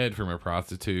getting head from a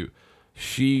prostitute.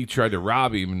 She tried to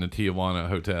rob him in the Tijuana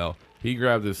hotel. He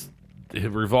grabbed his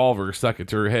revolver, stuck it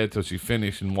to her head till she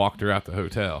finished, and walked her out the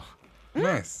hotel.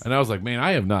 Nice. And I was like, man,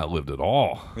 I have not lived at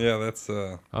all. Yeah, that's.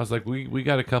 I was like, we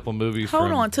got a couple movies.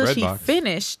 Hold on, till Redbox. she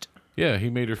finished. Yeah, he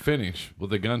made her finish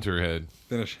with a gun to her head.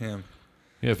 Finish him.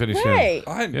 Yeah, finish Right.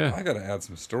 him. I got to add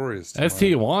some stories. That's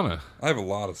Tijuana. I have a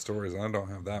lot of stories. I don't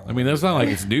have that one. I mean, that's not like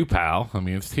it's New Pal. I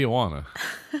mean, it's Tijuana.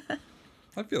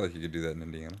 I feel like you could do that in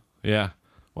Indiana. Yeah.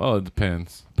 Well, it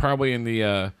depends. Probably in the.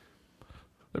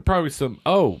 There probably some.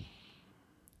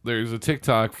 There's a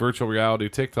TikTok, virtual reality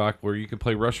TikTok, where you can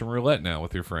play Russian roulette now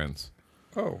with your friends.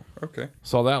 Oh, okay.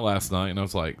 Saw that last night, and I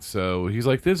was like, so he's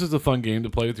like, this is a fun game to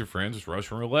play with your friends. It's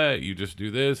Russian roulette. You just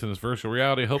do this, and it's virtual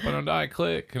reality. Hope I don't die.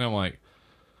 Click. And I'm like,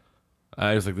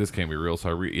 I was like, this can't be real.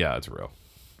 So yeah, it's real.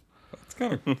 It's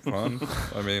kind of fun.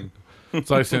 I mean,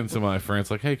 so I sent to my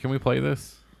friends like, hey, can we play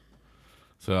this?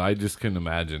 So I just couldn't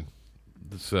imagine.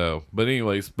 So, but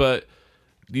anyways, do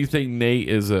you think Nate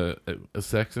is a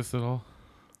sexist at all?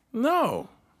 No.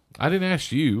 I didn't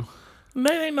ask you.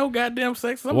 Nate ain't no goddamn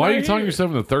sexist. Why are you talking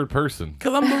yourself in the third person?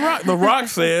 Because I'm The Rock. The Rock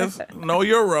says, know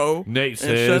your role. Nate and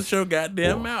says, shut your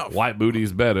goddamn mouth. White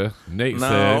booty's better. Nate said.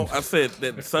 No, I said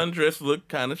that the sundress looked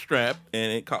kind of strapped,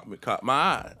 and it caught my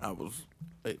eye. I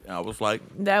was like,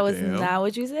 that was damn. not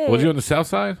what you said. Was you on the south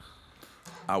side?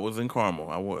 I was in Carmel.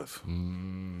 I was.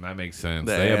 That makes sense.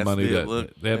 The They have ass money did to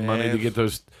look- they have the money to ass- get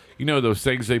those. Those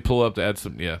things they pull up to add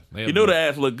some. Yeah, they have You know the money.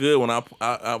 ass looked good when I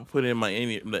put in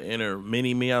the inner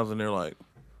mini me. I was in there like,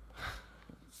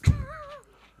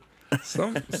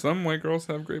 some white girls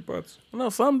have great butts. no,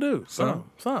 some do. Some.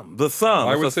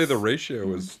 I would say the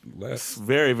ratio is less.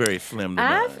 very, very slim to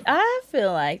mine. I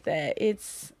feel like that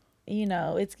it's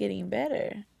it's getting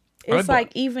better. It's I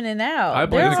like evening out. I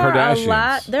blame the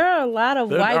Kardashians. There are a lot of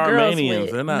They're white girls Armenians.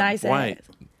 with They're not nice white.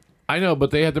 ass. I know,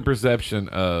 but they had the perception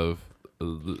of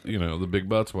the big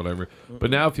butts, whatever. But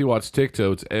now if you watch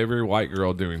TikTok, it's every white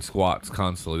girl doing squats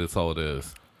constantly. That's all it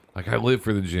is. Like, I live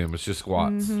for the gym. It's just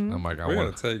squats. I'm like,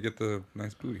 That's how you get the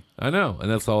nice booty. I know, and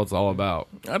that's all it's all about.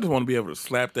 I just want to be able to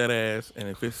slap that ass, and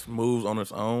if it moves on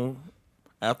its own,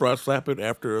 after I slap it,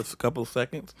 after a couple of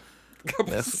seconds,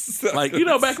 that's like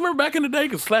remember back in the day, you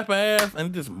could slap an ass and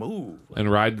it just move,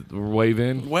 And wave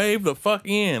in. wave the fuck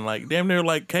in, like damn near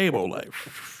like cable,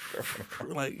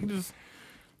 like you just.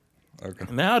 Okay.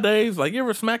 Nowadays, like, you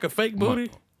ever smack a fake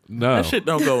booty? No. That shit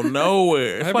don't go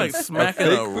nowhere. It's like smacking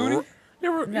fake a booty?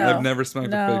 You ever, No. I've never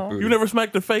smacked a fake booty. you never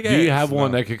smacked a fake ass? Do you have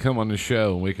one that could come on the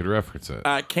show and we could reference it?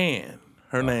 I can.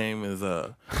 Her name is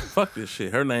fuck this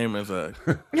shit. Her name is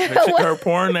her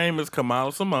porn name is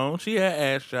Kamala Simone. She had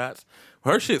ass shots.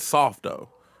 Her shit's soft though,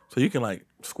 so you can like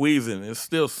squeeze it. And it's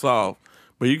still soft,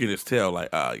 but you can just tell like,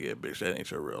 oh yeah, bitch, that ain't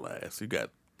your real ass.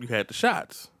 You had the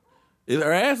shots.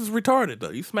 Her ass is retarded though.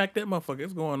 You smack that motherfucker,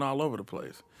 it's going all over the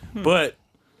place. But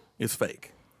it's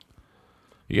fake.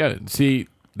 You got to see.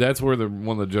 That's where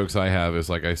one of the jokes I have is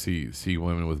like I see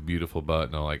women with beautiful butt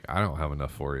and I'm like, I don't have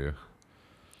enough for you.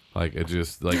 Like it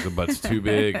just like the butt's too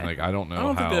big. Like I don't know I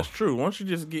don't how. think that's true. Once you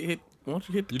just get hit, once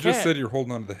you hit the You cat, just said you're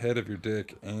holding on to the head of your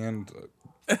dick, and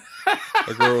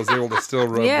a girl was able to still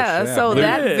rub the Yeah, shaft. so Yeah.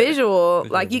 that visual,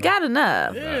 like you got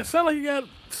enough. yeah, it sound like you got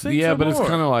Yeah, but it's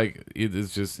kind of like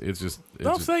it's just.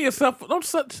 Don't sell yourself. Don't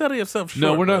sell yourself short.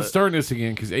 No, we're not starting this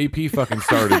again because AP fucking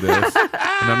started this, and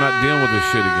I'm not dealing with this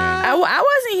shit again. I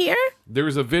wasn't here. There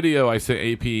was a video I sent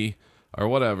AP or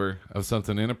whatever of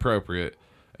something inappropriate,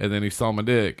 and then he saw my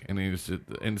dick, and I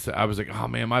was like, oh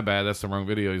man, my bad, that's the wrong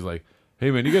video. He's like, hey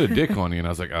man, you got a dick on you, and I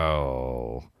was like,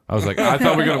 oh. I was like, I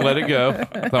thought we were gonna let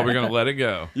it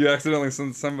go. You accidentally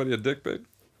sent somebody a dick pic?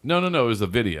 No, it was a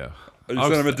video. You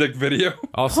sent him a dick video?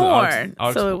 Porn.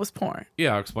 So it was porn.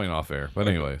 Yeah, I'll explain off air. But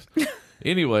anyways,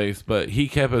 but he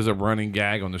kept as a running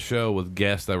gag on the show with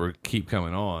guests that would keep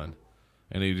coming on,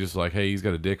 and he just like, hey, he's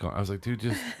got a dick on. I was like, dude,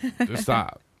 just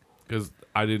stop, because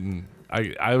I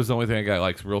was the only thing I got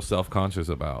like real self conscious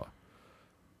about,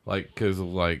 like, because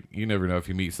like you never know if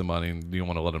you meet somebody and you don't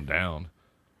want to let them down.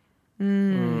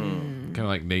 Kind of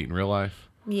like Nate in real life.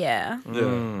 Yeah. Yeah.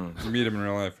 You meet him in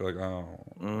real life, you're like, oh.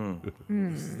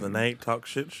 This is the Nate Talk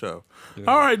Shit Show. Yeah.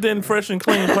 All right, then, Fresh and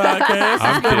Clean podcast.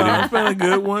 I'm kidding. It's been a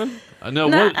good one. No,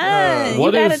 what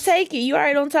you gotta take it. You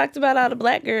already don't talked about all the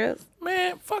black girls.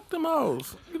 Man, fuck them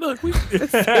hoes. Look, we. I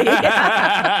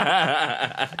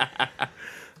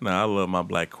love my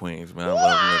black queens, man. I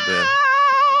love them to death.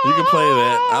 You can play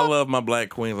that. I love my black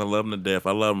queens. I love them to death.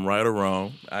 I love them right or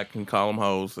wrong. I can call them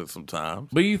hoes at sometimes.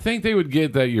 But you think they would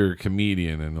get that you're a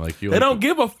comedian and like you? They don't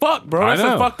give a fuck, bro. That's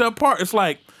the fucked up part. It's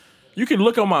like you can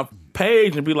look on my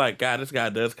page and be like, God, this guy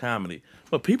does comedy.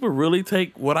 But people really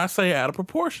take what I say out of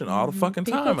proportion all the fucking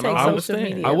time. And I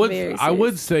understand. I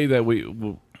would say that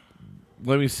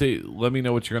let me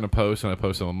know what you're going to post, and I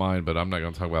post on mine, but I'm not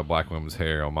going to talk about black women's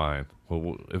hair on mine.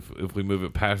 Well, if we move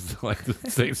it past like to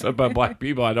say something about black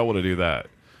people, I don't want to do that.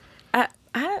 I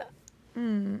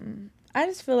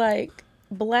just feel like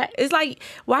black. It's like,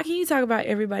 why can you talk about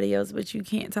everybody else, but you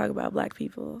can't talk about black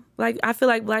people? Like, I feel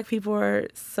like black people are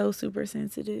so super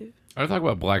sensitive. I talk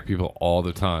about black people all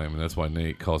the time, and that's why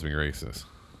Nate calls me racist.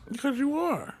 Because you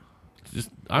are. It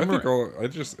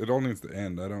all needs to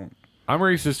end. I'm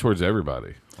racist towards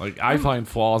everybody. Like, I find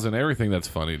flaws in everything that's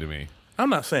funny to me. I'm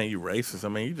not saying you racist. I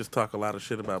mean, you just talk a lot of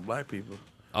shit about black people.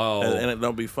 Oh, and it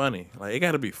don't be funny. Like, it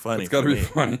got to be funny. It's got to be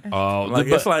funny. Oh, like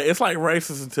it's like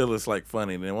racist until it's like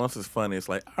funny. And then once it's funny, it's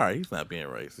like, all right, he's not being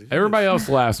racist. Everybody else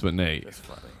laughs, but Nate. It's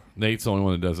funny. Nate's the only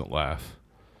one that doesn't laugh.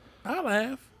 I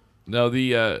laugh. No,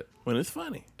 when it's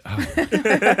funny.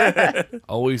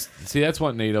 Always see, that's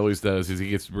what Nate always does. Is he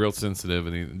gets real sensitive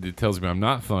and he tells me I'm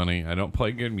not funny. I don't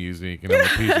play good music, and I'm a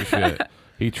piece of shit.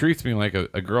 He treats me like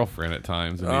a girlfriend at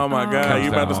times. And oh my God, you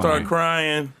about to start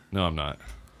crying? No, I'm not.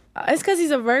 It's because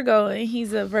he's a Virgo, and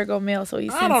he's a Virgo male, so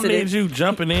he's sensitive. I don't need you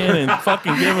jumping in and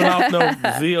fucking giving off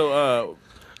no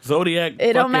zodiac.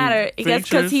 It don't matter.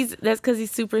 Features. That's because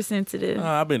he's super sensitive.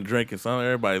 I've been drinking, so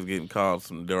everybody's getting called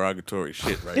some derogatory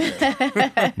shit right now.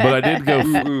 But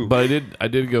I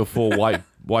did go full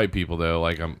white people though.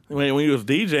 Like when you was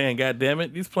DJing,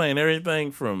 goddammit, he's playing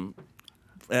everything from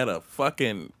at a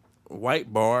fucking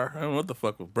white bar. I don't know what the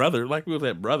fuck was Brothers. Like we was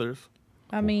at Brothers.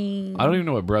 I mean, I don't even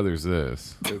know what Brothers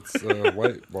is. It's a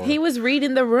white bar. He was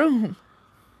reading the room.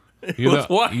 You're the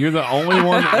only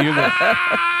one.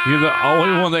 You're the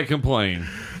only one that complained.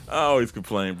 I always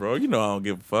complain, bro. You know I don't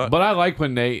give a fuck. But I like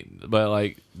when Nate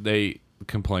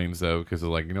complains though, because they're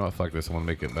like, you know what, fuck this, I want to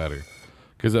make it better.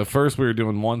 Because at first we were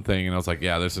doing one thing, and I was like,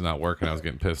 yeah, this is not working. I was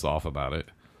getting pissed off about it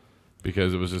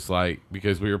because it was just like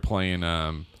because we were playing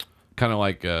kind of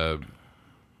like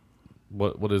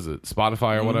what is it,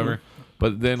 Spotify or whatever.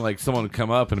 But then, like, someone would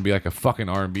come up and it'd be like a fucking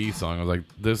R&B song. I was like,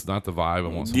 this is not the vibe. I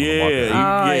want someone to walk in.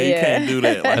 You can't do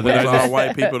that. Like, when it's all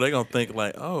white people, they're going to think,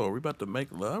 like, oh, are we about to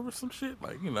make love or some shit?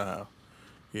 Like, you know how.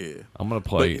 Yeah. I'm going to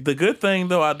play. But the good thing,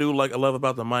 though, I love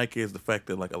about the mic is the fact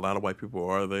that, like, a lot of white people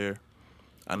are there.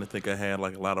 I didn't think I had,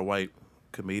 like, a lot of white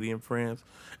comedian friends.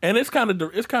 And it's kind of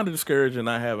discouraging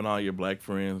not having all your black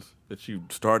friends that you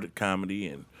started comedy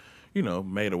and, you know,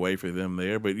 made a way for them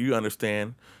there. But you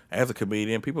understand, as a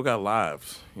comedian, people got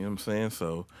lives. You know what I'm saying?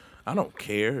 So I don't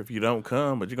care if you don't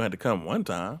come, but you're going to have to come one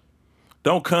time.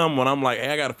 Don't come when I'm like, hey,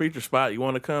 I got a feature spot. You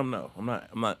want to come? No, I'm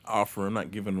not offering. I'm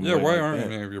not giving them away. Yeah, why aren't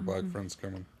any of your black friends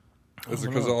coming? Is it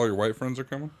because all your white friends are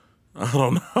coming? I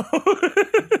don't know.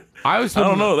 I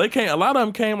don't know. They came. A lot of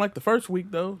them came like the first week,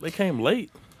 though. They came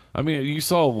late. I mean, you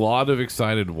saw a lot of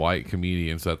excited white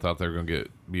comedians that thought they were going to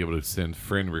be able to send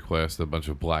friend requests to a bunch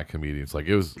of black comedians. I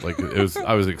was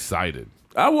excited.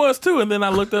 I was too, and then I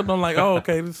looked up and I'm like, oh,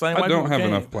 okay, the same. I don't have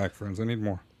enough black friends. I need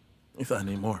more. You thought I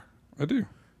need more? I do.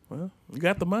 Well, you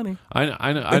got the money. I know.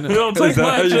 It don't take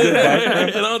much.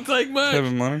 It don't take much.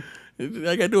 Having money. All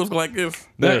I gotta do is go like this.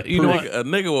 You know, a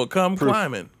nigga will come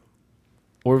climbing.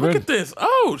 Look at this.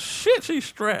 Oh shit, she's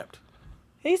strapped.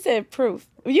 He said proof.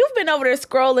 You've been over there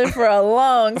scrolling for a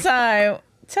long time.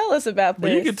 Tell us about this.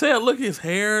 But you can tell, look, his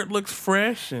hair looks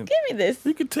fresh. And give me this.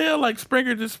 You can tell, like,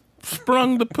 Springer just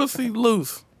sprung the pussy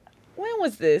loose. When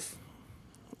was this?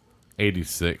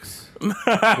 86. 20,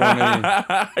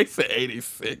 I said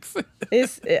 86.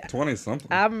 It's 20 something.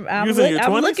 I'm I'm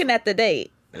looking at the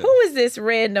date. Yeah. Who is this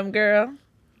random girl?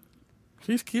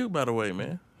 She's cute, by the way,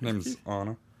 man. Name's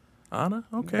Anna. Anna?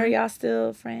 Okay. Are y'all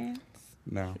still friends?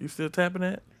 No. You still tapping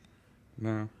that?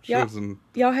 No. She lives in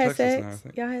y'all had Texas sex? now, I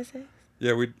think. Y'all had sex?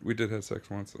 Yeah, we did have sex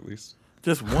once at least.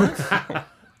 Just once?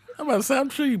 I'm about to say, I'm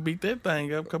sure you beat that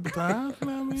thing up a couple times. You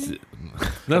know what I mean?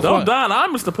 Don't die,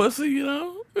 I'm Mr. Pussy, you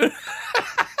know?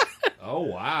 Oh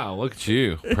wow! Look at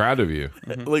you, proud of you.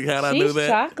 Look how I do She's that.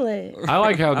 chocolate. I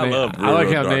like how Nate's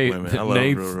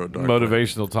real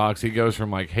motivational talks. He goes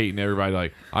from like hating everybody,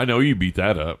 like I know you beat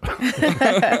that up. Cause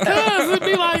it'd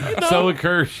be like, you know, so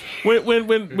encouraged. When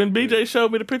BJ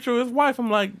showed me the picture of his wife,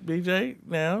 I'm like, BJ,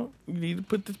 now you need to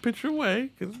put this picture away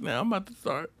because now I'm about to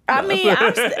start. I mean,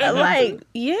 I'm like,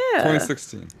 yeah.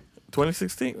 2016.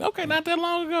 2016. Okay, not that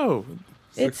long ago.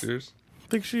 6 years.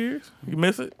 6 years. You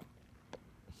miss it?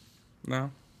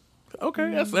 No.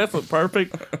 Okay, that's a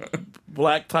perfect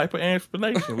black type of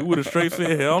explanation. We would have straight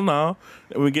said, hell no.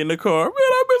 And we get in the car, man,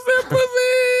 I miss that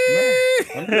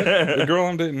pussy. No, I'm good. The girl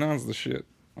I'm dating now is the shit.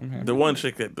 I'm happy. The one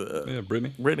chick that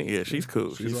Brittany. Brittany, yeah, she's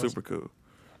cool. She's awesome. super cool.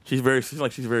 She's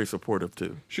very supportive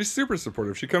too. She's super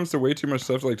supportive. She comes to way too much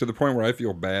stuff, like to the point where I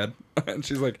feel bad. And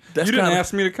she's like, That's you didn't kinda-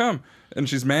 ask me to come. And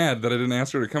she's mad that I didn't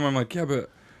ask her to come. I'm like, yeah, but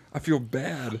I feel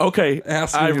bad. Okay,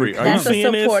 Ask me Ivory, to are come. you That's a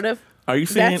seeing this? supportive. Are you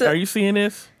seeing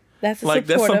this? That's a Like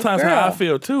that's supportive sometimes girl. how I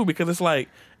feel too, because it's like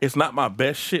it's not my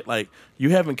best shit. Like you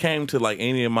haven't came to like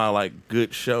any of my like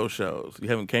good shows. You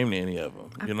haven't came to any of them.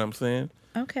 You know what I'm saying?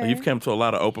 Okay. Like, you've come to a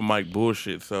lot of open mic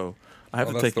bullshit, so I have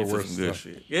to that's take the you to worst some good stuff.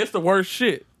 shit. Yeah, it's the worst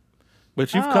shit.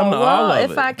 But you've come to all of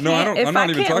if it. I can't, No, I don't- if I'm not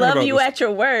I even can't talking love about you this. at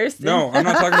your worst, No, I'm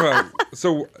not talking about.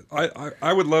 So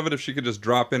I would love it if she could just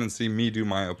drop in and see me do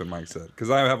my open mic set, because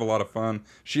I have a lot of fun.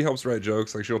 She helps write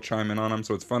jokes, like she'll chime in on them,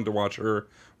 so it's fun to watch her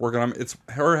work on them. It's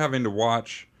her having to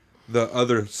watch the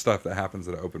other stuff that happens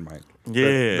at an open mic. Yeah,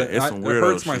 it's some it weirdo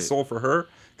hurts my shit. soul for her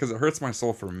because it hurts my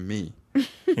soul for me.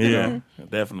 Yeah,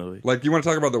 definitely. Like, you want to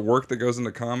talk about the work that goes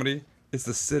into comedy? It's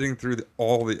the sitting through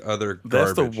all the other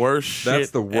That's garbage. the worst shit That's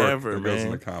the work ever, that goes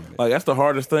man. into comedy. Like that's the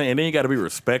hardest thing, and then you got to be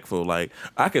respectful. Like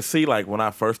I could see, like when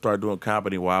I first started doing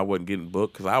comedy, why I wasn't getting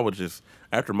booked, because I would just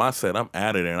after my set, I'm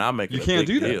out of there, and I make it You a can't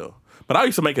big do that. deal. But I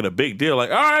used to make it a big deal. Like,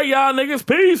 all right, y'all niggas,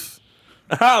 peace.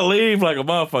 I leave like a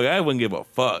motherfucker. I wouldn't give a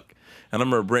fuck. And I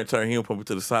remember Brent turned him, put me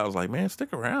to the side. I was like, man,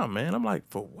 stick around, man. I'm like,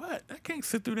 for what? I can't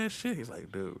sit through that shit. He's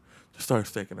like, dude, just start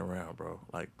sticking around, bro.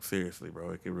 Like seriously,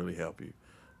 bro, it could really help you.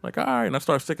 Like, all right, and I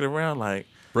start sticking around. Like,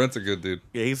 Brent's a good dude.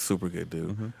 yeah, he's a super good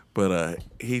dude. But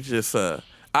he just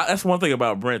that's one thing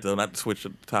about Brent, though, not to switch the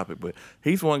topic, but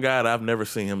he's one guy that I've never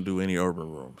seen him do any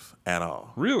urban rooms at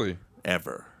all. Really?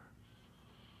 Ever.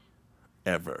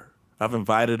 I've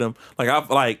invited him. Like,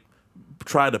 I've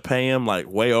tried to pay him like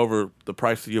way over the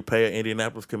price that you pay an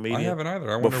Indianapolis comedian. I haven't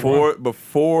either. I wonder why.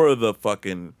 Before the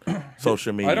fucking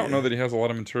social media. I don't know that he has a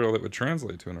lot of material that would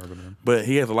translate to an urban room. But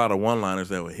he has a lot of one-liners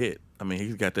that would hit. I mean,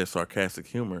 he's got that sarcastic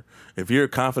humor. If you're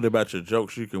confident about your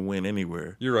jokes, you can win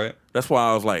anywhere. You're right. That's why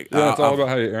I was like, Yeah, it's all about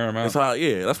how you air them out. That's how,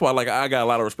 yeah. That's why, like, I got a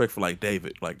lot of respect for like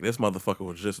David. Like, this motherfucker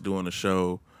was just doing a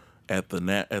show at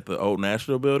the old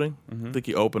National Building. I think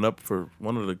he opened up for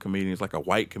one of the comedians, like a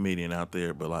white comedian out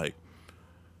there. But like,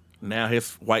 now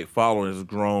his white following has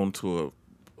grown to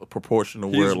a proportion to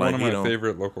He's where, one like, of my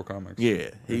favorite local comics. yeah,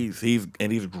 he's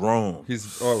grown. He's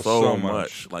so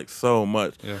much. like so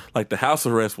much. Yeah. Like the house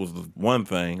arrest was the one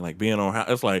thing. Like being on house,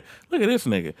 it's like look at this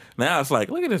nigga. Now it's like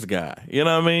look at this guy. You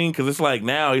know what I mean? Because it's like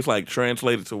now he's like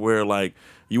translated to where like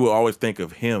you will always think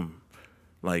of him.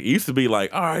 Like it used to be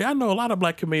like, all right, I know a lot of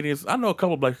black comedians. I know a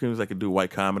couple of black comedians that can do white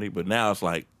comedy, but now it's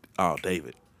like, oh,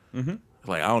 David. Mm-hmm. It's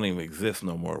like I don't even exist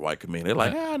no more. White comedian. They're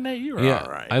like, Nate, you're all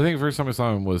right. I think the first time I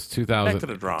saw him was Back to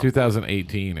the drama.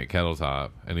 2018 at Kettle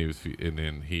Top, and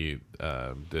then he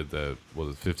did the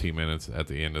 15 minutes at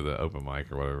the end of the open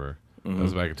mic or whatever. That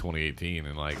was back in 2018,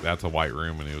 and like that's a white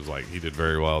room, and he did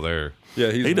very well there.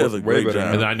 Yeah, He does a way great better job.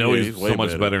 now. And I know Yeah, he's he's way so much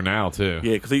better. better now too.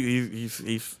 Yeah, because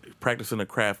he's practicing the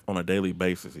craft on a daily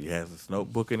basis. He has his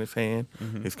notebook in his hand.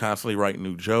 He's constantly writing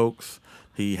new jokes.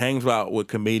 He hangs out with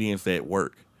comedians that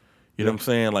work. You know what I'm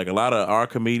saying? Like a lot of our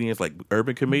comedians, like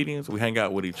urban comedians, we hang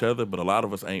out with each other, but a lot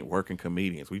of us ain't working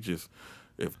comedians. We just,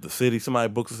 if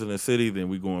somebody books us in the city, then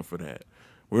we going for that.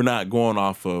 We're not going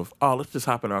off of, let's just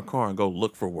hop in our car and go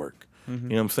look for work. You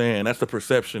know what I'm saying? That's the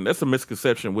perception. That's a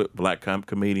misconception with black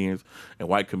comedians and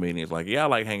white comedians. Like, yeah, I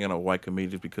like hanging out with white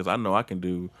comedians because I know I can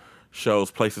do shows,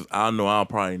 places I know I'll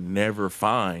probably never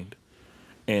find.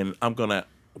 And I'm going to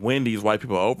win these white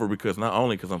people over because not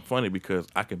only because I'm funny, because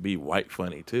I can be white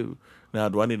funny too. Now,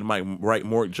 do I need to write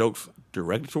more jokes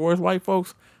directed towards white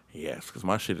folks? Yes, because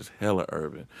my shit is hella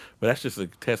urban. But that's just a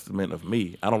testament of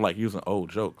me. I don't like using old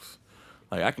jokes.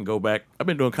 Like, I can go back. I've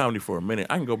been doing comedy for a minute.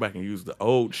 I can go back and use the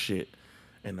old shit.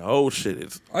 And the old shit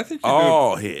is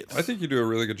all hits. I think you do a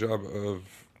really good job of,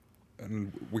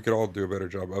 and we could all do a better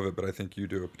job of it, but I think you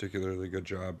do a particularly good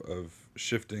job of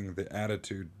shifting the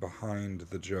attitude behind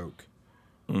the joke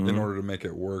in order to make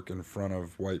it work in front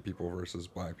of white people versus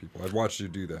black people. I've watched you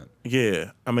do that.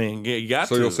 Yeah. I mean, you got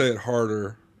to. So you'll say it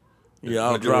harder. Yeah,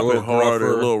 I'll drop it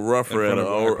harder, a little rougher at an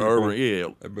urban, yeah.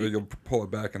 But you'll pull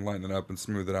it back and lighten it up and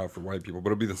smooth it out for white people.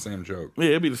 But it'll be the same joke. Yeah,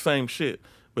 it'll be the same shit.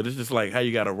 But it's just like how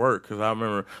you got to work. Because I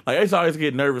remember, like, I used to always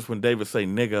get nervous when David say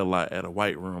nigga a lot at a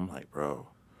white room. Like, bro,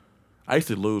 I used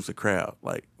to lose the crowd.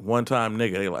 Like, one time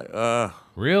nigga, they like,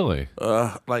 Really?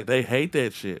 Like, they hate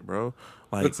that shit, bro.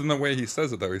 Like, it's in the way he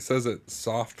says it, though. He says it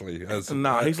softly.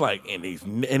 He's like, and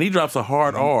he drops a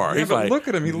hard R. Yeah, he's but like, look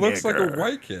at him. He looks like a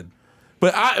white kid.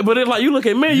 But it's like, you look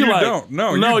at me, you like, don't.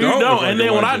 No, you don't. Like, and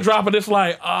then when I drop it, it's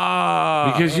like,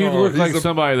 because you look like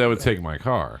somebody that would take my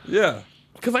car. Yeah.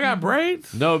 Because I got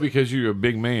braids? No, because you're a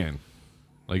big man.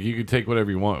 Like, you could take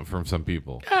whatever you want from some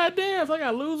people. God damn, so I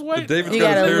gotta lose weight. David's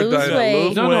got his hair dyed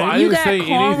up. No, I didn't say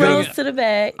anything. To the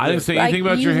back. I didn't say anything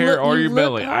about your hair or your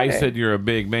belly. I said you're a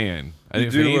big man. I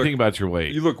didn't say anything about your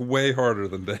weight. You look way harder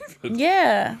than David.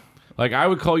 Yeah. Like, I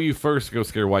would call you first to go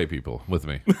scare white people with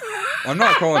me. I'm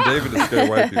not calling David to scare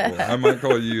white people. I might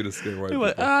call you to scare white people.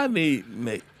 Like, I need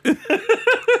Nate.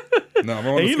 No,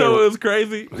 and you know what was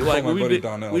crazy? Like, we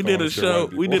did a show.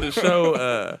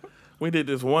 We did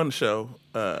this one show.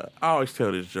 I always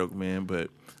tell this joke, man, but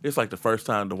it's like the first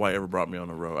time Dwight ever brought me on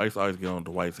the road. I used to always get on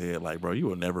Dwight's head, like, bro, you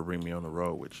will never bring me on the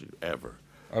road with you, ever.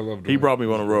 I love Dwight. He brought me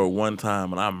on the road one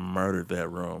time, and I murdered that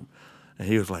room. And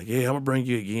he was like, yeah, I'm going to bring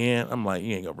you again. I'm like,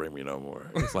 you ain't going to bring me no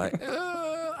more. It's like,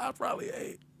 I probably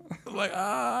ain't. I'm like,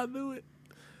 I knew it.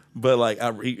 But, like,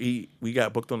 we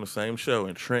got booked on the same show,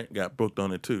 and Trent got booked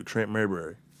on it, too. Trent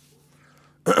Mayberry.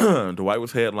 Dwight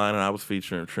was headlining. I was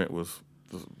featuring. Trent was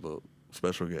the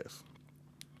special guest.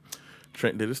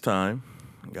 Trent did his time,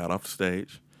 got off the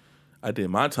stage. I did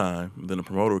my time. Then the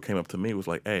promoter came up to me, was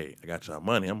like, hey, I got y'all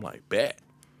money. I'm like, bet.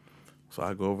 So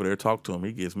I go over there, talk to him.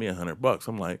 He gives me $100.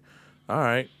 I'm like, all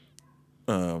right.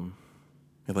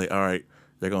 He's like, all right,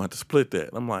 they're going to have to split that.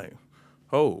 I'm like,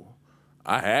 oh,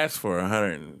 I asked for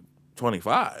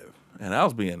 125, and I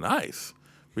was being nice.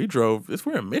 We're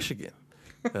in Michigan.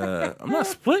 I'm not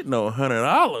splitting no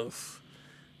 $100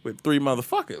 with three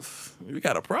motherfuckers. We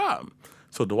got a problem.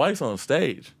 So Dwight's on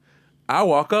stage. I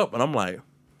walk up, and I'm like,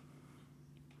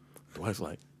 I'm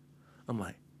like,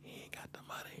 he ain't got the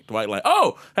money. Dwight like,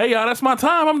 oh, hey, y'all, that's my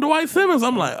time. I'm Dwight Simmons.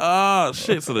 I'm like, oh,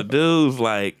 shit. So the dude's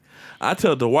like, I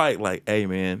tell Dwight, like, hey,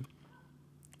 man,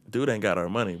 dude ain't got our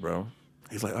money, bro.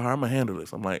 He's like, all right, I'm going to handle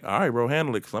this. I'm like, all right, bro,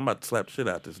 handle it because I'm about to slap shit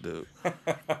out this dude.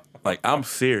 Like, I'm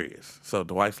serious. So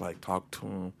Dwight's like, talk to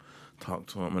him.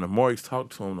 And the more he's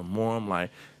talked to him, the more I'm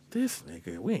like, this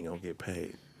nigga, we ain't going to get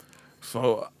paid.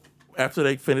 So after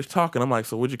they finished talking, I'm like,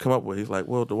 so what'd you come up with? He's like,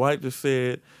 well, Dwight just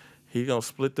said he going to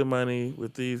split the money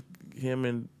with him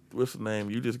and what's the name?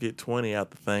 You just get 20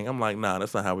 out the thing. I'm like, nah,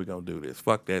 that's not how we going to do this.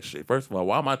 Fuck that shit. First of all,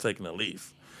 why am I taking the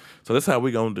lease? So that's how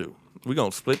we going to do. We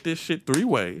going to split this shit 3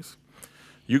 ways.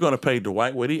 You're going to pay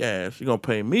Dwight what he asked. You're going to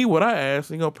pay me what I asked.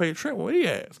 And you're going to pay Trent what he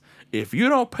asked. If you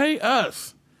don't pay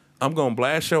us, I'm going to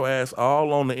blast your ass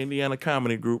all on the Indiana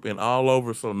Comedy Group and all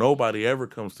over so nobody ever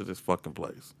comes to this fucking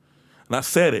place. And I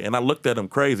said it, and I looked at him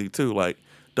crazy, too. Like,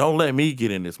 don't let me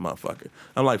get in this motherfucker.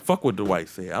 I'm like, fuck what Dwight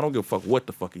said. I don't give a fuck what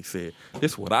the fuck he said.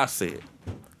 This is what I said.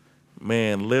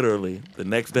 Man, literally, the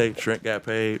next day, Trent got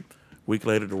paid. Week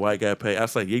later, Dwight got paid. I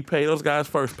said, you pay those guys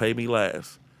first, pay me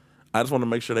last. I just want to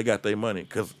make sure they got their money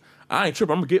because I ain't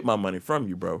tripping. I'm going to get my money from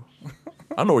you, bro.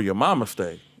 I know where your mama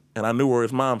stay. And I knew where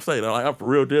his mom stayed. I for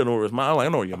real did know where his mom. I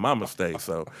know where your mama stay.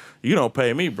 So you don't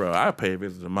pay me, bro. I pay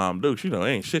visit to Mom Dukes. You know, it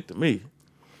ain't shit to me.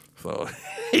 So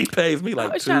he pays me like $250.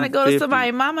 I was trying to go to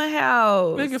somebody's mama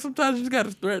house. Nigga, sometimes you just got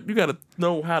to threat. You got to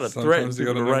know how to threaten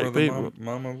people, the right people.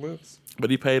 Mama lives. But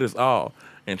he paid us all.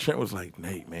 And Trent was like,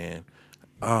 Nate, man.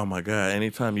 Oh my God!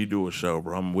 Anytime you do a show,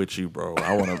 bro, I'm with you, bro.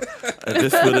 I want to.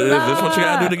 This what it is. This what you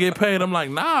gotta do to get paid. I'm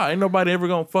like, nah, ain't nobody ever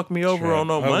gonna fuck me over on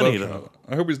no money though.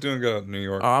 I hope he's doing good out in New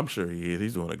York. Oh, I'm sure he is.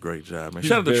 He's doing a great job, man.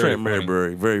 Shout out to Trent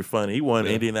Mayberry, very funny. He won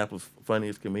Indianapolis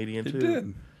Funniest Comedian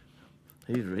too.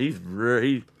 He did. He's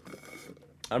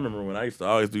I remember when I used to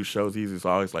always do shows, he used to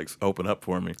always like open up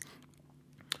for me.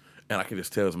 And I could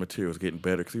just tell his material was getting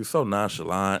better because he was so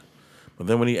nonchalant. But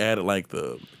then when he added like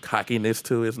the cockiness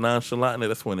to his nonchalantness,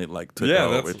 that's when it like took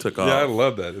off. It took off. Yeah, I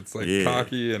love that. It's like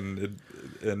cocky and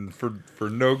for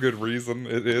no good reason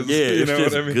it is. Yeah, it's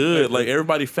just what I mean? Good. Like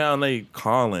everybody found they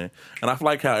calling, and I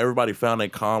like how everybody found they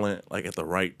calling like at the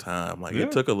right time. Like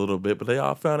it took a little bit, but they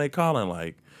all found they calling.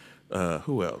 Like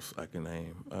who else I can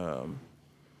name?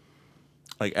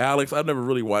 Like Alex. I never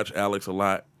really watched Alex a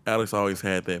lot. Alex always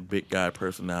had that big guy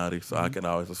personality, so I could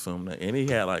always assume that. And he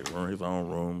had like his own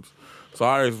rooms, so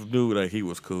I always knew that he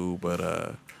was cool.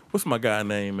 But what's my guy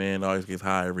name? Man, always gets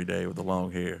high every day with the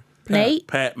long hair. Nate?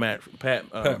 Pat Murray.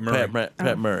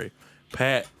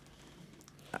 Pat,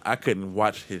 I couldn't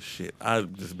watch his shit.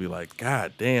 I'd just be like,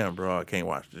 God damn, bro, I can't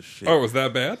watch this shit. Oh, was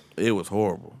that bad? It was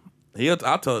horrible.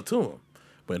 I'll tell it to him.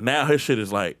 But now his shit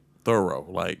is like thorough.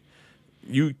 Like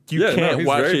you can't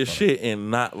watch his shit and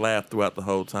not laugh throughout the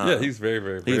whole time. Yeah, he's very,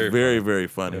 very, very funny. Very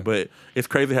funny. Yeah. But it's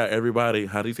crazy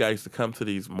how these guys used to come to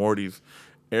these Mortys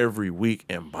every week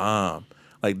and bomb.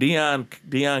 Like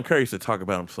Deion Curry used to talk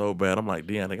about him so bad. I'm like,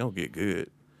 Deion, they gonna get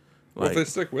good. Like, well, if they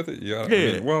stick with it, yeah. I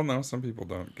mean, well, no, some people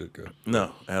don't get good.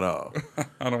 No, at all.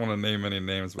 I don't want to name any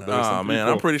names, but there's some people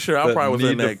I'm pretty sure I probably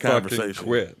was in that conversation.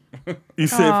 Quit. You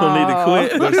said people need to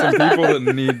quit? There's some people that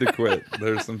need to quit.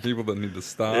 There's some people that need to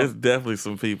stop. There's definitely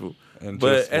some people.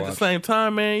 But at the same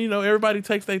time, man, everybody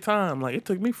takes their time. Like, it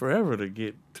took me forever to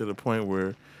get to the point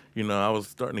where, I was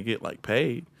starting to get, like,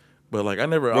 paid. But, like, I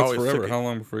never always forever? took it. How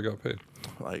long before you got paid?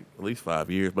 Like, at least 5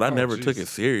 years. But I never took it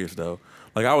serious, though.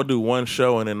 Like, I would do one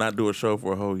show and then not do a show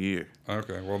for a whole year.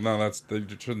 Okay. Well, no, you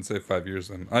shouldn't say 5 years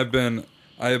then. I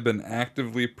have been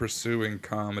actively pursuing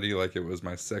comedy like it was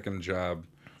my second job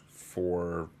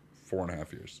for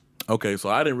 4.5 years. Okay, so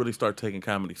I didn't really start taking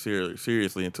comedy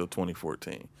seriously until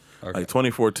 2014. Okay. Like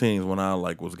 2014 is when I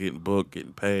was getting booked,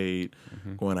 getting paid,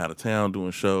 going out of town,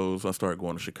 doing shows. I started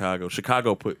going to Chicago.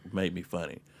 Chicago made me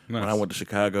funny. Nice. When I went to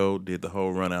Chicago, did the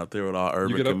whole run out there with all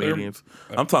urban comedians.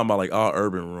 I'm talking about like all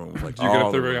urban rooms. Like, do you get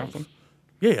up there very often?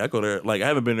 Yeah, I go there. Like, I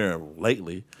haven't been there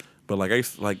lately, but like I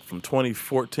used to, like from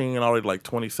 2014 all the way to like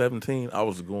 2017, I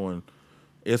was going.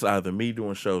 It's either me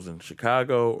doing shows in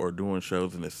Chicago or doing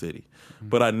shows in the city.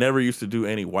 But I never used to do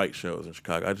any white shows in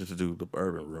Chicago. I just do the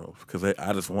urban rooms because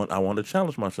I wanted to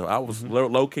challenge myself. I was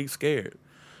low key scared.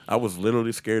 I was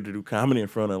literally scared to do comedy in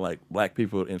front of like black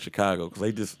people in Chicago because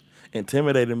they just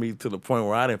intimidated me to the point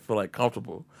where I didn't feel like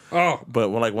comfortable. Oh, but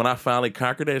when I finally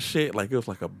conquered that shit, like it was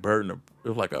like a burden. It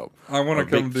was like I want to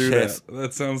come do chest.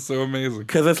 That sounds so amazing.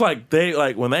 Because it's like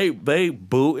when they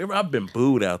boo. I've been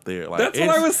booed out there. Like that's what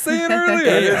I was saying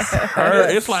earlier.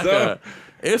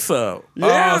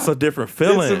 It's a different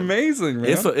feeling. It's amazing,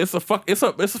 man.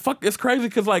 It's crazy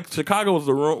because like Chicago was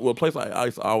a place I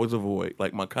used to always avoid.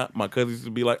 Like my cousins used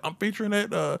to be like, I'm featuring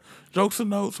at Jokes and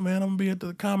Notes, man. I'm gonna be at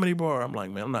the Comedy Bar. I'm like,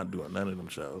 man, I'm not doing none of them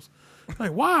shows.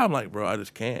 Like, why? I'm like, bro, I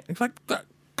just can't. It's like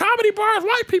Comedy Bars,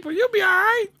 white people, you'll be all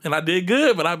right. And I did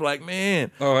good, but I'd be like,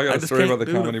 man. Oh, I got a story about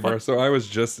the Comedy Bar. So I was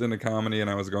just into comedy, and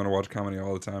I was going to watch comedy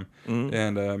all the time. Mm-hmm.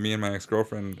 And me and my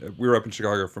ex-girlfriend, we were up in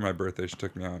Chicago for my birthday. She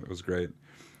took me out. It was great.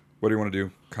 What do you want to do?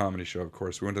 Comedy show, of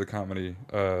course. We went to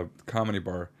the Comedy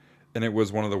Bar, and it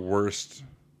was one of the worst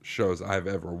shows I've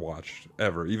ever watched,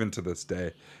 ever, even to this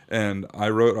day. And I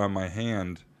wrote on my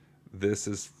hand, this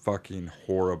is fucking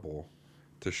horrible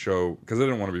to show, because I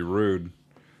didn't want to be rude.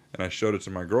 And I showed it to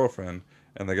my girlfriend,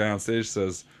 and the guy on stage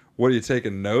says, "What, are you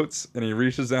taking notes?" And he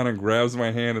reaches down and grabs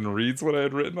my hand and reads what I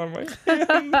had written on my hand.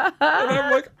 And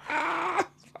I'm like,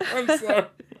 I'm sorry.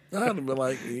 I'd have been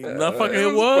like, no, fucking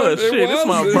it was. Shit, it's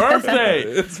my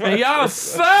birthday. And y'all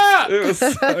suck. It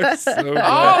sucks so bad.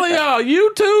 All of y'all,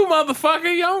 you too,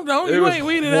 motherfucker. You ain't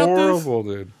weeded out this. Horrible,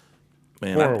 dude.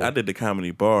 Man, I did the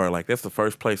Comedy Bar. Like, that's the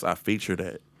first place I featured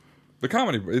at. The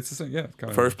Comedy Bar. It's the same, yeah.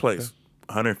 First place.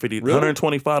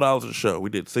 $125 a show. We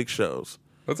did 6 shows.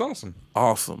 That's awesome.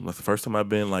 Awesome. That's the first time I've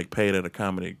been like paid at a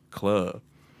comedy club.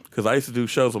 Because I used to do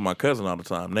shows with my cousin all the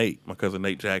time, Nate, my cousin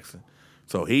Nate Jackson.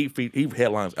 So he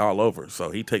headlines all over.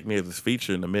 So he take me as his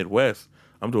feature in the Midwest.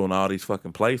 I'm doing all these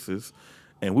fucking places.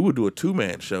 And we would do a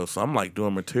 2-man show. So I'm like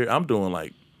doing material. I'm doing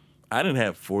like, I didn't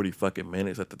have 40 fucking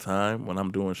minutes at the time when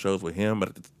I'm doing shows with him,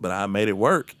 but I made it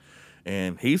work.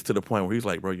 And he's to the point where he's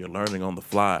like, bro, you're learning on the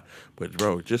fly. But,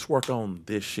 bro, just work on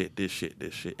this shit,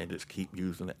 and just keep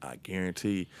using it. I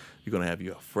guarantee you're going to have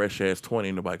you a fresh-ass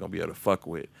 20 nobody going to be able to fuck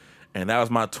with. And that was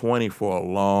my 20 for a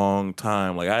long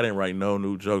time. Like, I didn't write no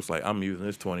new jokes. Like, I'm using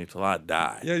this 20 till I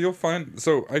die. Yeah, you'll find.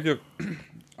 So I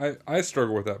I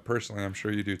struggle with that personally. I'm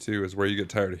sure you do too. Is where you get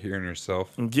tired of hearing yourself.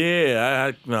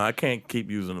 Yeah, I can't keep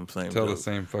using them same. Tell jokes. the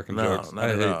same fucking jokes. I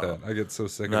hate that. I get so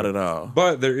sick. Not of it. At all.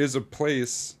 But there is a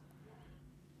place.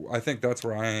 I think that's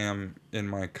where I am in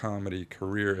my comedy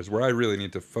career. Is where I really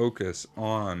need to focus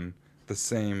on the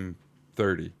same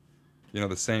 30.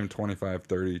 The same 25,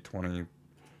 30, 20,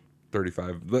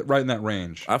 35, right in that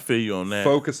range. I feel you on that.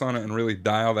 Focus on it and really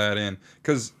dial that in.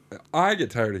 Because I get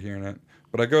tired of hearing it.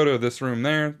 But I go to this room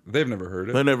there, they've never heard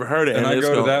it. They never heard it. And I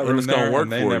go to that room there, work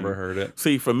and they never heard it.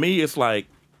 See, for me, it's like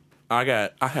I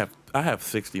have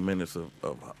 60 minutes of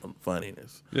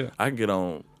funniness. Yeah. I can get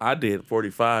on. I did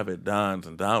 45 at Don's,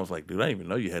 and Don was like, dude, I didn't even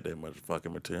know you had that much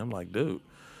fucking material. I'm like, dude,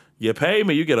 you pay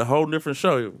me, you get a whole different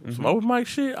show. Some open mic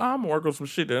shit, I'm working on some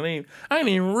shit that I ain't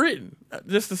even written,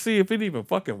 just to see if it even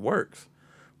fucking works.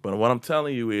 But what I'm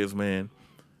telling you is, man,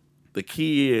 the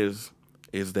key is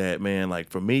that, man, like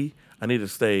for me, I need to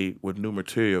stay with new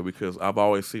material because I've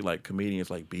always seen like comedians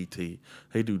like BT,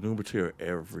 they do new material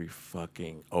every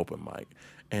fucking open mic,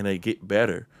 and they get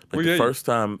better. Like the first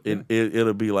time,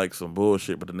 it'll be like some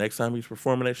bullshit, but the next time he's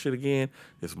performing that shit again,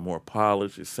 it's more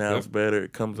polished, it sounds better,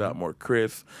 it comes out more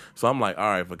crisp. So I'm like, all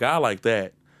right, if a guy like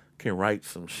that can write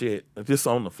some shit just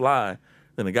on the fly,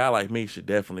 then a guy like me should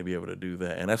definitely be able to do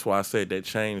that. And that's why I said that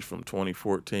changed from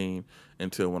 2014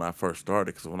 until when I first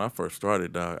started. Because when I first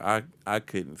started, dog, I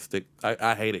couldn't stick.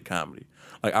 I hated comedy.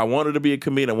 Like, I wanted to be a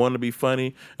comedian. I wanted to be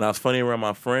funny. And I was funny around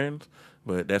my friends.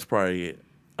 But that's probably it.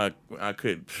 I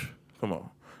could, come on.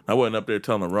 I wasn't up there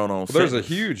telling a run-on sentence. There's a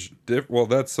huge well,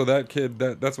 that's that kid.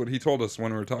 That's what he told us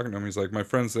when we were talking to him. He's like, my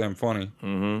friends say I'm funny.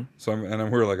 Mm-hmm. So we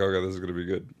were like, okay, this is gonna be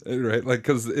good, right? Like,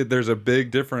 because there's a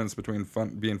big difference between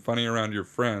being funny around your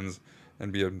friends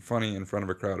and being funny in front of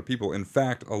a crowd of people. In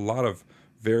fact, a lot of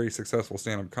very successful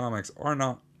stand-up comics are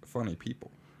not funny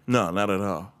people. No, not at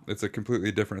all. It's a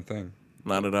completely different thing.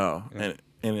 Not at all.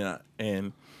 Yeah.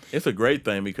 And it's a great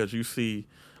thing because you see,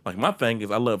 like, my thing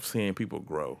is I love seeing people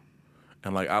grow.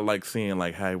 And, like, I like seeing,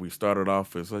 like, how we started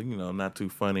off as, like, not too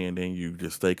funny, and then you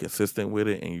just stay consistent with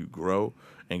it, and you grow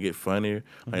and get funnier.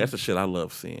 Like, that's the shit I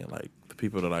love seeing. Like, the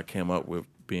people that I came up with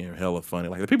being hella funny.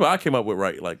 Like, the people I came up with,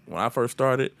 right, like, when I first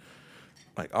started,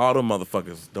 like, all them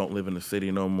motherfuckers don't live in the city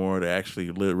no more. They're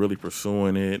actually really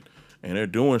pursuing it, and they're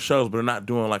doing shows, but they're not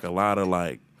doing, like, a lot of,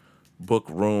 like, book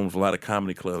rooms, a lot of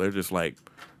comedy clubs. They're just, like,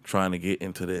 trying to get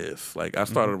into this. Like, I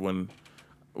started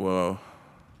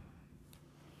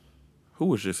who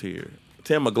was just here?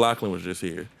 Tim McLaughlin was just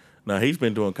here. Now, he's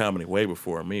been doing comedy way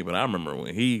before me, but I remember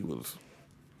when he was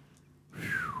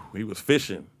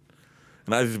fishing.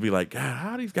 And I just be like, God,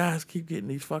 how these guys keep getting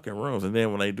these fucking rooms? And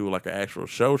then when they do like an actual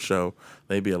show,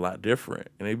 they'd be a lot different.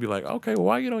 And they'd be like, okay, well,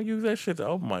 why you don't use that shit to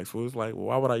open mics? So it's like, well,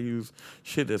 why would I use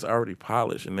shit that's already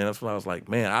polished? And then that's when I was like,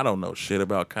 man, I don't know shit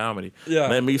about comedy. Yeah.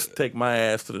 Let me take my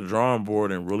ass to the drawing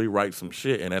board and really write some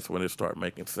shit. And that's when it started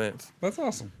making sense. That's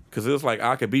awesome. Because it was like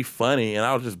I could be funny, and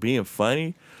I was just being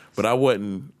funny, but it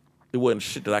wasn't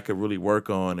shit that I could really work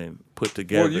on and put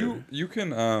together. Well, you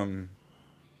can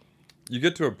you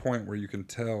get to a point where you can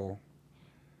tell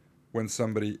when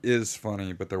somebody is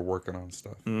funny, but they're working on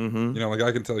stuff. Mm-hmm. Like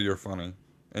I can tell you're funny,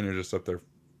 and you're just up there,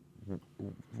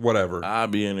 whatever. I'll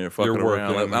be in there fucking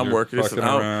around. Like, I'm working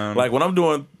around. Like when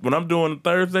I'm doing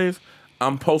Thursdays,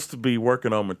 I'm supposed to be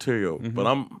working on material, but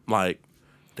I'm like,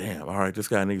 damn, all right, this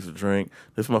guy needs a drink.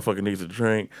 This motherfucker needs a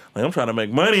drink. Like I'm trying to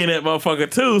make money in that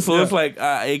motherfucker too. So it's like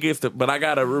it gets to. But I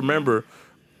gotta remember,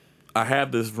 I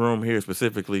have this room here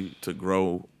specifically to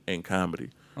grow in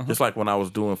comedy. Just like when I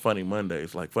was doing Funny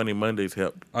Mondays. Like Funny Mondays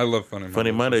helped. I love Funny Mondays.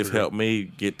 Funny Mondays helped me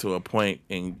get to a point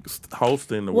in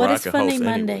hosting where I could host Funny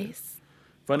Mondays?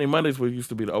 Funny Mondays used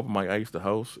to be the open mic I used to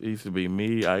host. It used to be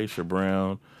me, Aisha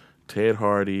Brown, Ted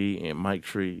Hardy, and Mike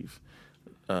Trees.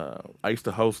 I used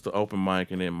to host the open mic,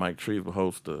 and then Mike Trees would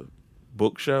host the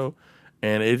book show,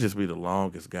 and it'd just be the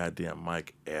longest goddamn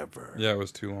mic ever. Yeah, it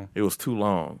was too long. It was too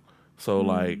long. So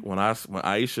like when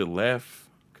Aisha left,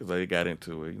 because they got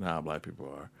into it, you know how black people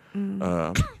are.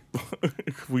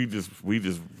 We just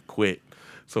quit.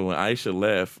 So when Aisha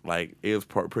left, like it was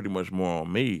pretty much more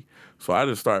on me. So I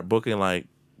just started booking like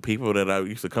people that I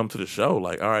used to come to the show.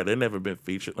 Like, all right, they've never been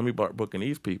featured. Let me start booking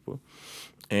these people,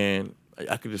 and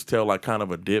I could just tell like kind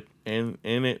of a dip in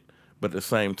it, but at the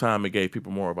same time it gave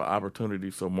people more of an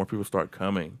opportunity, so more people start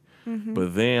coming.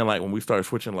 But then like when we started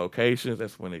switching locations,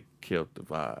 that's when it killed the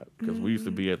vibe, because we used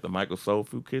to be at the Michael Soul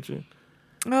Food Kitchen.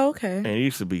 Oh, okay. And it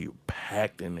used to be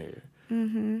packed in there.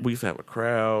 We used to have a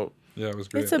crowd. Yeah, it was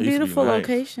great. It's a beautiful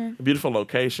location. Beautiful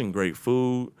location, great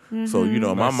food. So,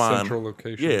 my mind. Central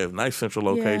location. Yeah, nice central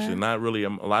location. Yeah. Not really a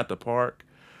lot to park.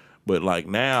 But, like,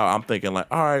 now I'm thinking, like,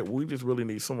 all right, we just really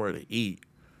need somewhere to eat.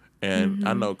 And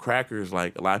I know Crackers,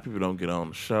 like, a lot of people don't get on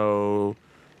the show.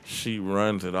 She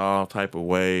runs it all type of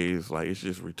ways. Like, it's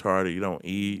just retarded. You don't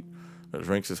eat. The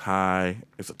drinks is high.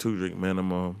 It's a 2-drink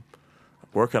minimum.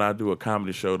 Where can I do a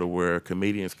comedy show to where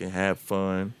comedians can have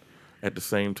fun, at the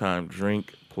same time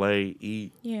drink, play,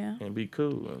 eat, and be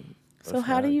cool? And so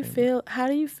how do you feel? How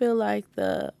do you feel like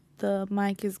the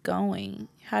mic is going?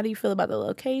 How do you feel about the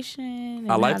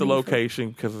location? I like the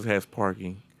location because it has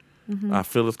parking. I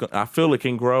feel I feel it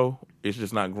can grow. It's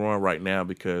just not growing right now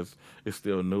because it's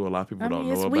still new. A lot of people don't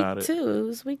know about it. It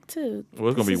was week 2. Well,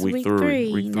 it's gonna be week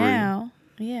 3. Week 3 now.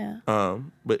 Yeah.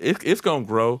 But it's gonna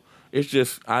grow. It's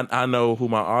just I know who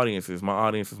my audience is. My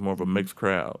audience is more of a mixed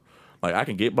crowd. Like, I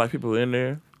can get black people in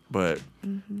there, but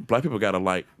black people gotta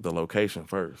like the location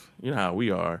first. You know how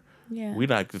we are. Yeah. We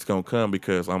not just gonna come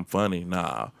because I'm funny.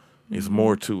 Nah. It's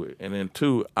more to it. And then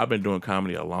 2, I've been doing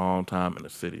comedy a long time in the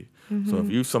city. So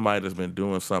if you somebody that's been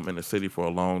doing something in the city for a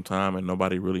long time and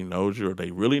nobody really knows you or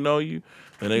they really know you,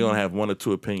 then they're going to have one or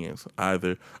two opinions.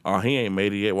 Either, oh, he ain't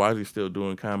made it yet. Why is he still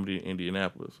doing comedy in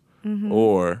Indianapolis?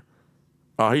 Or,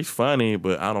 oh, he's funny,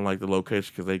 but I don't like the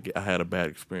location because I had a bad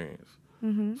experience.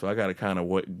 So I got to kind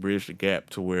of bridge the gap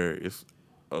to where it's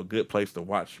a good place to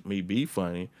watch me be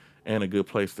funny and a good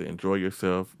place to enjoy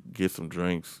yourself, get some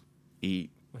drinks,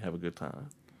 eat, and have a good time.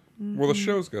 Well, the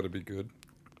show's got to be good.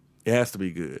 It has to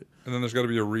be good. And then there's got to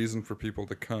be a reason for people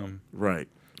to come. Right.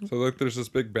 So, like, there's this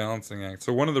big balancing act.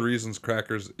 So one of the reasons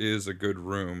Crackers is a good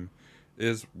room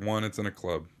is, 1, it's in a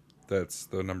club. That's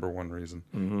the number one reason.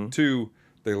 2,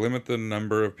 they limit the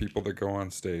number of people that go on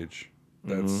stage.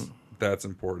 That's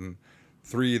important.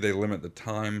 3, they limit the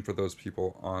time for those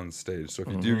people on stage. So if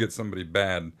you do get somebody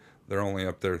bad, they're only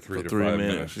up there 3 to 5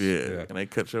 minutes. Yeah. And they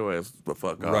cut your ass the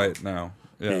fuck off. Right now.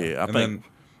 Yeah. I think...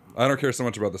 I don't care so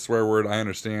much about the swear word. I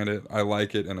understand it. I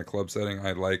like it in a club setting.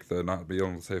 I like the not being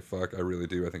able to say fuck. I really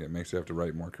do. I think it makes you have to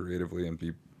write more creatively and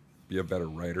be a better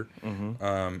writer.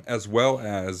 As well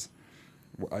as,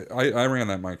 I ran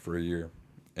that mic for a year.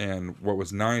 And what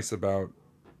was nice about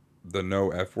the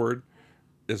no F word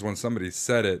is when somebody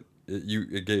said it,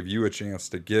 it gave you a chance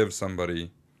to give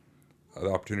somebody the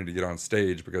opportunity to get on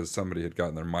stage because somebody had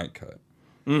gotten their mic cut.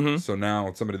 So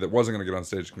now somebody that wasn't going to get on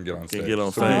stage can get on stage.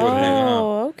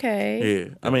 Oh, okay.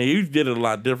 Yeah. I mean, you did it a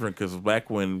lot different because back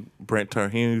when Brent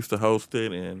Terhune used to host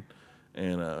it and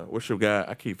what's your guy?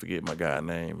 I keep forgetting my guy's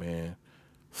name, man.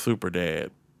 Super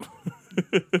Dad.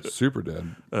 Super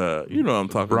Dad. You know what I'm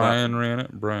talking Brian ran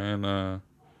it. Brian, oh,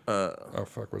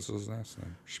 fuck, what's his last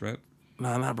name? Schmidt?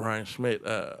 No, not Brian Schmidt.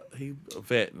 He's a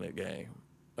vet in the game.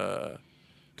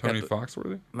 Tony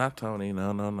Foxworthy? Not Tony,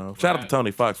 no. Shout out to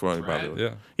Tony Foxworthy, by the way.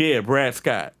 Yeah. Yeah, Brad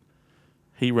Scott.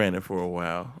 He ran it for a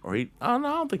while. Or I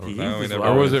don't think he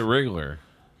Or was it Wriggler?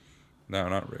 No,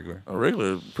 not Wriggler.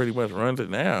 Wriggler pretty much runs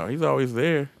it now. He's always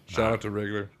there. Shout out to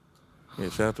Wriggler. Yeah,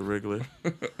 shout out to Wriggler.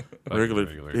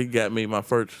 Wriggler, he got me my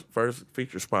first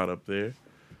feature spot up there.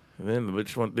 And then the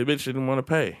bitch didn't want to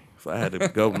pay. So I had to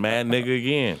go mad nigga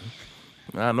again.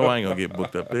 I know I ain't going to get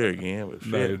booked up there again. But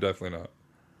shit. No, you're definitely not.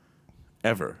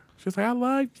 Ever. She's like, I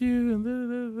liked you.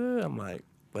 And I'm like,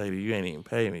 lady, you ain't even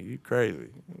pay me. You crazy.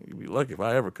 You'd be lucky if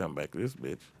I ever come back to this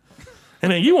bitch.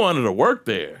 And then you wanted to work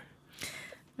there.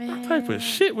 Man. What type of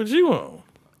shit was you on?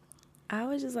 I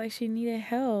was just like, she needed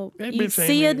help. That You bitch ain't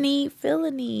see a need- need, feel a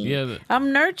need. Yeah,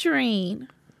 I'm nurturing.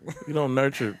 You don't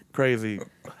nurture crazy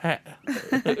crazy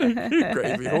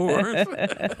whores.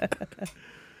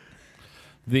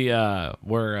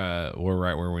 We're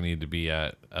right where we need to be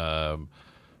at.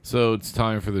 So it's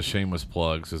time for the shameless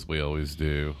plugs, as we always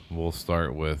do. We'll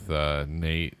start with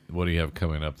Nate. What do you have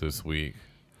coming up this week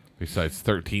besides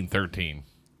 1313?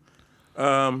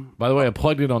 By the way, I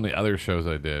plugged it on the other shows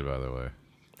I did. By the way.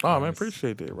 Oh man,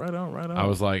 appreciate that. Right on. I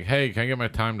was like, hey, can I get my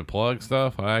time to plug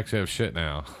stuff? I actually have shit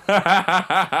now.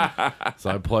 So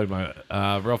I plugged my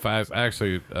real fast.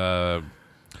 Actually,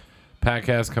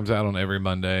 podcast comes out on every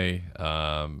Monday.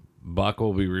 Buck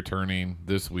will be returning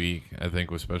this week, I think,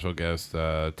 with special guest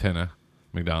Tina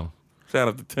McDonald. Shout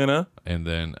out to Tina. And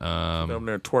then Up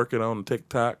there twerking on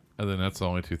TikTok. and then that's the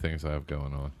only 2 things I have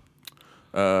going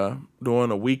on.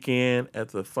 Doing a weekend at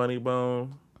the Funny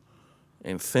Bone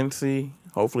in Cincy.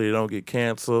 Hopefully they don't get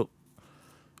canceled.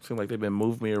 Seems like they've been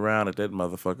moving me around at that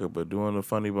motherfucker, but doing the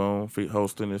Funny Bone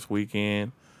hosting this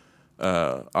weekend.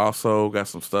 Also got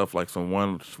some stuff like some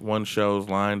one shows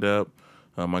lined up.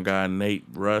 My guy Nate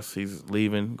Russ, he's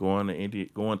leaving, going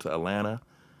to Atlanta.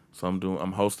 So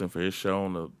I'm hosting for his show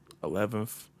on the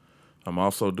 11th. I'm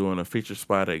also doing a feature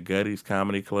spot at Gutty's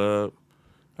Comedy Club.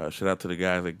 Shout out to the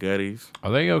guys at Gutty's. Are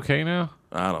they okay now?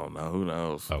 I don't know. Who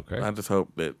knows? Okay. I just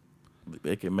hope that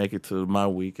they can make it to my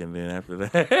week, and then after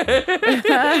that,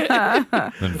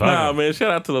 nah, man.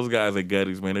 Shout out to those guys at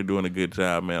Gutties, man. They're doing a good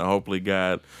job, man. Hopefully,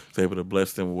 God is able to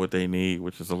bless them with what they need,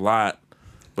 which is a lot.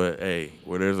 But hey,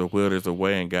 where there's a will, there's a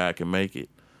way, and God can make it.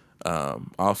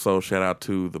 Also, shout out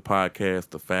to the podcast,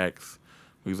 The Facts.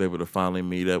 We was able to finally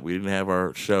meet up. We didn't have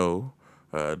our show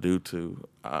due to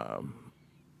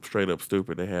Straight Up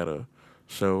Stupid. They had a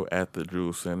show at the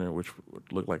Drew Center, which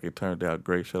looked like it turned out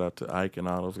great. Shout out to Ike and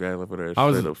all those guys over there.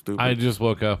 Straight Up Stupid. I just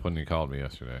woke up when you called me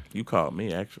yesterday. You called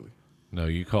me, actually. No,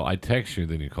 you called. I texted you,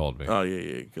 then you called me. Oh,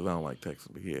 yeah, because I don't like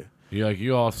texting, but yeah. You're like,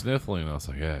 you all sniffling. And I was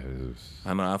like, yeah.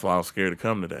 I know, that's why I was scared to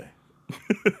come today.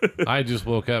 I just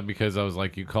woke up because I was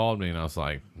like, you called me, and I was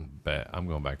like, bet, I'm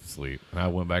going back to sleep. And I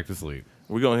went back to sleep.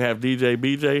 We're going to have DJ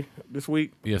BJ this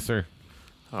week? Yes, sir.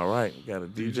 All right. We got a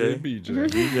DJ BJ.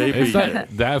 DJ BJ.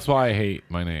 That's why I hate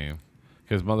my name.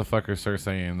 Because motherfuckers start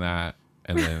saying that,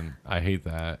 and then I hate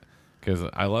that. Because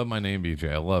I love my name, BJ.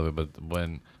 I love it. But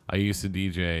when I used to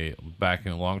DJ back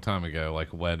in a long time ago,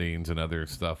 like weddings and other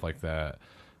stuff like that,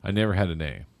 I never had a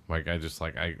name. Like, I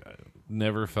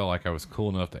never felt like I was cool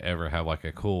enough to ever have, like,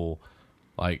 a cool,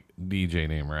 like, DJ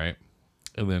name, right?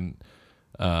 And then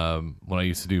when I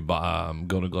used to do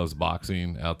Golden Gloves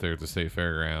boxing out there at the state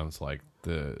fairgrounds, like,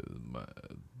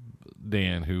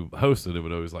 Dan, who hosted it,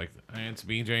 would always like, it's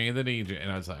BJ and the DJ.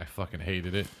 And I was like, I fucking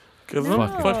hated it. Because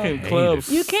fucking clubs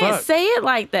You can't suck. say it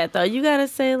like that, though. You got to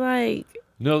say, like...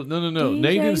 No. DJ,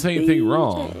 Nate didn't say anything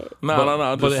wrong.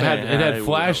 No. But it had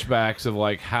flashbacks of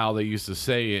like how they used to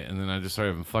say it, and then I just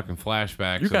started having fucking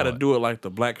flashbacks. You got to do it like the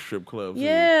black strip clubs.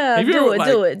 Yeah, do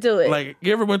it. Like,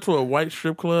 you ever went to a white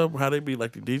strip club? How they be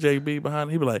like the DJ be behind?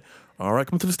 He'd be like, all right,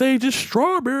 come to the stage. It's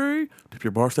Strawberry. Tip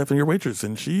your bar staff and your waitress,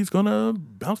 and she's gonna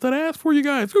bounce that ass for you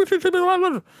guys. You go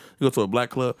to a black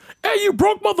club. Hey, you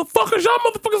broke motherfuckers! Y'all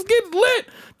motherfuckers get lit.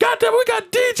 Goddamn, we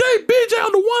got DJ BJ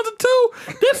on the 1s and 2.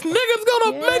 This nigga's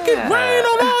gonna make it rain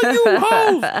on all you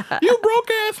hoes. You broke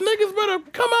ass niggas better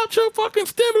come out your fucking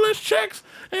stimulus checks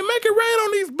and make it rain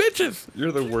on these bitches.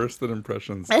 You're the worst at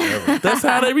impressions ever. That's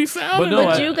how they be sounding. But no,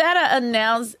 But you gotta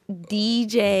announce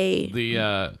DJ.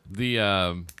 DJ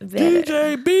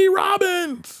B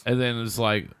Robbins. and then it's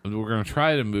like we're gonna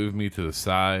try to move me to the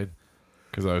side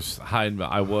because I was hiding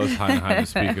behind the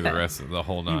speaker the rest of the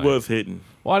whole night. He was hitting.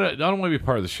 Well, I don't want to be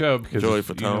part of the show because Joey you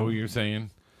Fatone. know what you're saying.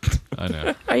 I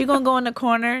know. Are you gonna go in the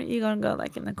corner? You gonna go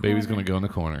like in the corner? Baby's gonna go in the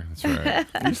corner. That's right.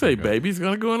 You say baby's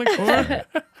gonna go in the corner?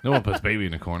 No one puts baby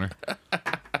in the corner.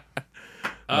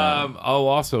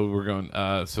 Also we're going.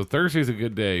 So Thursday's a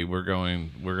good day. We're gonna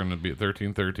be at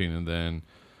 1313, and then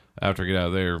after I get out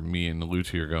of there, me and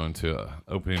Lucci are going to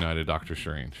opening night of Doctor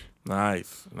Strange.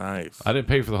 Nice. I didn't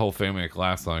pay for the whole family like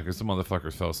last time because some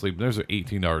motherfuckers fell asleep. And those are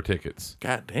 $18 tickets.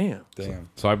 God damn.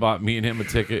 So I bought me and him a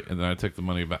ticket, and then I took the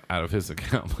money out of his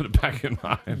account and put it back in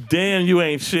mine. Damn, you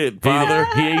ain't shit, father.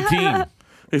 He 18.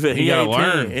 He said he gotta 18.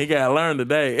 learn. He gotta learn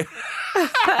today.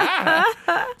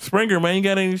 Springer, man, you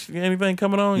got anything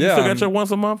coming on? You Yeah, still got your once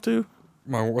a month too?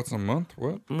 My what's a month?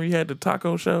 What? Remember you had the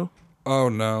taco show? Oh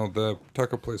no, the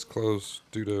taco place closed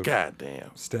due to God damn.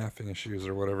 staffing issues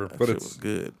or whatever. That but shit it's was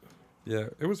good. yeah,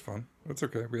 it was fun. It's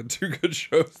okay. We had 2 good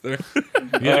shows there.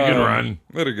 You had a good run.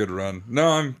 We had a good run. No,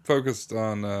 I'm focused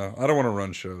on. I don't want to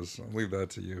run shows. I'll leave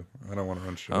that to you. I don't want to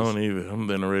run shows. I don't either. I'm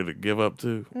then ready to give up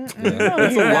too. It's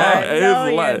It's a lot. It's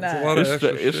a lot. It's a lot of extra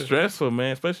It's shit. stressful,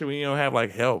 man, especially when you don't have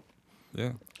like help.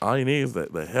 Yeah. All you need is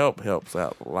that the help helps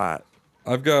out a lot.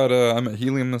 I've got. I'm at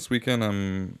Helium this weekend.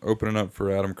 I'm opening up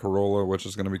for Adam Carolla, which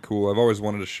is going to be cool. I've always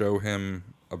wanted to show him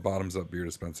a bottoms up beer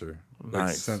dispenser.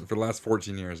 Nice. For the last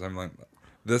 14 years, I'm like,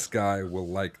 this guy will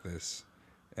like this,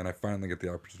 and I finally get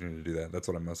the opportunity to do that. That's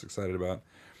what I'm most excited about.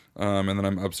 And then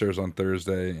I'm upstairs on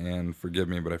Thursday, and forgive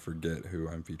me, but I forget who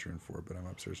I'm featuring for. But I'm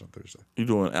upstairs on Thursday. You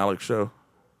doing Alex show?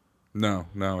 No,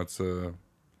 it's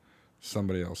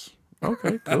somebody else.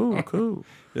 Okay, cool.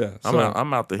 Yeah,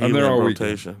 I'm out the I'm there helium all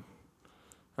rotation.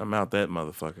 I'm out that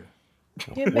motherfucker.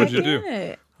 Get back What'd you in do?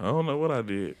 it. I don't know what I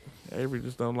did. Avery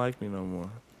just don't like me no more.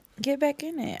 Get back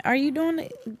in it. Are you doing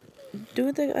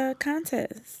the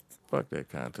contest? Fuck that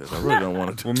contest. I really don't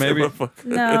want to do Well, maybe- that motherfucker.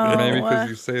 No. Maybe because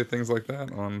you say things like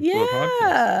that on the podcast.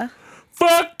 Yeah.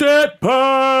 Fuck that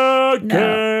podcast.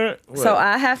 No. What? So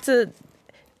I have to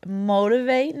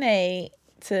motivate Nate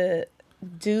to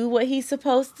do what he's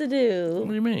supposed to What do.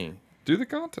 do you mean? Do the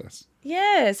contest.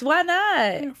 Yes, why not?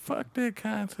 Yeah, fuck that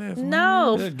contest. man.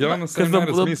 No. Yeah, get on the same 'Cause the- night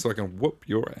as the- me so I can whoop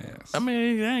your ass. I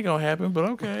mean, it ain't gonna happen, but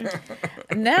okay.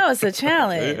 Now it's a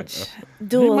challenge. He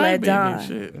Duel might at be me, dawn.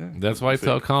 shit. That's why I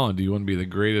tell Colin, do you want to be the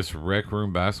greatest rec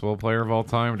room basketball player of all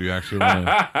time? Or do you actually want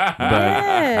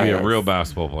to be a real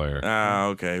basketball player? Ah,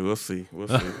 okay. We'll see.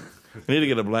 We need to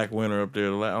get a black winner up there.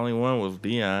 The only one was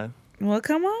Dion. Well,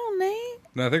 come on, Nate.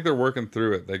 No, I think they're working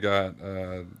through it. They got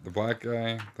the black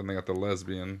guy, then they got the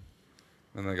lesbian,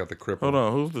 and they got the cripple. Hold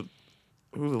on,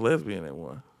 who's the lesbian that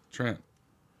won? Trent.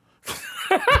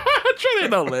 Trent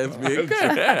ain't no lesbian.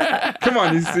 Come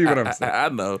on, you see what I'm saying? I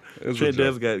know. Trent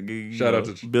does got Shout out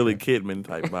to Billy Kidman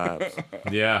type vibes.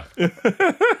 Yeah.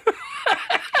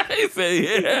 He said,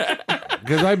 yeah.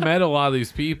 Because I met a lot of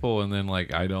these people, and then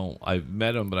I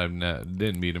met them, but I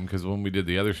didn't meet them because when we did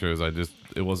the other shows,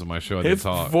 it wasn't my show. I didn't His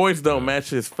talk. voice don't match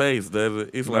his face, does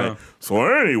it? He's like, so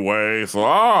anyway,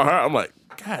 I'm like,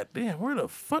 God damn, where the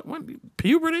fuck when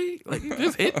puberty? Like you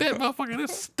just hit that motherfucker and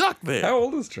it's stuck there. How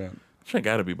old is Trent? Trent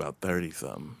got to be about 30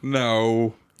 something.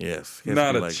 No. Yes,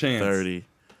 Not a like chance. 30.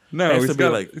 No, He's he's to be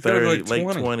got like he's 30, got late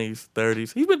 20. 20s,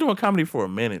 30s. He's been doing comedy for a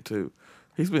minute too.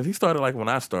 He started like when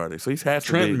I started, so he's has to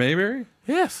Trent be. Mayberry?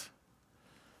 Yes,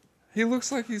 He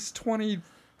looks like he's 20,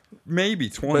 maybe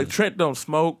 20. but Trent don't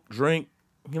smoke, drink.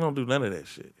 He don't do none of that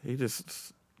shit. He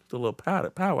just a little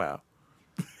powwow.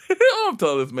 I'm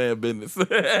telling this man business.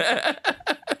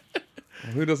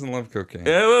 Who doesn't love cocaine?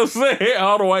 Yeah, what I'm saying.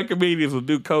 All the white comedians will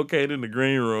do cocaine in the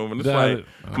green room, and it's like,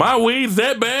 my weed's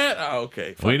that bad? Oh,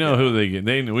 okay. We know who they get.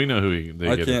 We know who they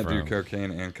I get can't it do from.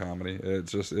 cocaine and comedy. It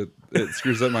just it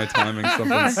screws up my timing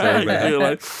something so bad. You're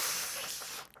like,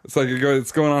 It's like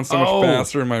it's going on so much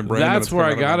faster in my brain. than That's it's where I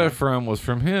coming got out of it from. Was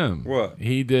from him. What?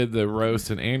 He did the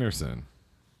roast in Anderson,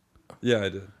 Yeah, I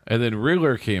did. and then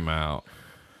Wriggler came out,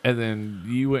 and then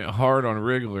you went hard on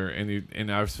Wriggler,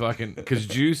 and I was fucking because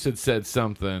Juice had said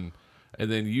something. And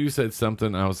then you said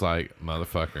something. I was like,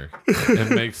 "Motherfucker!"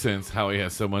 It makes sense how he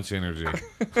has so much energy.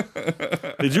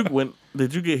 Did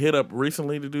you get hit up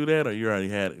recently to do that, or you already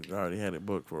had it? Already had it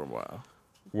booked for a while.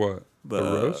 What? The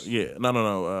roast? Yeah,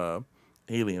 no.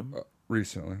 Helium.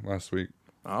 Recently, last week.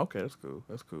 Oh, okay, that's cool.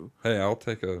 That's cool. Hey, I'll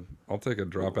take a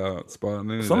dropout spot.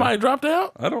 Somebody dropped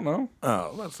out? I don't know.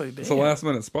 Oh, let's say damn. It's a last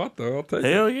minute spot though. I'll take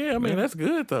it. Hell yeah! I mean, that's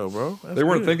good though, bro. That's They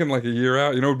weren't good. thinking like a year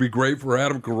out. You know, it'd be great for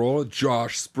Adam Carolla,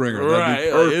 Josh Springer. Right?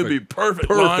 It'd be perfect.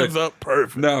 Lines up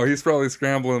perfect. No, he's probably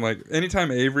scrambling. Like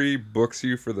anytime Avery books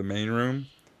you for the main room,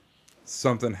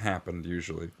 something happened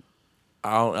usually.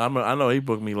 I know he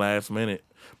booked me last minute,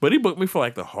 but he booked me for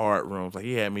like the hard rooms. Like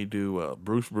he had me do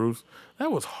Bruce.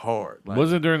 That was hard. Like,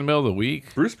 Was it during the middle of the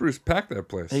week? Bruce packed that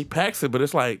place. he packs it, but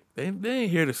it's like they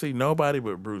ain't here to see nobody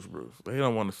but Bruce. They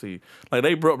don't want to see. Like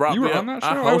they brought You me were up. on that show?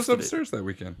 I was upstairs that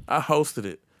weekend. I hosted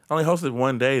it. I only hosted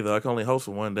one day though. I can only host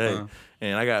it one day,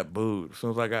 and I got booed as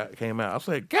soon as I came out. I was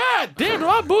like, God damn, do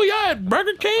I boo y'all at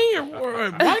Burger King or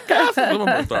at White Castle? I'm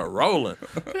gonna start rolling.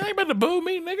 You ain't about to boo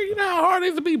me, nigga. You know how hard it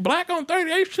is to be black on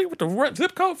 38th Street with the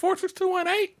zip code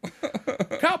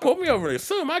 46218. Cop pulled me over there.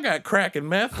 Assume I got crack and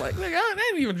meth. Like, nigga, I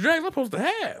ain't even drugs I'm supposed to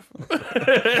have.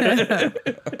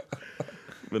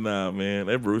 But nah, man,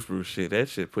 that Bruce shit. That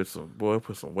shit put some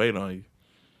weight on you.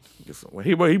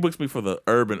 He books me for the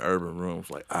urban rooms.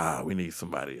 Like, we need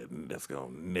somebody that's gonna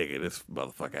nigga this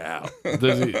motherfucker out.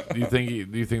 Do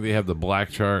you think they have the black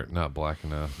chart? Not black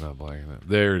enough.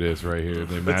 There it is, right here.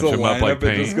 They match them up like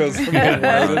It just paint. goes from the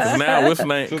widest. Now what's the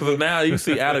name? Because now you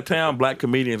see out of town black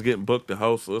comedians getting booked to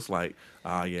host. So it's like,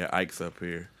 yeah, Ike's up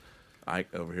here.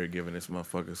 Ike over here giving this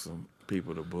motherfucker some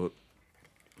people to book.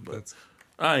 But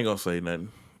I ain't gonna say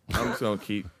nothing. I'm just gonna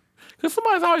keep. Because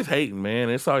somebody's always hating, man.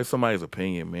 It's always somebody's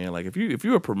opinion, man. Like, if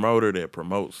you're a promoter that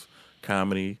promotes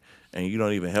comedy and you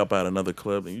don't even help out another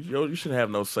club, then you should have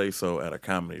no say-so at a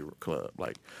comedy club.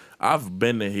 Like, I've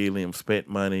been to Helium, spent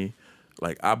money.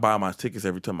 Like, I buy my tickets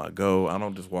every time I go. I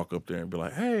don't just walk up there and be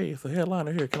like, hey, it's a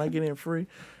headliner here. Can I get in free?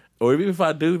 Or even if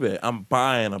I do that, I'm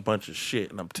buying a bunch of shit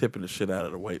and I'm tipping the shit out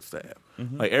of the wait staff.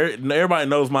 Mm-hmm. Like, everybody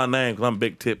knows my name because I'm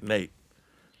Big Tip Nate.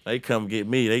 They come get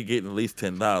me. They getting at least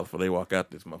 $10 before they walk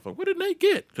out this motherfucker. What did they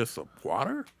get? Just some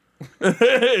water?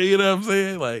 You know what I'm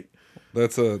saying? Like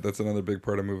That's another big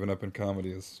part of moving up in comedy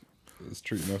is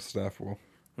treating our staff well.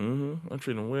 I'm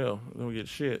treating them well. They don't get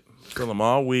shit. Sell them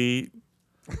all weed.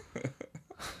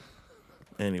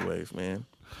 Anyways, man.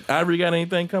 Ivory, got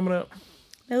anything coming up?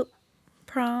 Nope.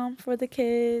 Prom for the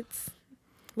kids.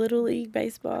 Little League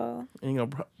baseball. Ain't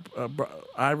gonna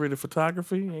Ivory the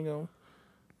photography. Ain't gonna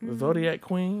the Zodiac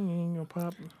Queen. Ain't gonna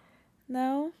pop.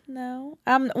 No.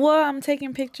 I'm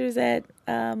taking pictures at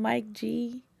Mike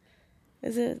G.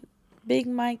 Is it Big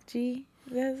Mike G?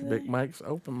 Big Mike's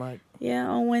open mic. Yeah,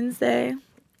 on Wednesday.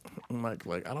 Mike's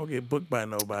like, I don't get booked by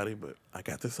nobody, but I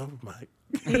got this open mic.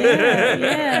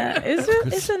 Yeah.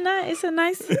 It's a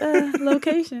nice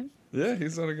location. Yeah,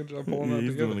 he's done a good job pulling that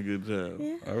He's together. doing a good job.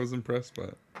 Yeah. I was impressed by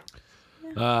it. Yeah.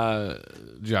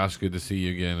 Josh, good to see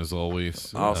you again as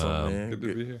always. Awesome, man. Good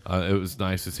to be here. It was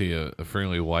nice to see a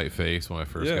friendly white face when I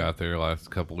first got there last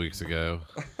couple weeks ago.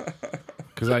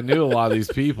 Because I knew a lot of these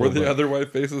people. Were the other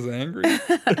white faces angry?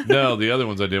 No, the other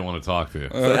ones I didn't want to talk to.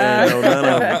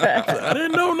 I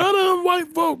didn't know none of them white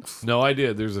folks. No, I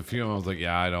did. There's a few of them I was like,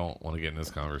 yeah, I don't want to get in this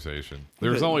conversation.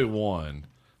 There was only one,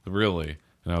 really.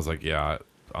 And I was like, yeah,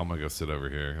 I'm going to go sit over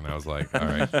here. And I was like, all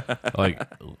right.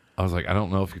 I was like, I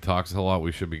don't know if he talks a lot.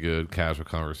 We should be good. Casual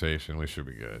conversation. We should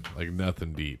be good. Like,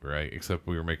 nothing deep, right? Except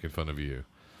we were making fun of you.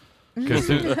 Because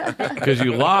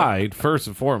you lied, first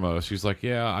and foremost. She's like,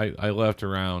 yeah, I left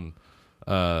around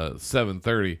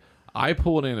 7:30. I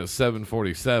pulled in at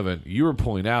 7:47. You were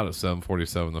pulling out at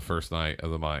 7:47 the first night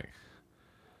of the mic.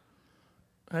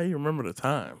 How you remember the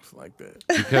times like that?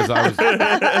 Because I'm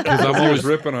He always was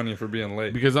ripping on you for being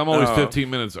late. Because I'm always 15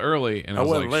 minutes early, and I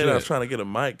wasn't like, late. shit. I was trying to get a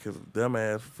mic because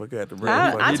dumbass forgot to bring.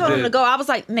 I told him to go. I was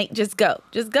like, Nate, just go.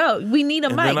 We need a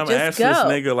mic. Then I'm just go. asking this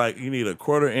nigga like, you need a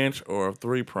 1/4 inch or a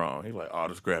 3-prong. He's like, I'll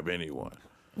just grab anyone.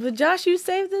 But Josh, you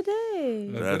saved the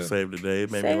day. Josh saved the day.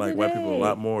 It made me Saved like the white people a day.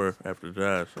 lot more after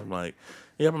Josh. I'm like,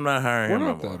 yep, I'm not hiring We're him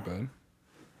no not more. that bad.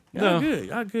 Y'all good.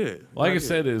 Y'all good. Like I Y'all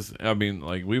said,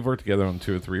 like we've worked together on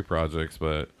 2 or 3 projects,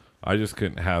 but I just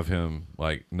couldn't have him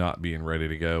like not being ready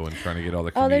to go and trying to get all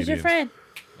the Oh, comedians. there's your friend.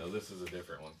 No, this is a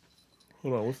different one.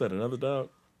 Hold on, what's that? Another dog?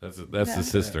 That's the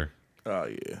sister. Oh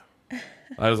yeah.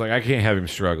 I was like, I can't have him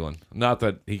struggling. Not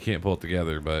that he can't pull it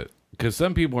together, but because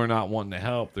some people are not wanting to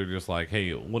help, they're just like,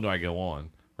 hey, when do I go on,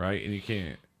 right? And you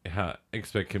can't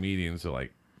expect comedians to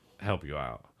like help you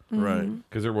out. Right.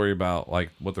 Because they're worried about like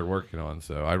what they're working on.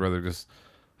 So I'd rather just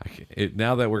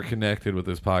now that we're connected with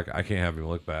this podcast, I can't have him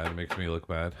look bad. It makes me look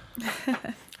bad.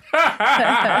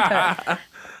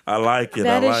 I like it.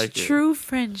 That I is like it. true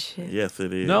friendship. Yes,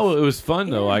 it is. No, it was fun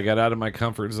though. I got out of my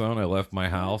comfort zone. I left my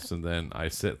house, and then I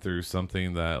sit through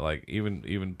something that like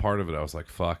even part of it, I was like,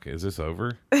 "Fuck, is this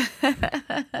over?"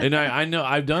 And I know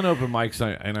I've done open mics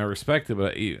and I respect it,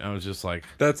 but I was just like,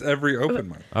 That's every open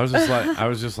mic. I was just like, I Get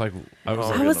was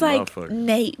the like, motherfucker.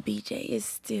 Nate, BJ is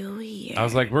still here. I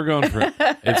was like, we're going for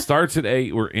it. Starts at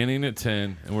 8, we're ending at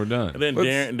 10, and we're done. And then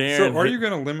Darren. So are you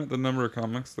going to limit the number of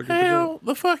comics that get to Hell, go?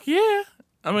 the fuck yeah.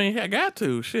 I mean, I got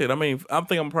to. Shit. I mean, I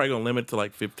think I'm probably going to limit to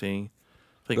like 15.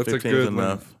 I think That's a 15 is good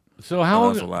enough. limit. So how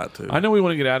long? That's a lot too. I know we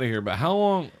want to get out of here, but how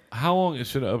long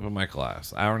should I open my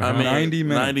class? Hour and a I half. mean, 90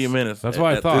 minutes. 90 minutes. That's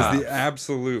what I At thought. Is the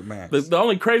absolute max. The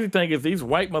only crazy thing is these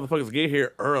white motherfuckers get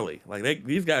here early. Like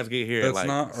these guys get here That's at like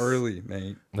not early,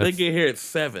 Nate. they get here at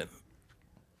 7.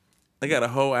 They got a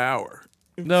whole hour.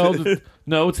 No,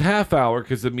 it's half hour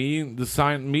because the meeting's at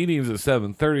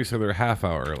 7:30, so they're half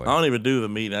hour early. I don't even do the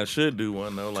meeting. I should do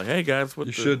one though. Like, hey guys, what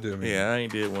You the- should do a meeting. Yeah, I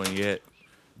ain't did one yet.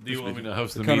 Do you want me to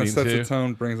host the Kind of meeting sets too? the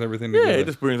tone, brings everything Yeah, together. it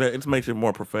just brings that. It just makes it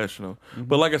more professional.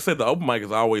 But like I said, the open mic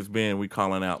has always been we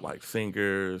calling out like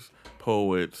singers,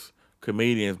 poets,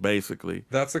 comedians, basically.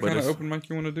 That's the But kind of it's- open mic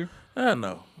you want to do?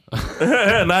 No.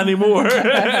 Not anymore.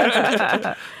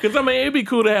 Because, I mean, it'd be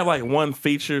cool to have, like, one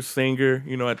feature singer,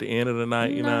 you know, at the end of the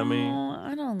night, you know what I mean?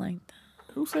 I don't like that.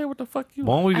 Who said what the fuck you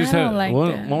Why don't we just I don't have like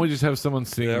why that. don't we just have someone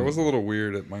sing? Yeah, it was a little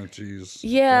weird at Mike G's.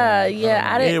 Yeah, I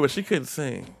Yeah, didn't. but she couldn't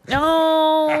sing.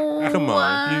 No. Come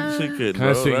on. She couldn't. Can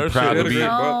I bro. sing Her Proud shit- to Be-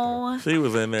 No. She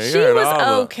was in there. You She heard was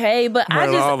all okay, but The, I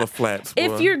heard all the just flats, boy.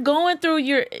 if you're going through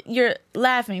you're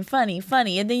laughing, funny,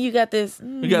 and then you got this.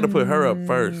 You got to put her up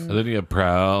first. And then you're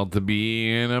proud to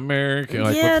be an American.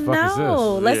 Like, yeah, what the fuck no.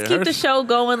 is this? Let's Yeah, keep her the sh- show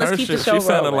going. Let's Her keep shit, the show she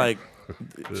sounded rolling. like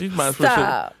she might as well.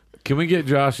 Stop. Can we get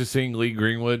Josh to sing Lee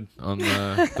Greenwood on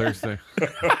Thursday?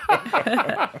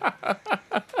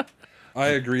 I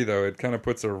agree, though. It kind of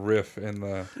puts a riff in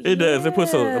the... It does. It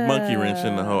puts a monkey wrench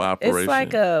in the whole operation. It's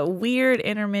like a weird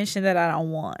intermission that I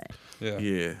don't want. Yeah.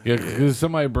 Yeah. Yeah, because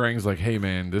somebody brings like, "Hey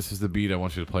man, this is the beat I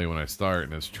want you to play when I start,"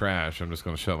 and it's trash. I'm just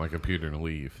going to shut my computer and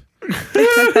leave.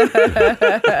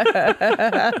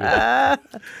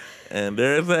 And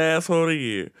there's the asshole of the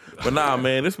year. But nah,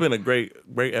 man, it's been a great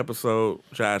episode,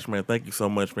 Josh, man. Thank you so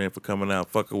much, man, for coming out,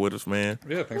 fucking with us, man.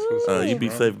 Yeah, thanks for the support, You be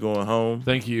bro. safe going home.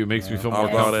 Thank you. It makes me feel I'll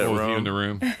more call that comfortable with you wrong. in the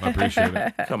room. I appreciate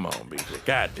it. Come on, BJ.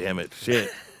 God damn it.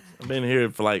 Shit. I've been here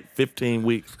for like 15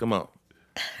 weeks. Come on.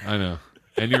 I know.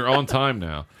 And you're on time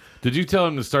now. Did you tell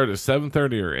him to start at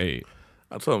 7:30 or 8?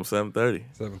 I told him 7:30.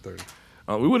 7:30.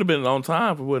 We would have been on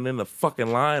time if we wasn't in the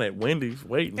fucking line at Wendy's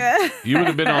waiting. You would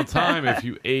have been on time if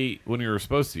you ate when you were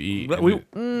supposed to eat.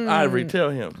 Ivory, tell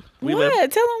him. We What?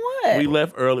 left. Tell them what? We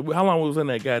left early. How long was in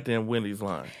that goddamn Wendy's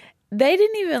line? They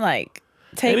didn't even like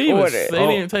take They didn't orders. They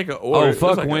didn't take an order. Oh, It was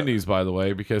fuck like Wendy's, by the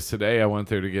way, because today I went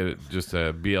there to get just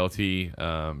a BLT,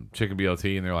 chicken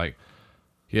BLT, and they're like,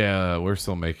 Yeah, we're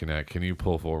still making that. Can you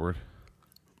pull forward?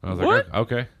 I was What? like,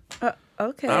 okay.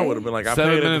 Okay. I would have been like, I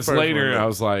 7 paid minutes it the first later, one, I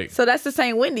was like, So that's the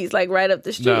same Wendy's, like right up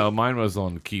the street. no, mine was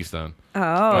on Keystone.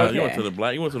 Oh, okay. You went to the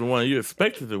black. You went to the one you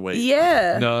expected to wait.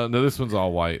 Yeah. No, this one's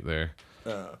all white there.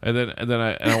 And then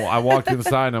I walked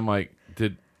inside and I'm like,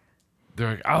 they're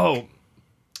like, oh,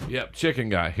 yep, chicken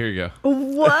guy. Here you go.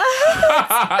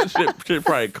 What? shit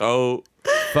probably cold.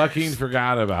 Fucking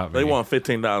forgot about me. They want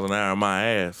 $15 an hour on my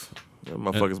ass. Them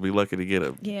motherfuckers be lucky to get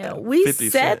a Yeah, we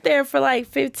 50 sat cent. there for like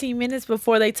 15 minutes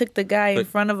before they took the guy in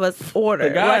front of us order.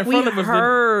 the guy like in front of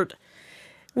us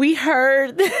we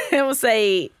heard him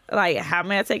say, like, how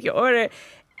may I take your order?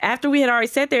 After we had already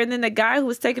sat there, and then the guy who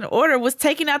was taking the order was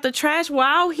taking out the trash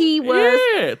while he was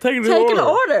taking the taking order. the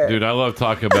order. Dude, I love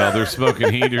Taco Bell. They're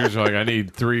smoking heaters. Like, I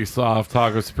need 3 soft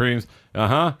Taco Supremes.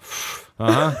 What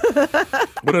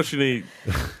else you need?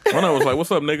 One of was like,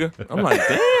 "What's up, nigga?" I'm like,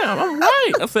 "Damn, I'm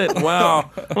white." I said,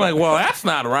 "Well," I'm like, "Well, that's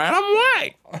not right. I'm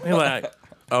white." He's like,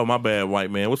 "Oh, my bad, white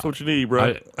man. What's what you need,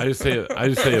 bro?" I just say it back. I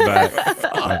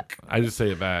just say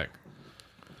it back.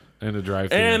 In the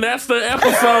drive-thru. And that's the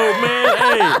episode, man.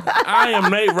 Hey, I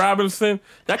am Nate Robinson.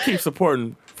 Y'all keep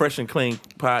supporting Fresh and Clean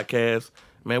Podcast.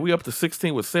 Man, we up to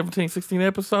 16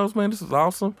 episodes, man. This is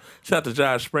awesome. Shout out to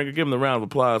Josh Springer. Give him the round of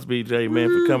applause, BJ, man,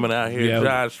 for coming out here. Yeah.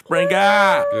 Josh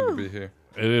Springer. Good to be here.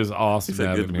 It is awesome He said,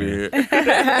 having good to me be here. here.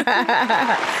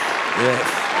 Yes.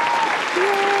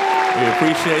 We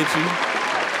appreciate you.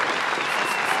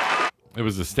 It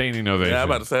was a standing ovation. Yeah, I'm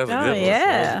about to say that's a Oh, good one.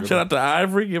 yeah. Shout out to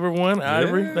Ivory. Give her one.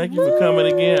 Ivory, thank you for coming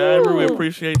again. Ivory, we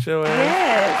appreciate your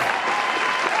ass.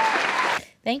 Yes.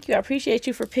 Thank you. I appreciate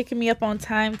you for picking me up on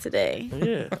time today.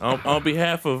 Yeah. On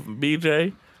behalf of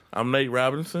BJ, I'm Nate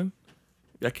Robinson.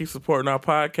 Y'all keep supporting our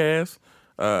podcast.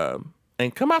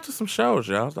 And come out to some shows,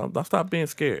 y'all. Don't stop being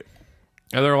scared.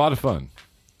 Yeah, they're a lot of fun.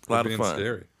 A lot of Being fun.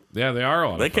 scary. Yeah, they are a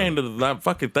lot They of fun. came to the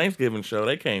fucking Thanksgiving show.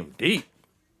 They came deep.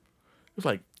 It was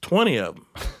like 20 of them.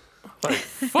 Like,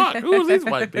 fuck, who is these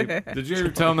white people? Did you ever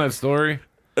tell them that story?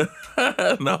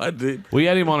 No, I didn't. We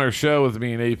had him on our show with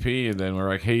me and AP, and then we're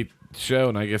like, hey, show,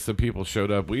 and I guess the people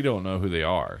showed up. We don't know who they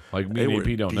are. Like, me They and were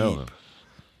AP don't know deep. them.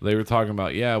 They were talking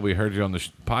about, yeah, we heard you on the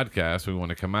podcast. We want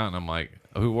to come out. And I'm like,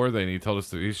 who were they? And he told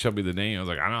us, he showed me the name. I was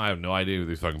like, I have no idea who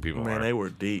these fucking people Man, are. they were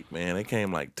deep, man. They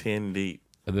came like 10 deep.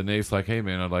 And then Nate's like, hey,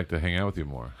 man, I'd like to hang out with you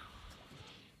more.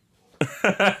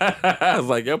 I was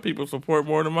like, your people support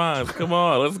more than mine. Come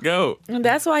on, let's go. And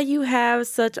that's why you have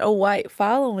such a white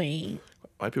following.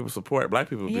 White people support. Black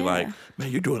people be Yeah. like, man,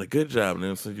 you're doing a good job. And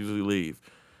then so usually leave.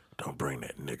 Don't bring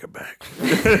that nigga back.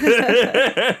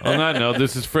 On that note,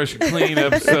 this is Fresh and Clean,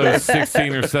 episode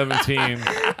 16 or 17.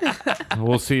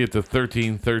 We'll see you at the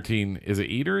 1313. Is it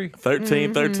Eatery?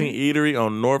 1313 Eatery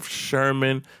on North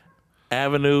Sherman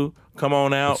Avenue. Come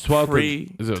on out. It's 12th.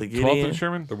 Free Is it to get 12th in. and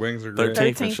Sherman? The wings are great.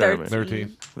 13th and Sherman.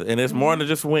 13. And it's more than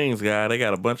just wings, guy. They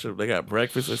got they got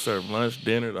breakfast. They serve lunch,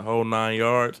 dinner, the whole 9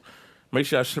 yards. Make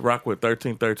sure y'all should rock with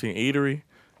 1313 Eatery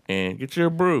and get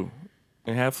your brew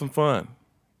and have some fun.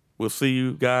 We'll see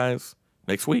you guys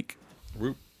next week.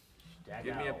 Whoop.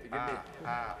 Give me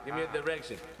a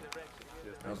direction.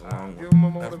 That was a long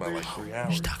one. That's about like 3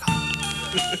 hours.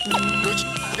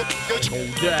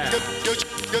 Yeah.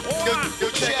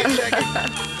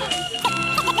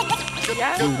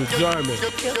 Do the German.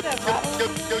 Kill that bottle.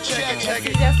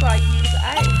 See, that's why you use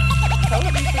ice. Told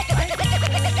you to ice.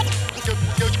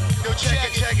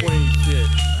 Queen shit.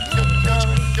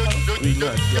 We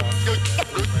nuts, y'all.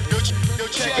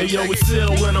 Hey yo, it's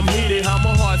ill when I'm heated, how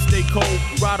my heart stay cold.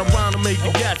 Ride around and make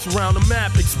the gats around the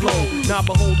map explode. Now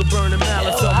behold the burning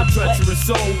malice of a treacherous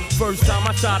soul. First time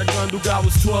I shot a gun, dude, I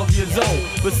was 12 years old.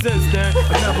 But since then,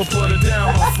 I never put her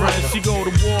down, my friend. She go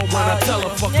to war when I tell her,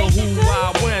 fuck her who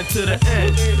I went to the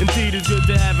end. Indeed, it's good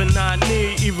to have and not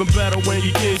need. Even better when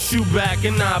you can shoot back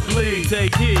and not bleed.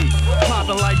 Take heed,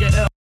 popping like an L.